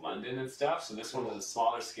and like London and stuff. So this one was a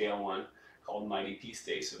smaller scale one called Mighty Peace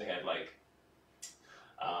Day. So they had like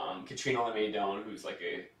Katrina LeMaidon, who's like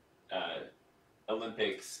a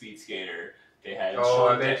Olympic speed skater. They had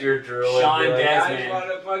I bet you're drooling. Sean You're like, Desmond. I just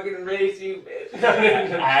want to fucking race you, bitch.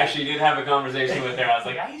 I actually did have a conversation with her. I was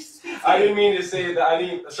like, I used to speed skate. I didn't mean to say that. I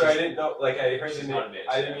didn't know. Like I heard She's the not a name.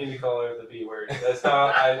 bitch, I didn't mean to call her the B word. That's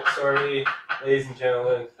not. I'm sorry, ladies and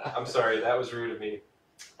gentlemen. I'm sorry. That was rude of me.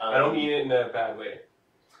 I don't mean it in a bad way.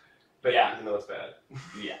 But Yeah. even though it's bad.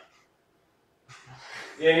 Yeah.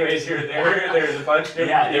 Anyways, you're there. There's a bunch of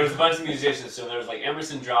different. Yeah, there was a bunch of musicians. So there was like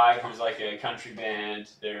Emerson Drive, who's like a country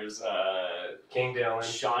band. There's King Dylan.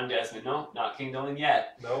 Sean Desmond. No, not King Dylan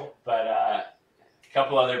yet. No. But a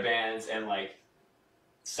couple other bands, and like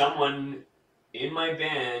someone in my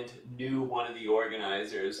band knew one of the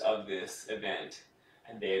organizers of this event,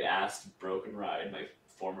 and they had asked Broken Ride, my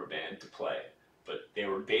former band, to play. But they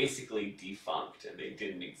were basically defunct and they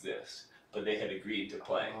didn't exist. But they had agreed to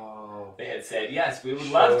play. Oh. They had said, yes, we would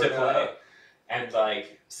love to Showed play. up. And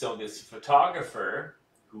like, so this photographer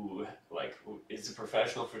who is a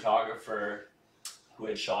professional photographer who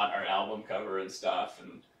had shot our album cover and stuff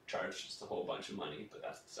and charged just a whole bunch of money, but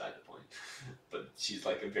that's beside the point. But she's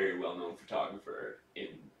like a very well-known photographer in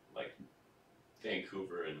like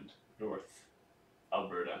Vancouver and North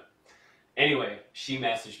Alberta. Anyway, she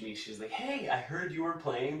messaged me. She was like, hey, I heard you were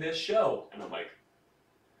playing this show. And I'm like,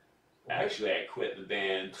 actually, I quit the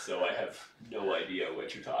band, so I have no idea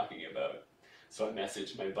what you're talking about. So I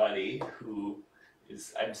messaged my buddy, who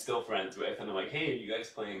I'm still friends with, and I'm like, hey, are you guys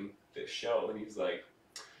playing this show? And he's like,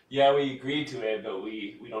 yeah, we agreed to it, but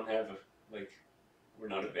we don't have, we're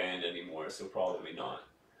not a band anymore, so probably not.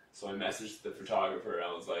 So I messaged the photographer, and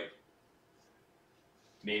I was like,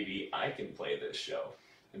 maybe I can play this show.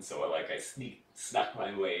 And so like I snuck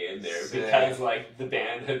my way in there Sick. because like the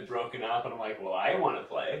band had broken up, and I'm like, well, I want to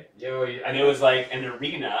play. Yo, And it was like an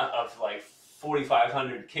arena of like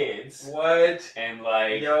 4,500 kids, what? and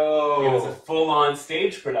like Yo, it was a full-on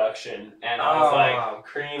stage production, and I was like, I'm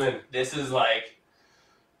creaming. this is like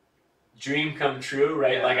dream come true,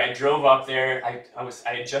 right? Yeah. Like I drove up there.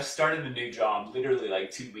 I had just started a new job, literally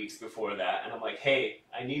like 2 weeks before that, and I'm like, hey,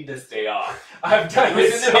 I need this day off. I've done It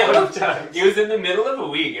was this in the so middle many times. It was in the middle of a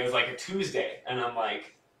week. It was like a Tuesday, and I'm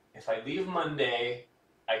like, if I leave Monday,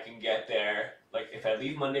 I can get there. Like if I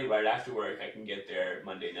leave Monday right after work, I can get there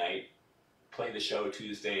Monday night, play the show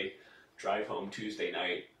Tuesday, drive home Tuesday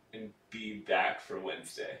night, and be back for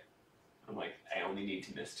Wednesday. I'm like, I only need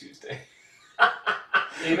to miss Tuesday.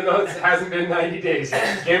 Even though it hasn't been 90 days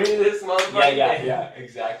yet. Give me this motherfucker. Yeah,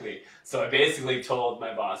 exactly. So I basically told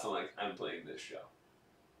my boss, I'm like, I'm playing this show.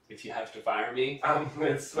 If you have to fire me,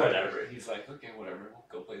 It's whatever. He's like, okay, whatever, we'll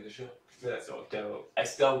go play the show. That's So dope. I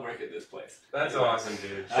still work at this place. That's Anyway. awesome,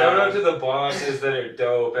 dude. Shout out to the bosses that are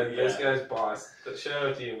dope, and this Yeah. guy's boss. But shout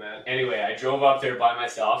out to you, man. Anyway, I drove up there by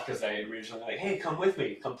myself because I originally like, hey, come with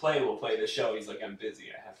me, come play, we'll play the show. He's like, I'm busy,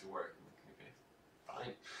 I have to work. I'm like, okay,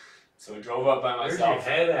 fine. So I drove up by Where's your myself,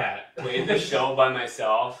 head at? played the show by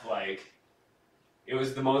myself. Like, it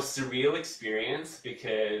was the most surreal experience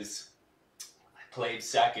because I played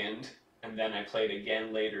second, and then I played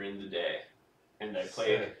again later in the day, and I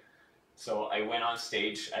played. Sick. So I went on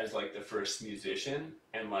stage as like the first musician,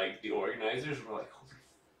 and like the organizers were like, holy,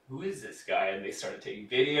 who is this guy? And they started taking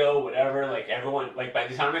video, whatever. Like everyone, like by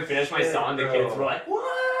the time I finished my Shit, song, the bro. kids were like,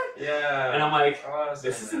 what? Yeah. And I'm like, awesome,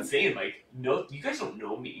 this is man. insane. Like, no, you guys don't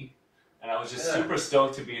know me. And I was just Yeah. super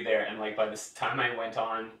stoked to be there. And like by this time I went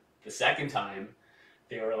on the second time,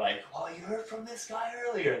 they were like, well, you heard from this guy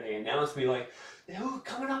earlier. And they announced me like, who's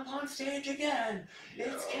coming up on stage again?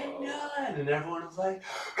 It's King Nunn. And everyone was like,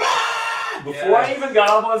 ah! Before I even got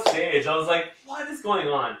up on stage, I was like, what is going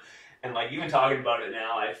on? And like even talking about it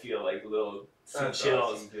now, I feel like some That's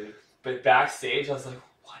chills. awesome, dude. But backstage, I was like,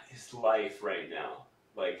 what is life right now?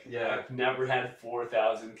 Like, Yeah. I've never had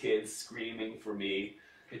 4,000 kids screaming for me.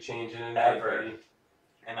 Could change in a Ever. night, buddy.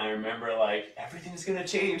 And I remember, like, everything's gonna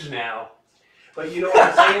change now. But you know what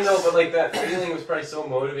I'm saying, though? But like that feeling was probably so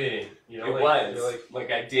motivating. You know, It like, was. you're Like,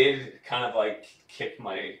 I did kind of, like, kick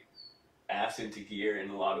my ass into gear in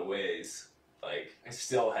a lot of ways. Like, I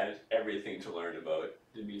still had everything to learn about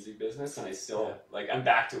the music business, and I still, like, I'm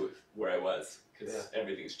back to where I was, because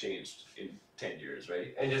everything's changed in 10 years,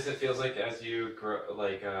 right? And just it feels like as you grow,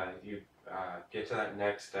 like you get to that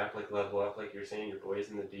next step, like level up, like you're saying, your boys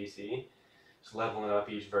in the DC, just leveling up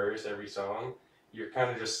each verse, every song. You're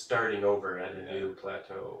kind of just starting over at a new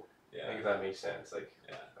plateau. I Yeah. think if that makes sense. Like,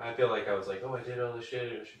 Yeah. I feel like I was like, oh, I did all this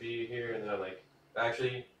shit, it should be here, and then I'm like,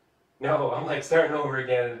 actually, no, I'm like starting over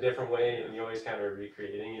again in a different way, and you're always kind of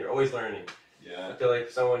recreating. You're always learning. Yeah. I feel like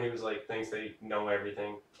someone who's like thinks they know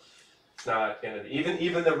everything, it's not gonna.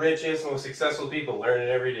 Even the richest, most successful people learn it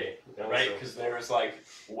every day. You know? Right, So- because there was like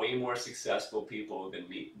way more successful people than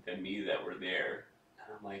me that were there,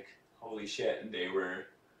 and I'm like, holy shit, and they were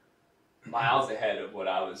miles ahead of what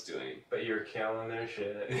I was doing. But you're killing their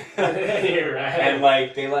shit. You're right. And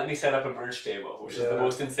like they let me set up a merch table, which is the Yeah.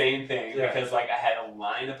 most insane thing Yeah. because like I had a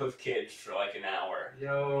lineup of kids for like an hour,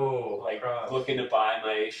 Yo, like props. looking to buy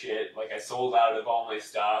my shit. Like I sold out of all my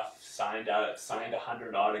stuff, signed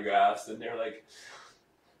 100 autographs, and they're like.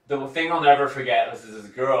 The thing I'll never forget was this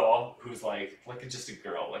girl who's like just a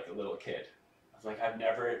girl, like a little kid. I was like,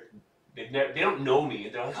 they don't know me.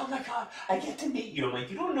 They're like, oh my god, I get to meet you. I'm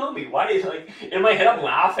like, you don't know me. Why? Like in my head, I'm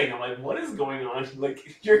laughing. I'm like, what is going on?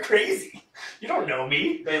 Like, you're crazy. You don't know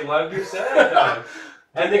me. They love your set, dog.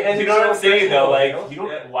 And And you know what I'm saying though? Like, you you don't.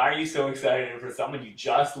 Yeah. Why are you so excited for someone you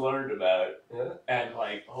just learned about? Yeah. And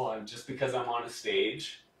like, oh, I'm just because I'm on a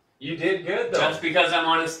stage. You did good though. Just because I'm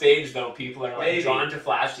on a stage, though, people are like Maybe. drawn to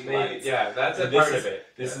flashing Maybe. lights. Yeah, that's a And part of it.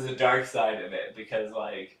 This is a dark side of it because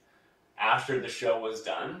like after the show was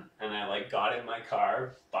done and I like got in my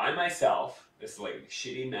car by myself, this like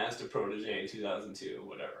shitty Mazda Protege 2002,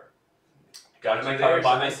 whatever. Got in my car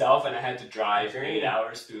by myself and I had to drive 8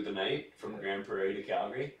 hours through the night from Grand Prairie to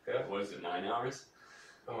Calgary. Yeah. What is it, 9 hours?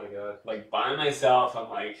 Oh my god. Like by myself,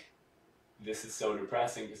 I'm like, this is so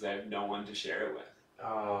depressing because I have no one to share it with.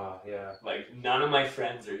 Oh yeah. Like none of my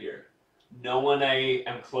friends are here. No one I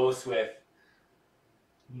am close with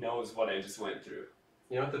knows what I just went through.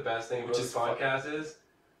 You know what the best thing about Which this is fun. podcast is?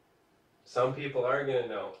 Some people are gonna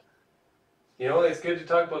know. You know, it's good to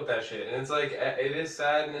talk about that shit, and it's like it is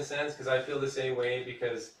sad in a sense because I feel the same way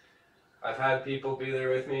because I've had people be there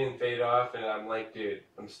with me and fade off, and I'm like, dude,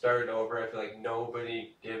 I'm starting over. I feel like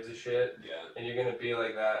nobody gives a shit, Yeah. and you're gonna be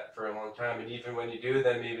like that for a long time. And even when you do,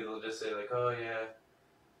 then maybe they'll just say like, oh yeah,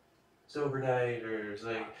 sober night, or it's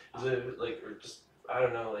like, or just I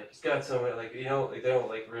don't know, like he's got someone like like they don't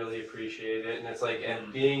like really appreciate it, and it's like,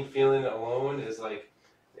 and feeling alone is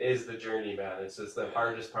the journey, man. It's just the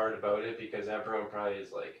hardest part about it because everyone probably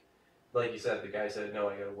is like you said, the guy said, no,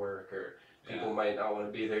 I gotta work, or people might not want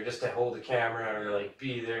to be there just to hold the camera or like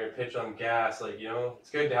be there and pitch on gas. Like, it's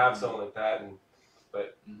good to have someone like that,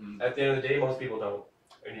 but at the end of the day, most people don't,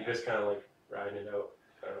 and you just kind of like riding it out.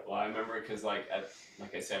 Well, I remember because like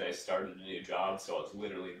I said, I started a new job, so I was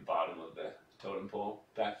literally at the bottom of the totem pole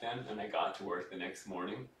back then, and I got to work the next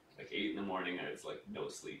morning, like 8 in the morning. I was like no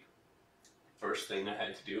sleep. First thing I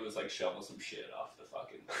had to do was like shovel some shit off the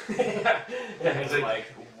fucking. It's like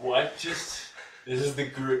what? Just this is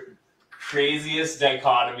the craziest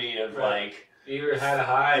dichotomy of like you had a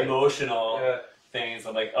high emotional things.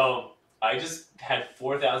 I'm like, oh, I just had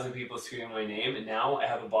 4,000 people screaming my name, and now I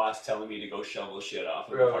have a boss telling me to go shovel shit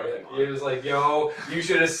off of the parking lot. It was like, yo, you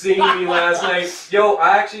should have seen me last night. Yo,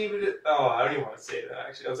 I actually even I don't even want to say that.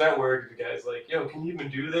 Actually, I was at work, and the guy's like, yo, can you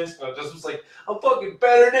even do this? And I just was like, I'm fucking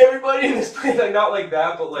better than everybody in this place. Like, not like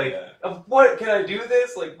that, but like, what can I do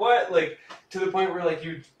this? Like, what? Like, to the point where like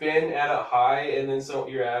you've been at a high, and then so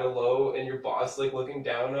you're at a low, and your boss like looking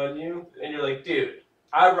down on you, and you're like, dude,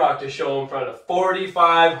 I rocked a show in front of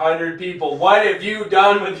 4,500 people. What have you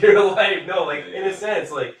done with your life? No, like, in a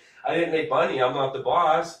sense, like, I didn't make money. I'm not the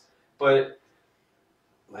boss. But,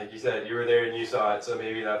 like you said, you were there and you saw it. So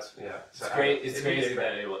maybe that's, So it's crazy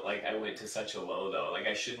that I went to such a low, though. Like,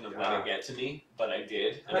 I shouldn't have let it get to me, but I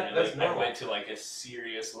did. And I went to, like, a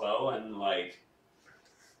serious low. And, like,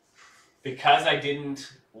 because I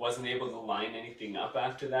wasn't able to line anything up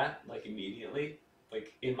after that, like, immediately,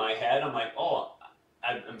 like, in my head, I'm like, oh,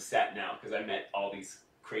 I'm set now because I met all these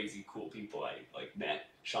crazy cool people. I like met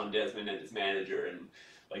Sean Desmond and his manager and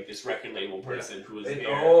like this record label person who was there.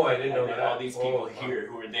 Oh, I didn't know that. All these people here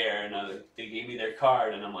who were there, and they gave me their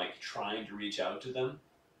card, and I'm like trying to reach out to them.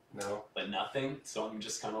 No. But nothing. So I'm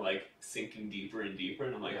just kind of like sinking deeper and deeper,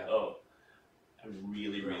 and I'm like, oh, I'm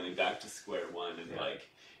really, really back to square one, and like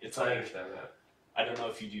it's like I understand that. I don't know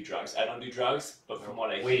if you do drugs. I don't do drugs, but from what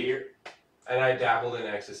I hear. And I dabbled in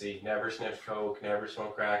ecstasy. Never sniffed coke. Never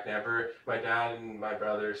smoked crack. Never. My dad and my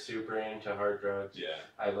brother super into hard drugs. Yeah.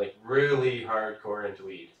 I like really hardcore into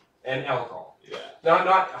weed and alcohol. Yeah.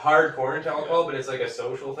 Not hardcore into alcohol, but it's like a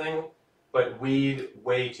social thing. But weed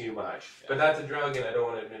way too much. Yeah. But that's a drug, and I don't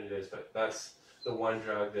want to admit it is. But that's the one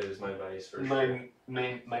drug that is my vice for sure.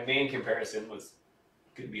 My main comparison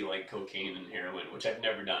could be like cocaine and heroin, which I've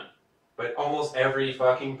never done. But almost every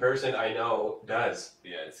fucking person I know does.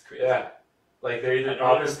 Yeah, it's crazy. Yeah. Like they're either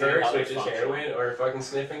popping perks, which is heroin, or fucking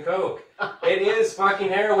sniffing coke. It is fucking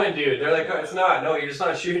heroin, dude. They're like, oh, it's not. No, you're just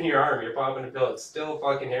not shooting your arm. You're popping a pill. It's still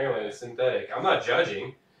fucking heroin. It's synthetic. I'm not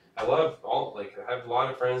judging. I love I have a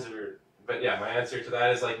lot of friends that are, but yeah, my answer to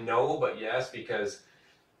that is like no, but yes, because,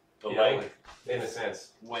 like, in a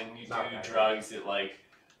sense. When you do drugs, it like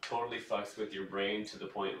totally fucks with your brain to the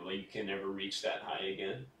point where you can never reach that high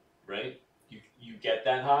again, right? You get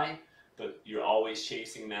that high, but you're always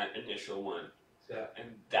chasing that initial one. Yeah. And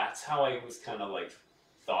that's how I was kind of like,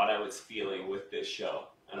 thought I was feeling with this show.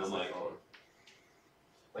 And I'm like,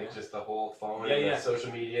 like just the whole phone and the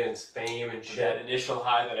social media and fame and shit. That initial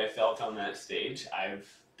high that I felt on that stage, I've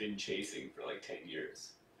been chasing for like 10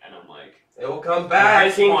 years. And I'm like, it will come back.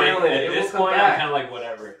 At this point, I'm kind of like,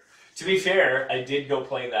 whatever. To be fair, I did go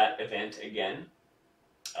play that event again.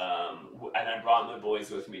 And I brought my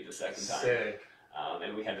boys with me the second time. Sick.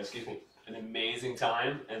 And we had an amazing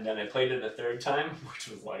time, and then I played it a third time, which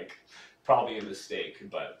was like probably a mistake,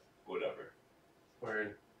 but whatever.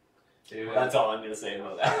 Word. Dude, well, that's all I'm gonna say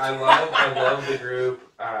about that. I love the group.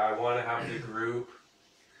 I want to have the group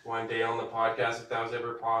one day on the podcast if that was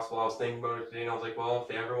ever possible. I was thinking about it today, and I was like, well, if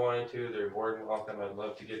they ever wanted to, they're more than welcome. I'd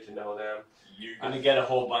love to get to know them. You're gonna get a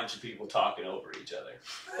whole bunch of people talking over each other.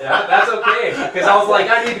 Yeah, that's okay. Because I was like,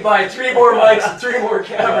 I need to buy 3 more mics and 3 more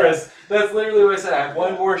cameras. That's literally what I said. I have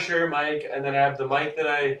one more Shure mic, and then I have the mic that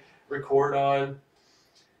I record on.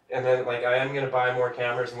 And then, like, I am going to buy more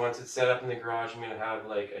cameras, and once it's set up in the garage, I'm going to have,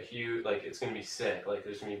 like, a huge, like, it's going to be sick. Like,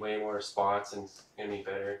 there's going to be way more spots, and it's going to be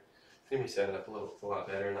better. It's going to be set up a lot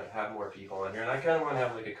better, and I have more people on here. And I kind of want to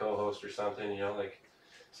have, like, a co-host or something, like,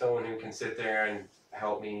 someone who can sit there and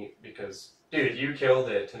help me, because, dude, you killed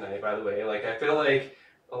it tonight, by the way. Like, I feel like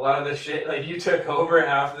a lot of the shit, like you took over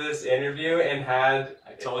half of this interview and had.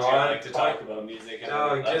 I told you I like to talk about music, and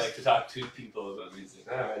I like to talk to people about music.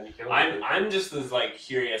 Yeah, man, you killed it. I'm just as like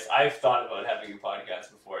curious. I've thought about having a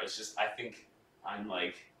podcast before. It's just I think I'm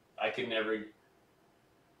like I could never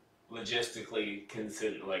logistically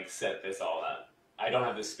consider like set this all up. I don't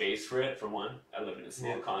have the space for it. For one, I live in a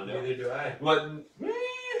small condo. Neither do I. But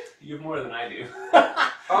you have more than I do.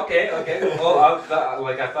 Okay. Well, I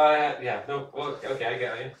thought I had. Yeah. No. Well, okay. I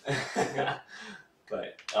got you.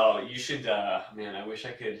 But you should. Man, I wish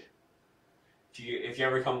I could. If you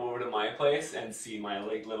ever come over to my place and see my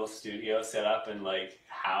like little studio set up and like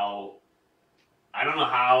how. I don't know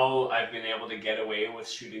how I've been able to get away with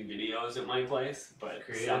shooting videos at my place, but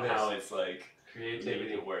somehow it's like creativity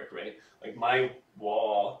making it work, right? Like my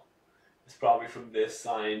wall is probably from this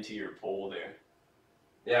sign to your pole there.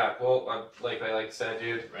 Yeah, well, like I said,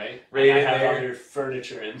 dude. Right? Right in I have there. other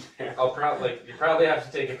furniture in there. You probably have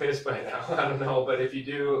to take a piss by now. I don't know, but if you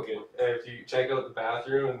do, Okay. if you check out the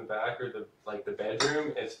bathroom in the back or the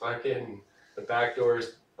bedroom, it's fucking the back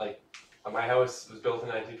doors. Like my house was built in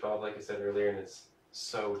 1912, like I said earlier, and it's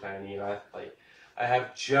so tiny. And I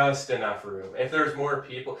have just enough room. If there's more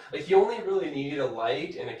people, like you only really need a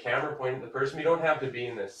light and a camera pointing at the person. You don't have to be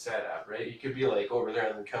in this setup, right? You could be like over there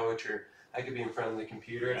on the couch, or I could be in front of the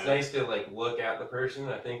computer. It's nice to like look at the person.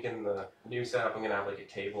 I think in the new setup, I'm gonna have like a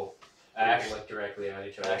table. Like directly at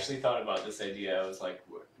each other. I actually thought about this idea. I was like,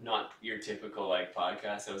 not your typical like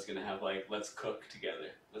podcast. I was gonna have like, let's cook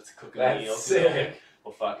together. Let's cook a meal together.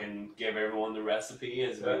 We'll fucking give everyone the recipe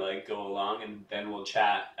as we like go along, and then we'll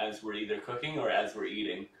chat as we're either cooking or as we're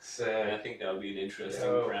eating. And I think that would be an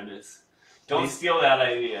interesting premise. Don't steal that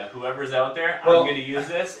idea. Whoever's out there, I'm gonna use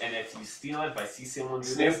this, and if you steal it, if I see someone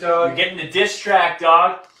do this, you're getting the diss track,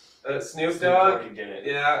 dog. Snoop Dogg. Did it.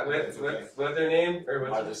 Yeah, what's their name? Or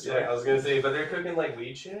what's I was gonna say, but they're cooking like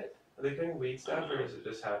weed shit. Are they cooking weed stuff, or is it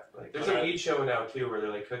just like? There's a weed show now too, where they're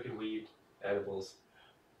like cooking weed edibles.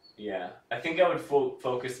 Yeah, I think I would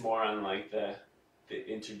focus more on like the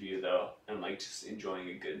interview though, and like just enjoying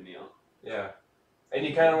a good meal. Yeah, and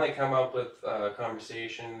you kind of like come up with a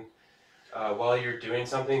conversation while you're doing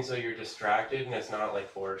something, so you're distracted and it's not like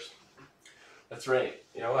forced. That's right.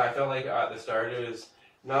 You know, I felt like at the start it was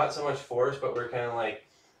not so much forced, but we're kind of like,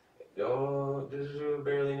 oh, we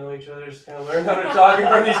barely know each other, just kind of learn how to talk in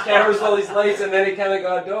front of these cameras, all these lights, and then it kind of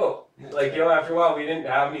got dope. Like, after a while, we didn't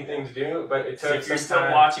have anything to do, but it took so if you're still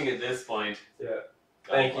watching at this point,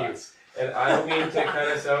 thank you. And I don't mean to cut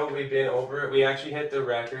us out. We've been over it. We actually hit the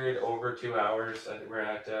record over 2 hours. We're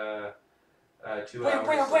at 2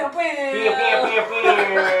 hours.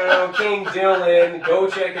 King Dylan. Go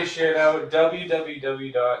check his shit out.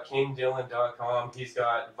 www.kingdylan.com. He's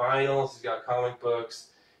got vinyls. He's got comic books.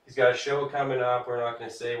 He's got a show coming up. We're not going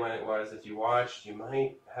to say when it was. If you watched, you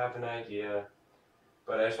might have an idea.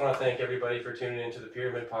 But I just want to thank everybody for tuning into the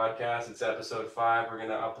Pyramid Podcast. It's episode 5. We're going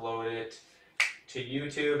to upload it to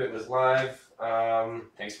YouTube. It was live.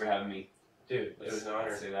 Thanks for having me. Dude, it was an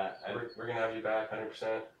honor. Say that. We're going to have you back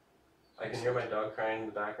 100%. I can hear my dog crying in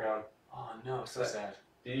the background. Oh no, so sad.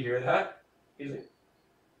 Did you hear that? He's like,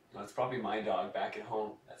 no, it's probably my dog back at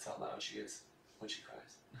home. That's how loud she is when she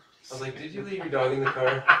cries. I was like, did you leave your dog in the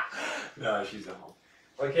car? No, she's at home.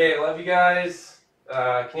 Okay, love you guys.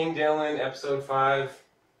 King Dylan, episode 5.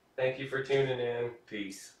 Thank you for tuning in.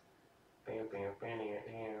 Peace. And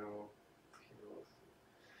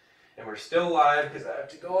we're still live because I have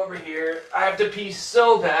to go over here. I have to pee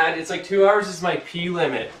so bad. It's like 2 hours is my pee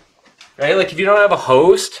limit. Right? Like if you don't have a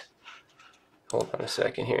host. Hold on a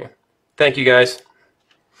second here. Thank you guys.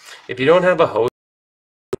 If you don't have a host.